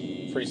was like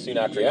pretty soon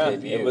after he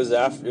debuted. It was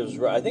after. It was.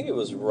 I think it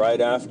was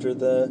right after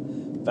the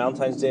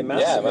Valentine's Day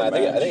Massacre. Yeah, I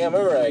think I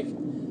remember like,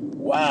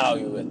 wow,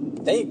 you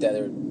would think that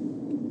there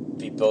would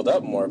be built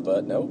up more,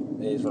 but no,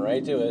 they just went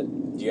right to it.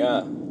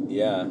 Yeah,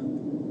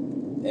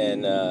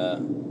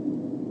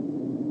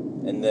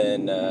 and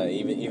then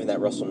even that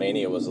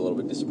WrestleMania was a little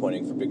bit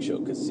disappointing for Big Show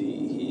because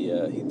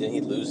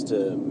he'd lose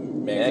to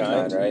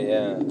Mankind, right?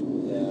 Yeah.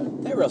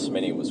 That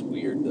WrestleMania was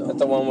weird though. That's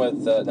the one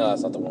with no,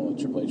 that's not the one with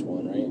Triple H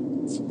won, right?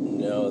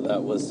 No,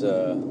 that was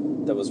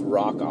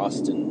Rock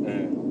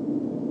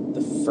Austin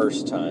the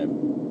first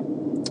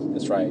time.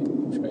 That's right.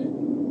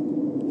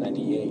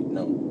 98,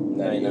 no,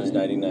 99. It was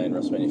 99,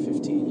 WrestleMania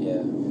 15.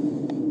 Yeah.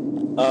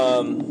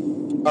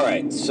 All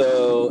right,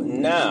 so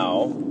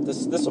now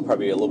this will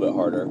probably be a little bit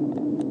harder,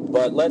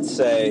 but let's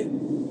say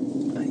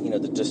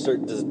the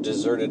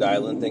deserted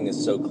island thing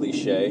is so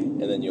cliche,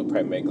 and then you'll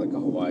probably make like a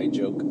Hawaii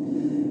joke,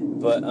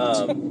 but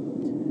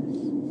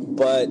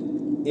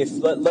if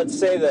let's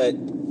say that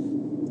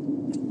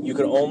you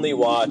could only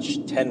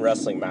watch 10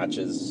 wrestling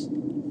matches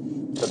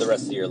for the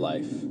rest of your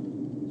life,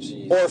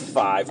 or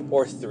 5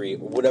 or 3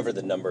 or whatever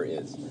the number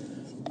is.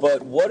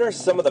 But what are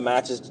some of the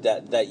matches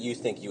that you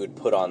think you would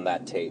put on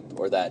that tape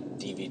or that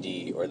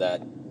DVD or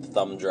that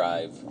thumb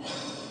drive?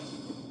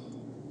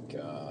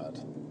 God.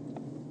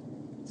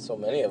 So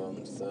many of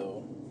them.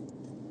 So,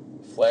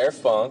 Flair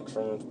Funk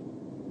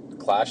from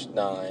Clash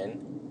 9.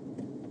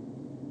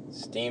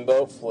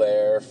 Steamboat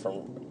Flair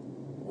from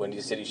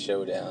Windy City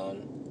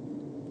Showdown.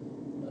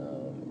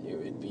 It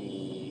would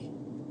be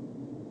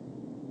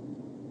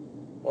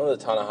one of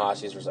the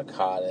Tanahashis versus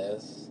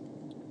Akadas.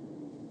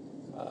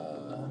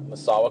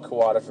 Masawa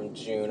Kawada from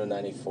June of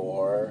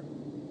 94.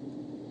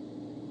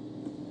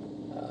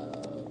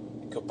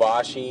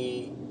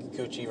 Kobashi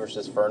Kikuchi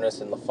versus Furnace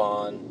and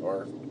LaFon,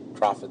 or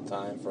Crawford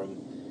time from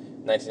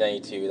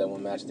 1992, that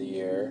one match of the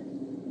year.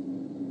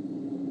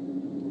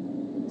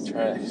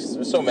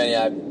 There's so many,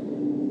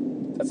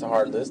 that's a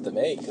hard list to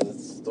make because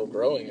it's still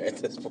growing at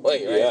this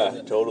point, right?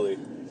 Yeah, totally.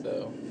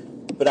 So,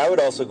 but I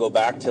would also go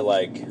back to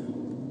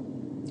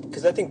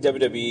because I think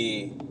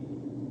WWE,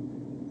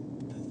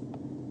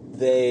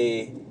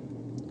 they,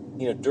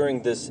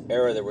 during this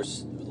era, there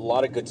was a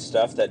lot of good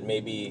stuff that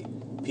maybe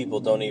people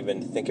don't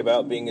even think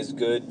about being as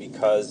good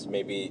because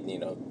maybe,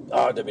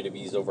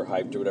 WWE's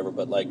overhyped or whatever,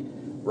 but like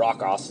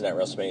Rock Austin at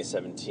WrestleMania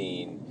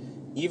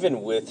 17,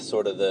 even with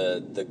sort of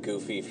the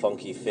goofy,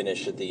 funky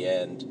finish at the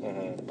end,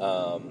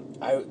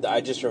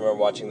 I just remember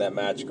watching that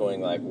match going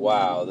like,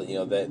 wow,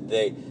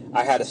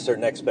 I had a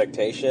certain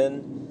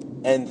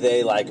expectation and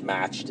they like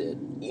matched it,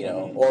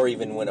 or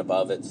even went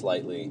above it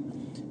slightly.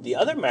 The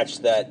other match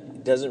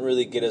that doesn't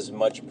really get as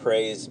much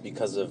praise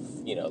because of,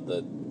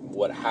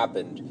 what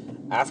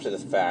happened after the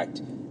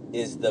fact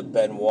is the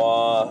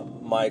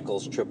Benoit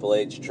Michaels Triple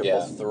H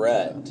triple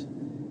threat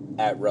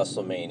at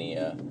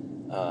WrestleMania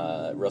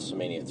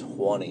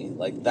 20.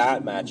 Like,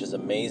 that match is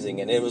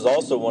amazing, and it was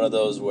also one of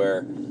those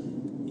where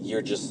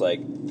you're just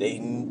like,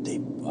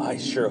 I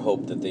sure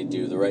hope that they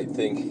do the right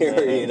thing here,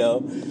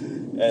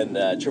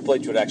 And Triple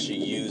H would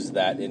actually use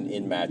that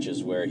in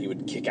matches where he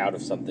would kick out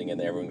of something and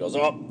everyone goes,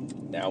 oh,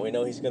 now we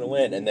know he's going to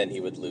win, and then he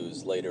would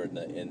lose later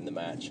in the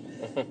match.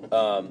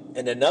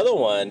 And another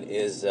one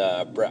is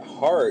Bret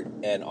Hart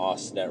and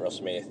Austin at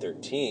WrestleMania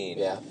 13.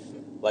 Yeah.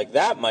 Like,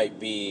 that might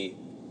be,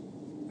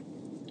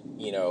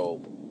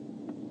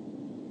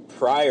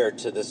 prior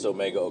to this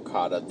Omega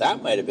Okada,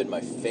 that might have been my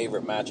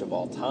favorite match of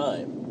all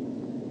time.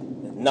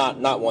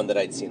 Not one that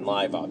I'd seen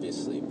live,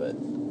 obviously, but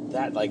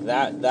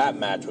that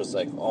match was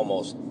like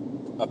almost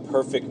a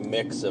perfect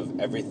mix of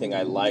everything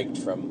I liked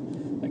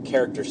from a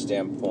character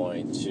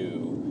standpoint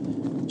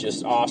to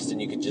just Austin.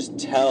 You could just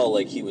tell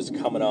like he was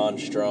coming on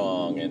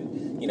strong,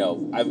 and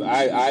I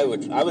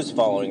was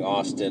following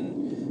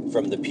Austin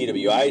from the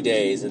PWI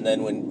days, and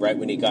then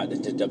when he got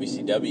into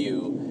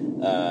WCW.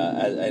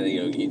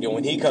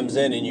 When he comes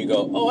in and you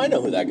go, oh, I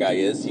know who that guy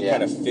is. You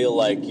kind of feel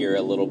like you're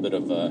a little bit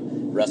of a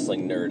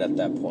wrestling nerd at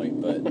that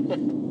point.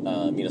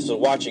 But, so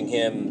watching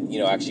him,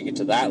 actually get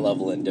to that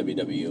level in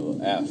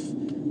WWF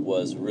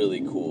was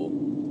really cool.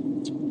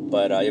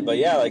 But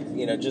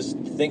yeah, just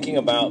thinking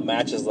about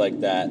matches like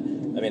that.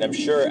 I mean, I'm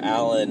sure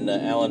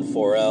Alan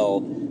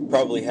Forel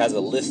probably has a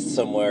list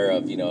somewhere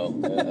of,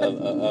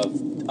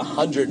 of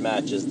 100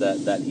 matches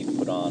that he'd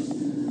put on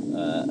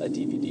a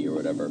DVD or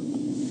whatever.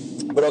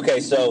 But okay,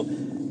 so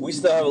we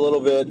still have a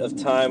little bit of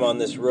time on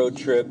this road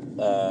trip,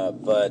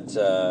 but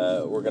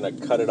we're going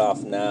to cut it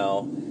off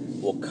now.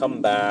 We'll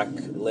come back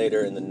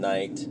later in the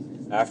night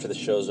after the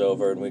show's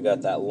over, and we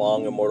got that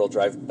long immortal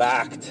drive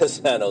back to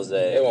San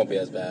Jose. It won't be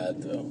as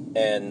bad, though.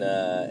 And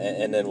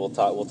then we'll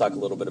talk a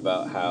little bit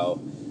about how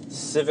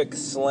Civic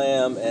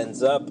Slam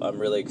ends up. I'm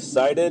really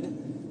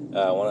excited.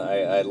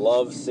 I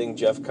love seeing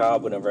Jeff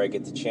Cobb whenever I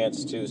get the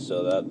chance to,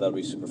 so that'll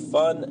be super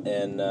fun.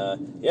 And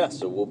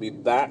so we'll be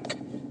back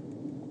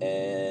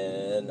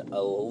in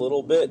a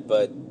little bit,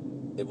 but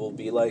it will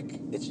be like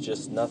it's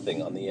just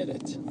nothing on the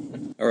edit.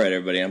 All right,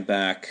 everybody, I'm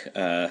back.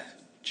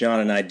 John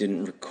and I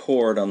didn't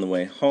record on the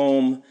way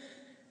home.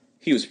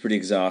 He was pretty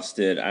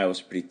exhausted. I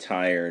was pretty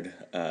tired,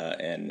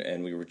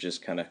 and we were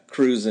just kind of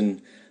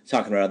cruising,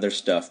 talking about other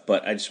stuff.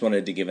 But I just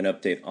wanted to give an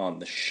update on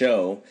the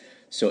show.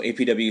 So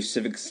APW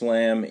Civic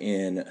Slam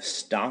in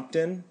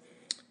Stockton.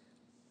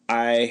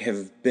 I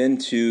have been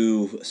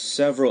to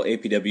several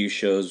APW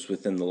shows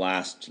within the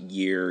last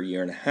year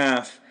and a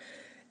half,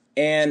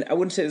 and I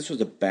wouldn't say this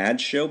was a bad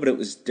show, but it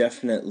was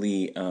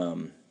definitely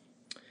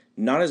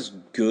not as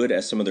good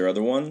as some of their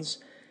other ones.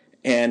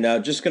 And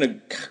just going to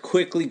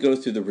quickly go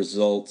through the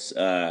results.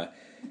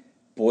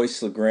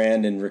 Boyce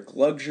LeGrand and Rick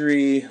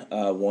Luxury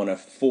won a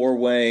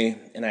 4-way,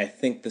 and I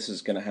think this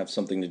is going to have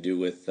something to do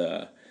with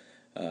a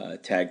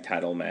tag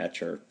title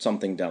match or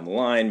something down the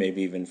line,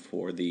 maybe even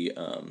for the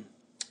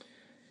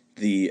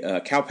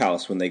Cow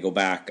Palace when they go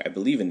back, I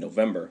believe, in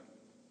November.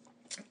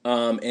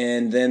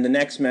 And then the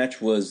next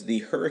match was the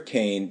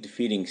Hurricane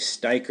defeating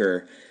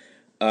Steiker.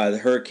 The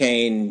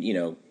Hurricane,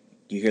 you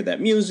hear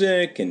that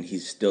music, and he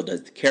still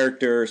does the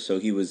character, so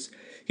he was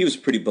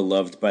pretty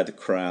beloved by the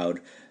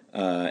crowd.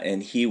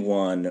 And he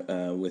won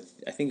with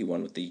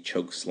the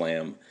choke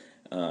slam.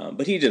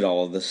 But he did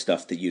all of the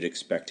stuff that you'd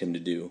expect him to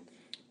do.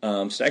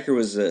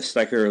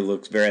 Steiker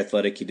looks very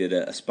athletic. He did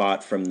a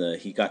spot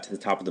he got to the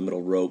top of the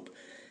middle rope,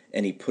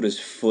 and he put his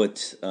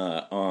foot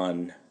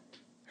on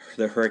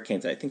the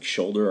Hurricane's, I think,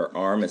 shoulder or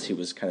arm as he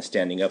was kind of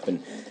standing up,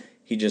 and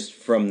he just,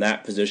 from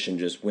that position,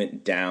 just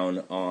went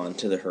down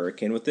onto the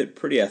Hurricane with it.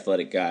 Pretty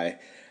athletic guy.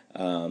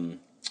 So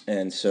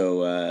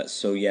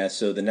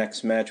the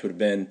next match would have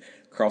been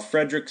Carl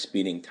Fredericks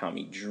beating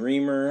Tommy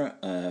Dreamer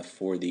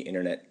for the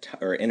internet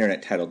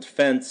title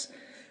defense.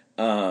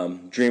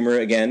 Dreamer,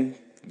 again,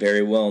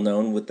 very well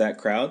known with that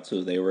crowd,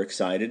 so they were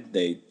excited.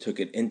 They took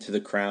it into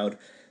the crowd.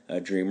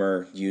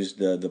 Dreamer used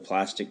the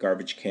plastic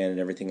garbage can and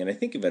everything, and I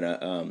think of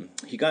it.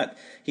 He got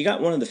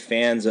one of the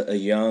fans, a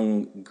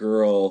young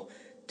girl,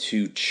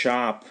 to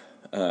chop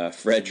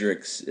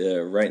Fredericks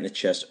right in the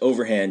chest,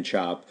 overhand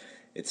chop.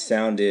 It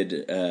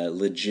sounded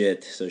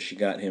legit, so she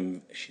got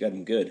him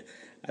good.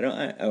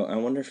 I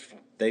wonder if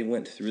they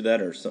went through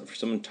that, or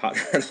someone taught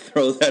her to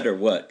throw that, or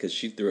what, because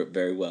she threw it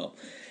very well.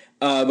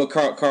 But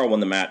Carl won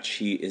the match.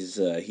 He is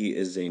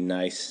a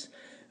nice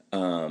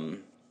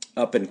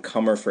up and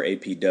comer for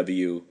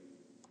APW.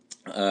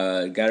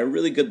 Got a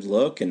really good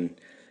look, and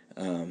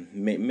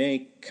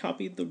may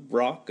copy The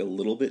Rock a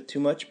little bit too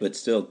much, but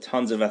still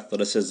tons of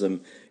athleticism,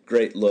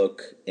 great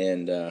look,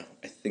 and I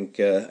think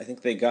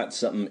they got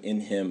something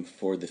in him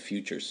for the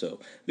future. So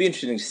it'll be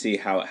interesting to see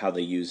how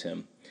they use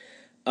him.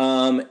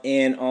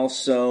 And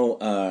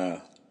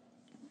also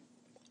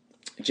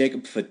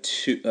Jacob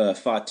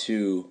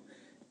Fatu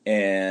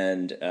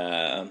and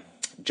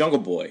Jungle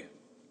Boy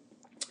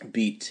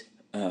beat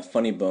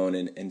Funny Bone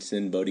and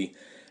Sin Bodhi.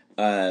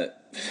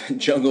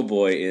 Jungle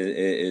Boy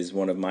is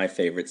one of my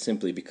favorites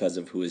simply because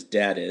of who his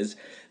dad is,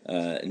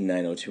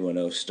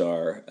 90210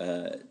 star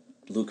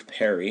Luke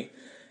Perry.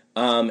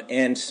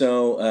 And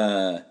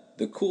so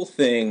the cool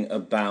thing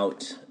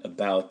about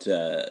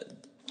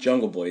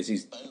Jungle Boy is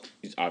he's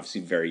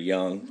obviously very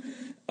young.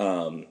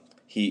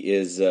 He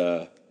is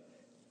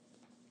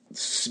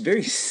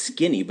very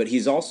skinny, but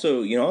he's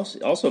also,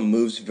 also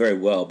moves very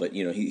well. But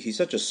he's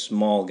such a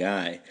small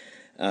guy,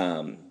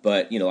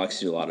 but likes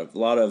to do a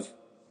lot of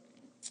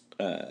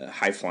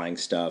high flying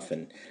stuff,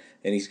 and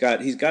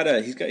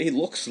he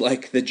looks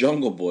like the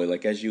Jungle Boy,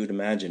 like as you would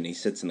imagine. He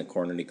sits in the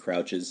corner and he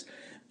crouches.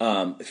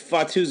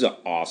 Fatu's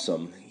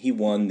awesome. He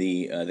won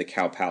the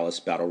Cow Palace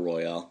Battle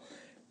Royale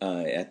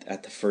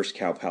at the first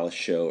Cow Palace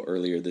show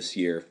earlier this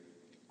year.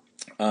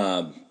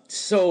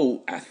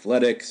 So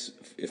athletic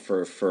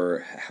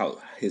for how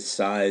his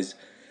size,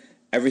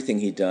 everything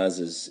he does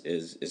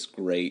is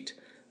great.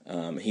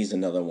 He's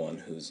another one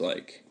who's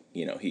like,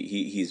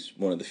 he's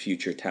one of the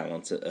future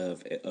talents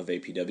of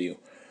APW.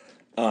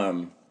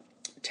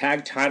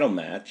 Tag title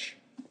match.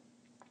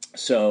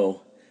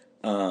 So,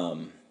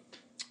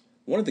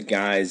 one of the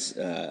guys,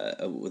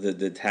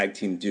 the tag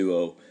team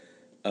duo,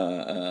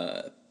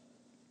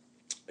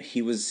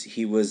 he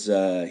was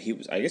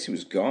I guess he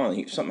was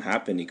gone. Something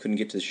happened. He couldn't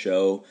get to the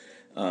show.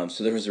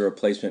 So there was a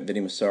replacement. Vinny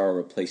Massaro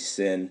replaced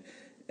Sin,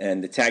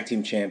 and the tag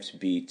team champs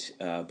beat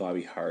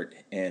Bobby Hart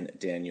and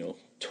Daniel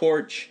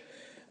Torch.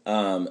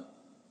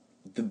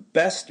 The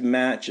best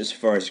match as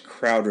far as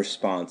crowd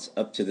response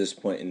up to this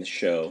point in the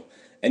show,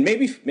 and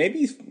maybe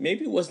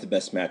it was the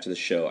best match of the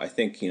show. I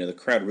think the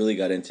crowd really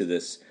got into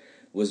this.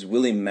 Was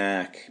Willie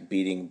Mack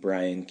beating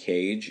Brian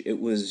Cage? It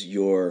was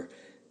your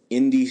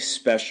indie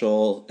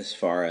special as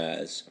far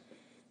as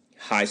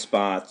high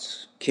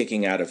spots,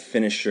 kicking out of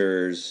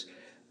finishers,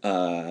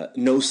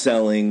 no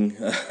selling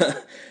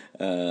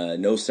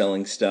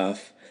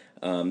stuff,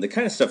 the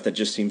kind of stuff that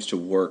just seems to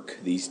work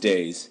these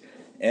days,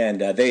 and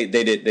they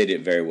did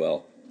it very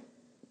well.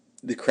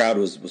 The crowd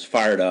was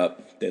fired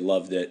up, they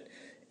loved it,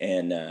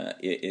 and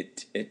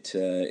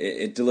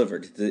it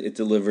delivered. It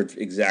delivered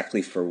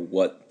exactly for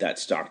what that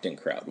Stockton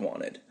crowd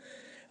wanted.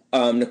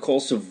 Nicole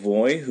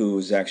Savoy,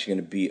 who's actually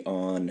going to be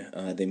on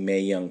the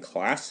Mae Young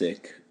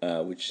Classic,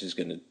 which is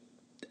going to,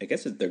 I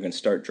guess they're going to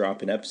start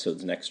dropping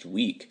episodes next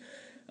week.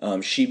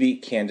 She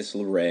beat Candice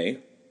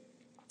LeRae.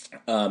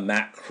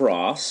 Matt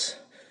Cross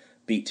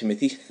beat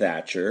Timothy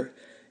Thatcher.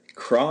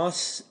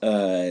 Cross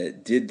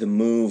did the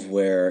move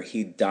where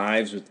he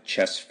dives with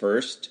chest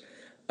first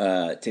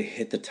to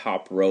hit the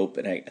top rope,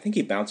 and I think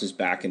he bounces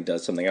back and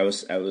does something. I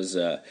was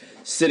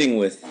sitting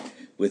with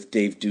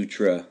Dave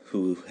Dutra,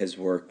 who has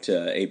worked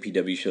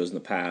APW shows in the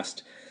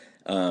past,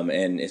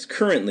 and is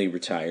currently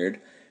retired.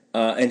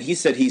 And he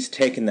said he's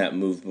taken that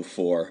move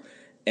before.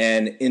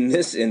 And in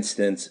this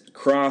instance,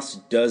 Cross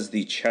does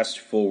the chest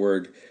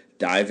forward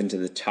dive into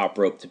the top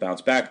rope to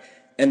bounce back,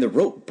 and the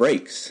rope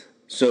breaks.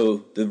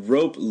 So the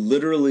rope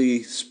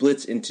literally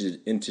splits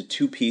into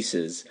two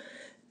pieces,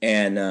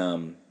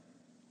 and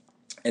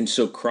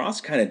so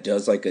Cross kind of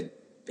does like a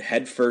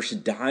head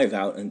first dive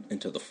out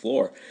into the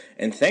floor,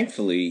 and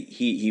thankfully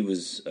he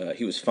was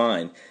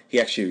fine.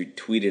 He actually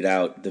tweeted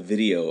out the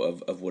video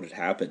of what had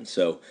happened.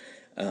 So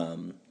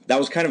that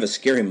was kind of a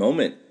scary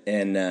moment,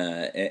 and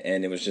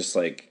it was just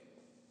like,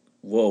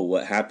 whoa,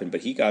 what happened?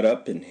 But he got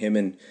up, and him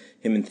and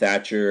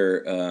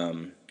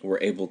Thatcher were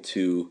able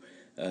to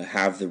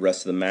have the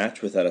rest of the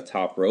match without a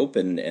top rope,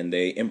 and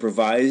they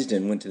improvised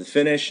and went to the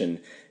finish,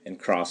 and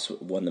Cross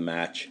won the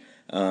match.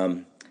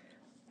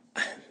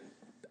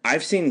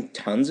 I've seen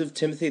tons of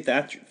Timothy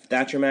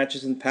Thatcher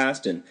matches in the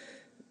past, and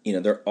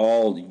they're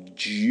all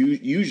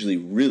usually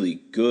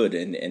really good,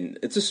 and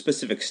it's a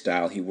specific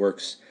style. He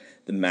works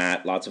the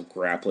mat, lots of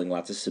grappling,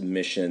 lots of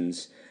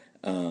submissions,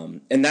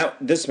 and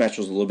this match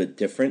was a little bit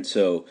different.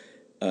 So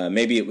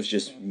maybe it was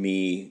just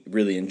me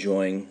really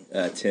enjoying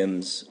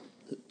Tim's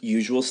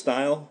usual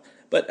style,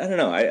 but I don't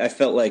know. I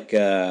felt like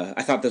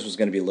I thought this was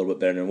going to be a little bit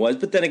better than it was,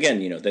 but then again,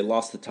 they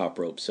lost the top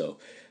rope, so.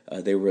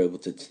 They were able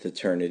to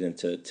turn it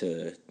into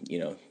to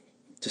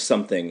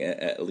something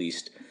at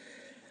least.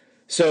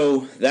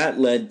 So that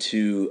led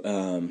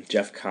to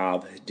Jeff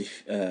Cobb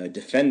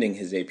defending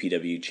his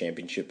APW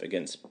championship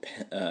against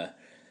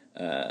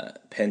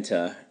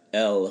Penta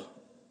L,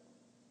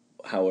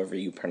 however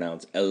you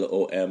pronounce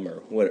LOM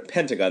or what,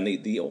 Pentagon,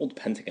 the old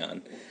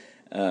Pentagon,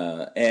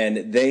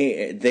 and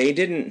they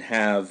didn't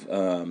have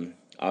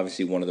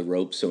obviously one of the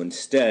ropes, so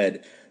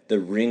instead the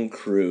ring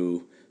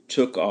crew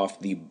took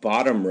off the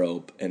bottom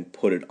rope and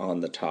put it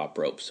on the top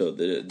rope. So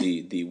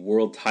the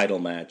world title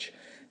match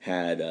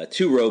had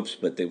two ropes,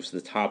 but there was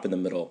the top in the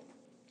middle.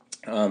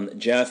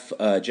 Jeff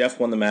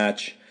won the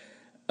match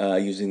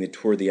using the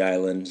Tour of the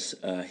Islands.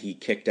 He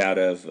kicked out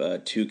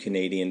of two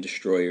Canadian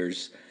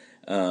destroyers.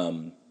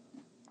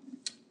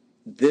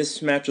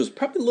 This match was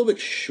probably a little bit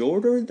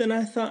shorter than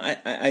I thought.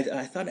 I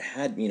thought it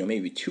had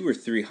maybe 2 or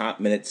 3 hot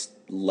minutes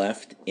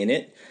left in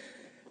it,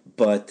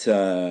 but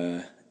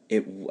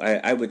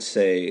I would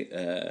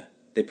say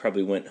they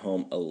probably went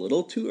home a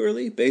little too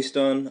early based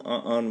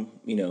on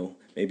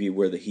maybe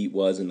where the heat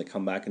was and the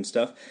comeback and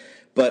stuff.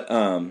 But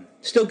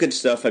still good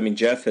stuff. I mean,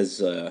 Jeff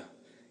is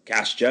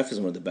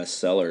one of the best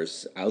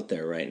sellers out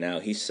there right now.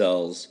 He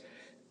sells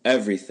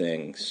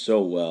everything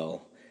so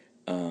well.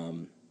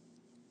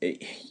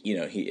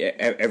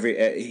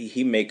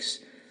 He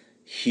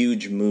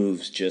huge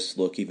moves just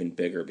look even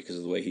bigger because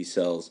of the way he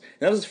sells.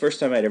 And that was the first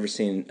time I'd ever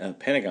seen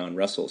Pentagon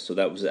wrestle, so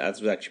that was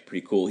actually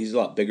pretty cool. He's a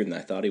lot bigger than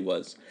I thought he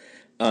was.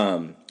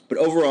 But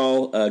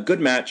overall, good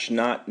match,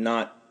 not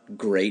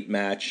great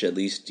match. At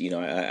least,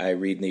 I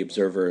read in the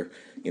Observer,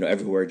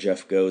 everywhere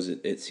Jeff goes,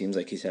 it seems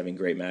like he's having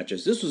great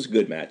matches. This was a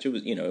good match. It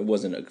was, it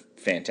wasn't a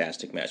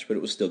fantastic match, but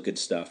it was still good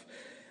stuff.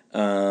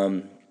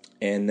 And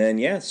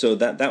then so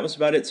that was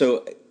about it.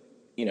 So,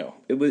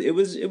 it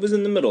was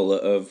in the middle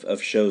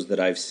of shows that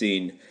I've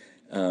seen.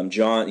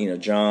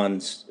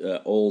 John's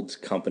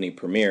old company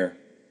premiere.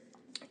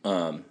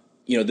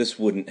 This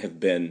wouldn't have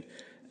been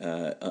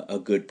a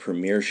good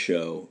premiere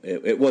show.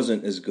 It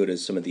wasn't as good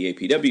as some of the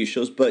APW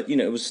shows, but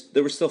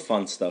there was still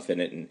fun stuff in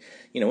it. And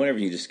whenever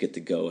you just get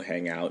to go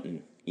hang out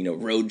and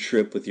road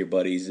trip with your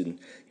buddies, and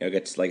I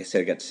got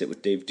to sit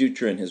with Dave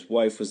Dutra, and his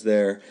wife was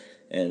there,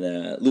 and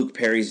Luke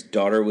Perry's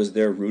daughter was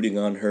there rooting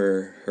on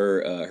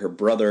her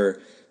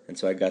brother, and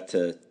so I got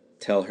to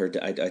tell her.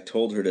 I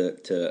told her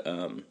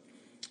to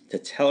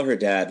tell her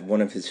dad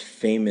one of his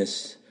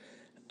famous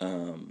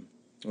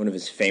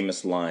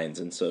lines,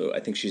 and so I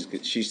think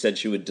she said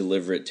she would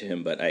deliver it to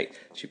him, but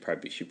she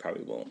probably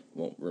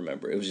won't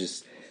remember. It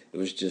was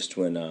just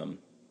when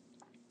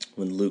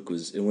Luke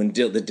when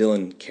the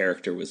Dylan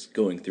character was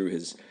going through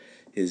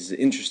his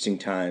interesting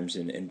times,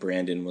 and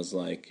Brandon was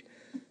like,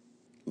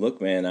 "Look,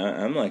 man,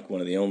 I'm like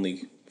one of the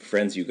only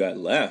friends you got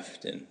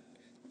left," and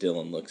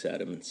Dylan looks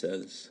at him and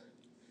says,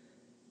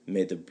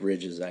 "May the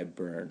bridges I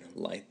burn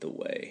light the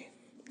way."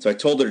 So I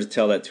told her to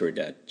tell that to her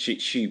dad.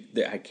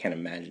 I can't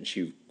imagine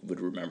she would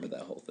remember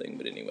that whole thing.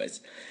 But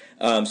anyways,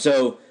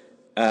 so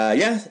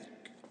that's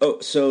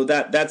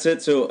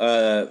it.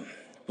 So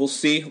we'll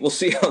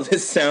see how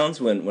this sounds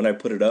when I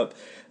put it up.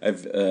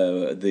 I've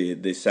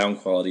the sound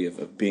quality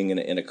of being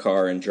in a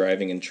car and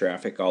driving in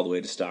traffic all the way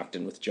to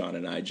Stockton with John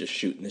and I just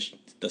shooting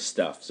the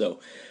stuff.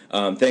 So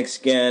thanks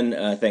again.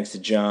 Thanks to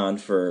John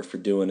for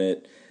doing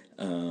it.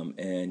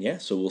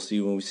 So we'll see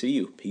you when we see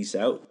you. Peace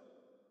out.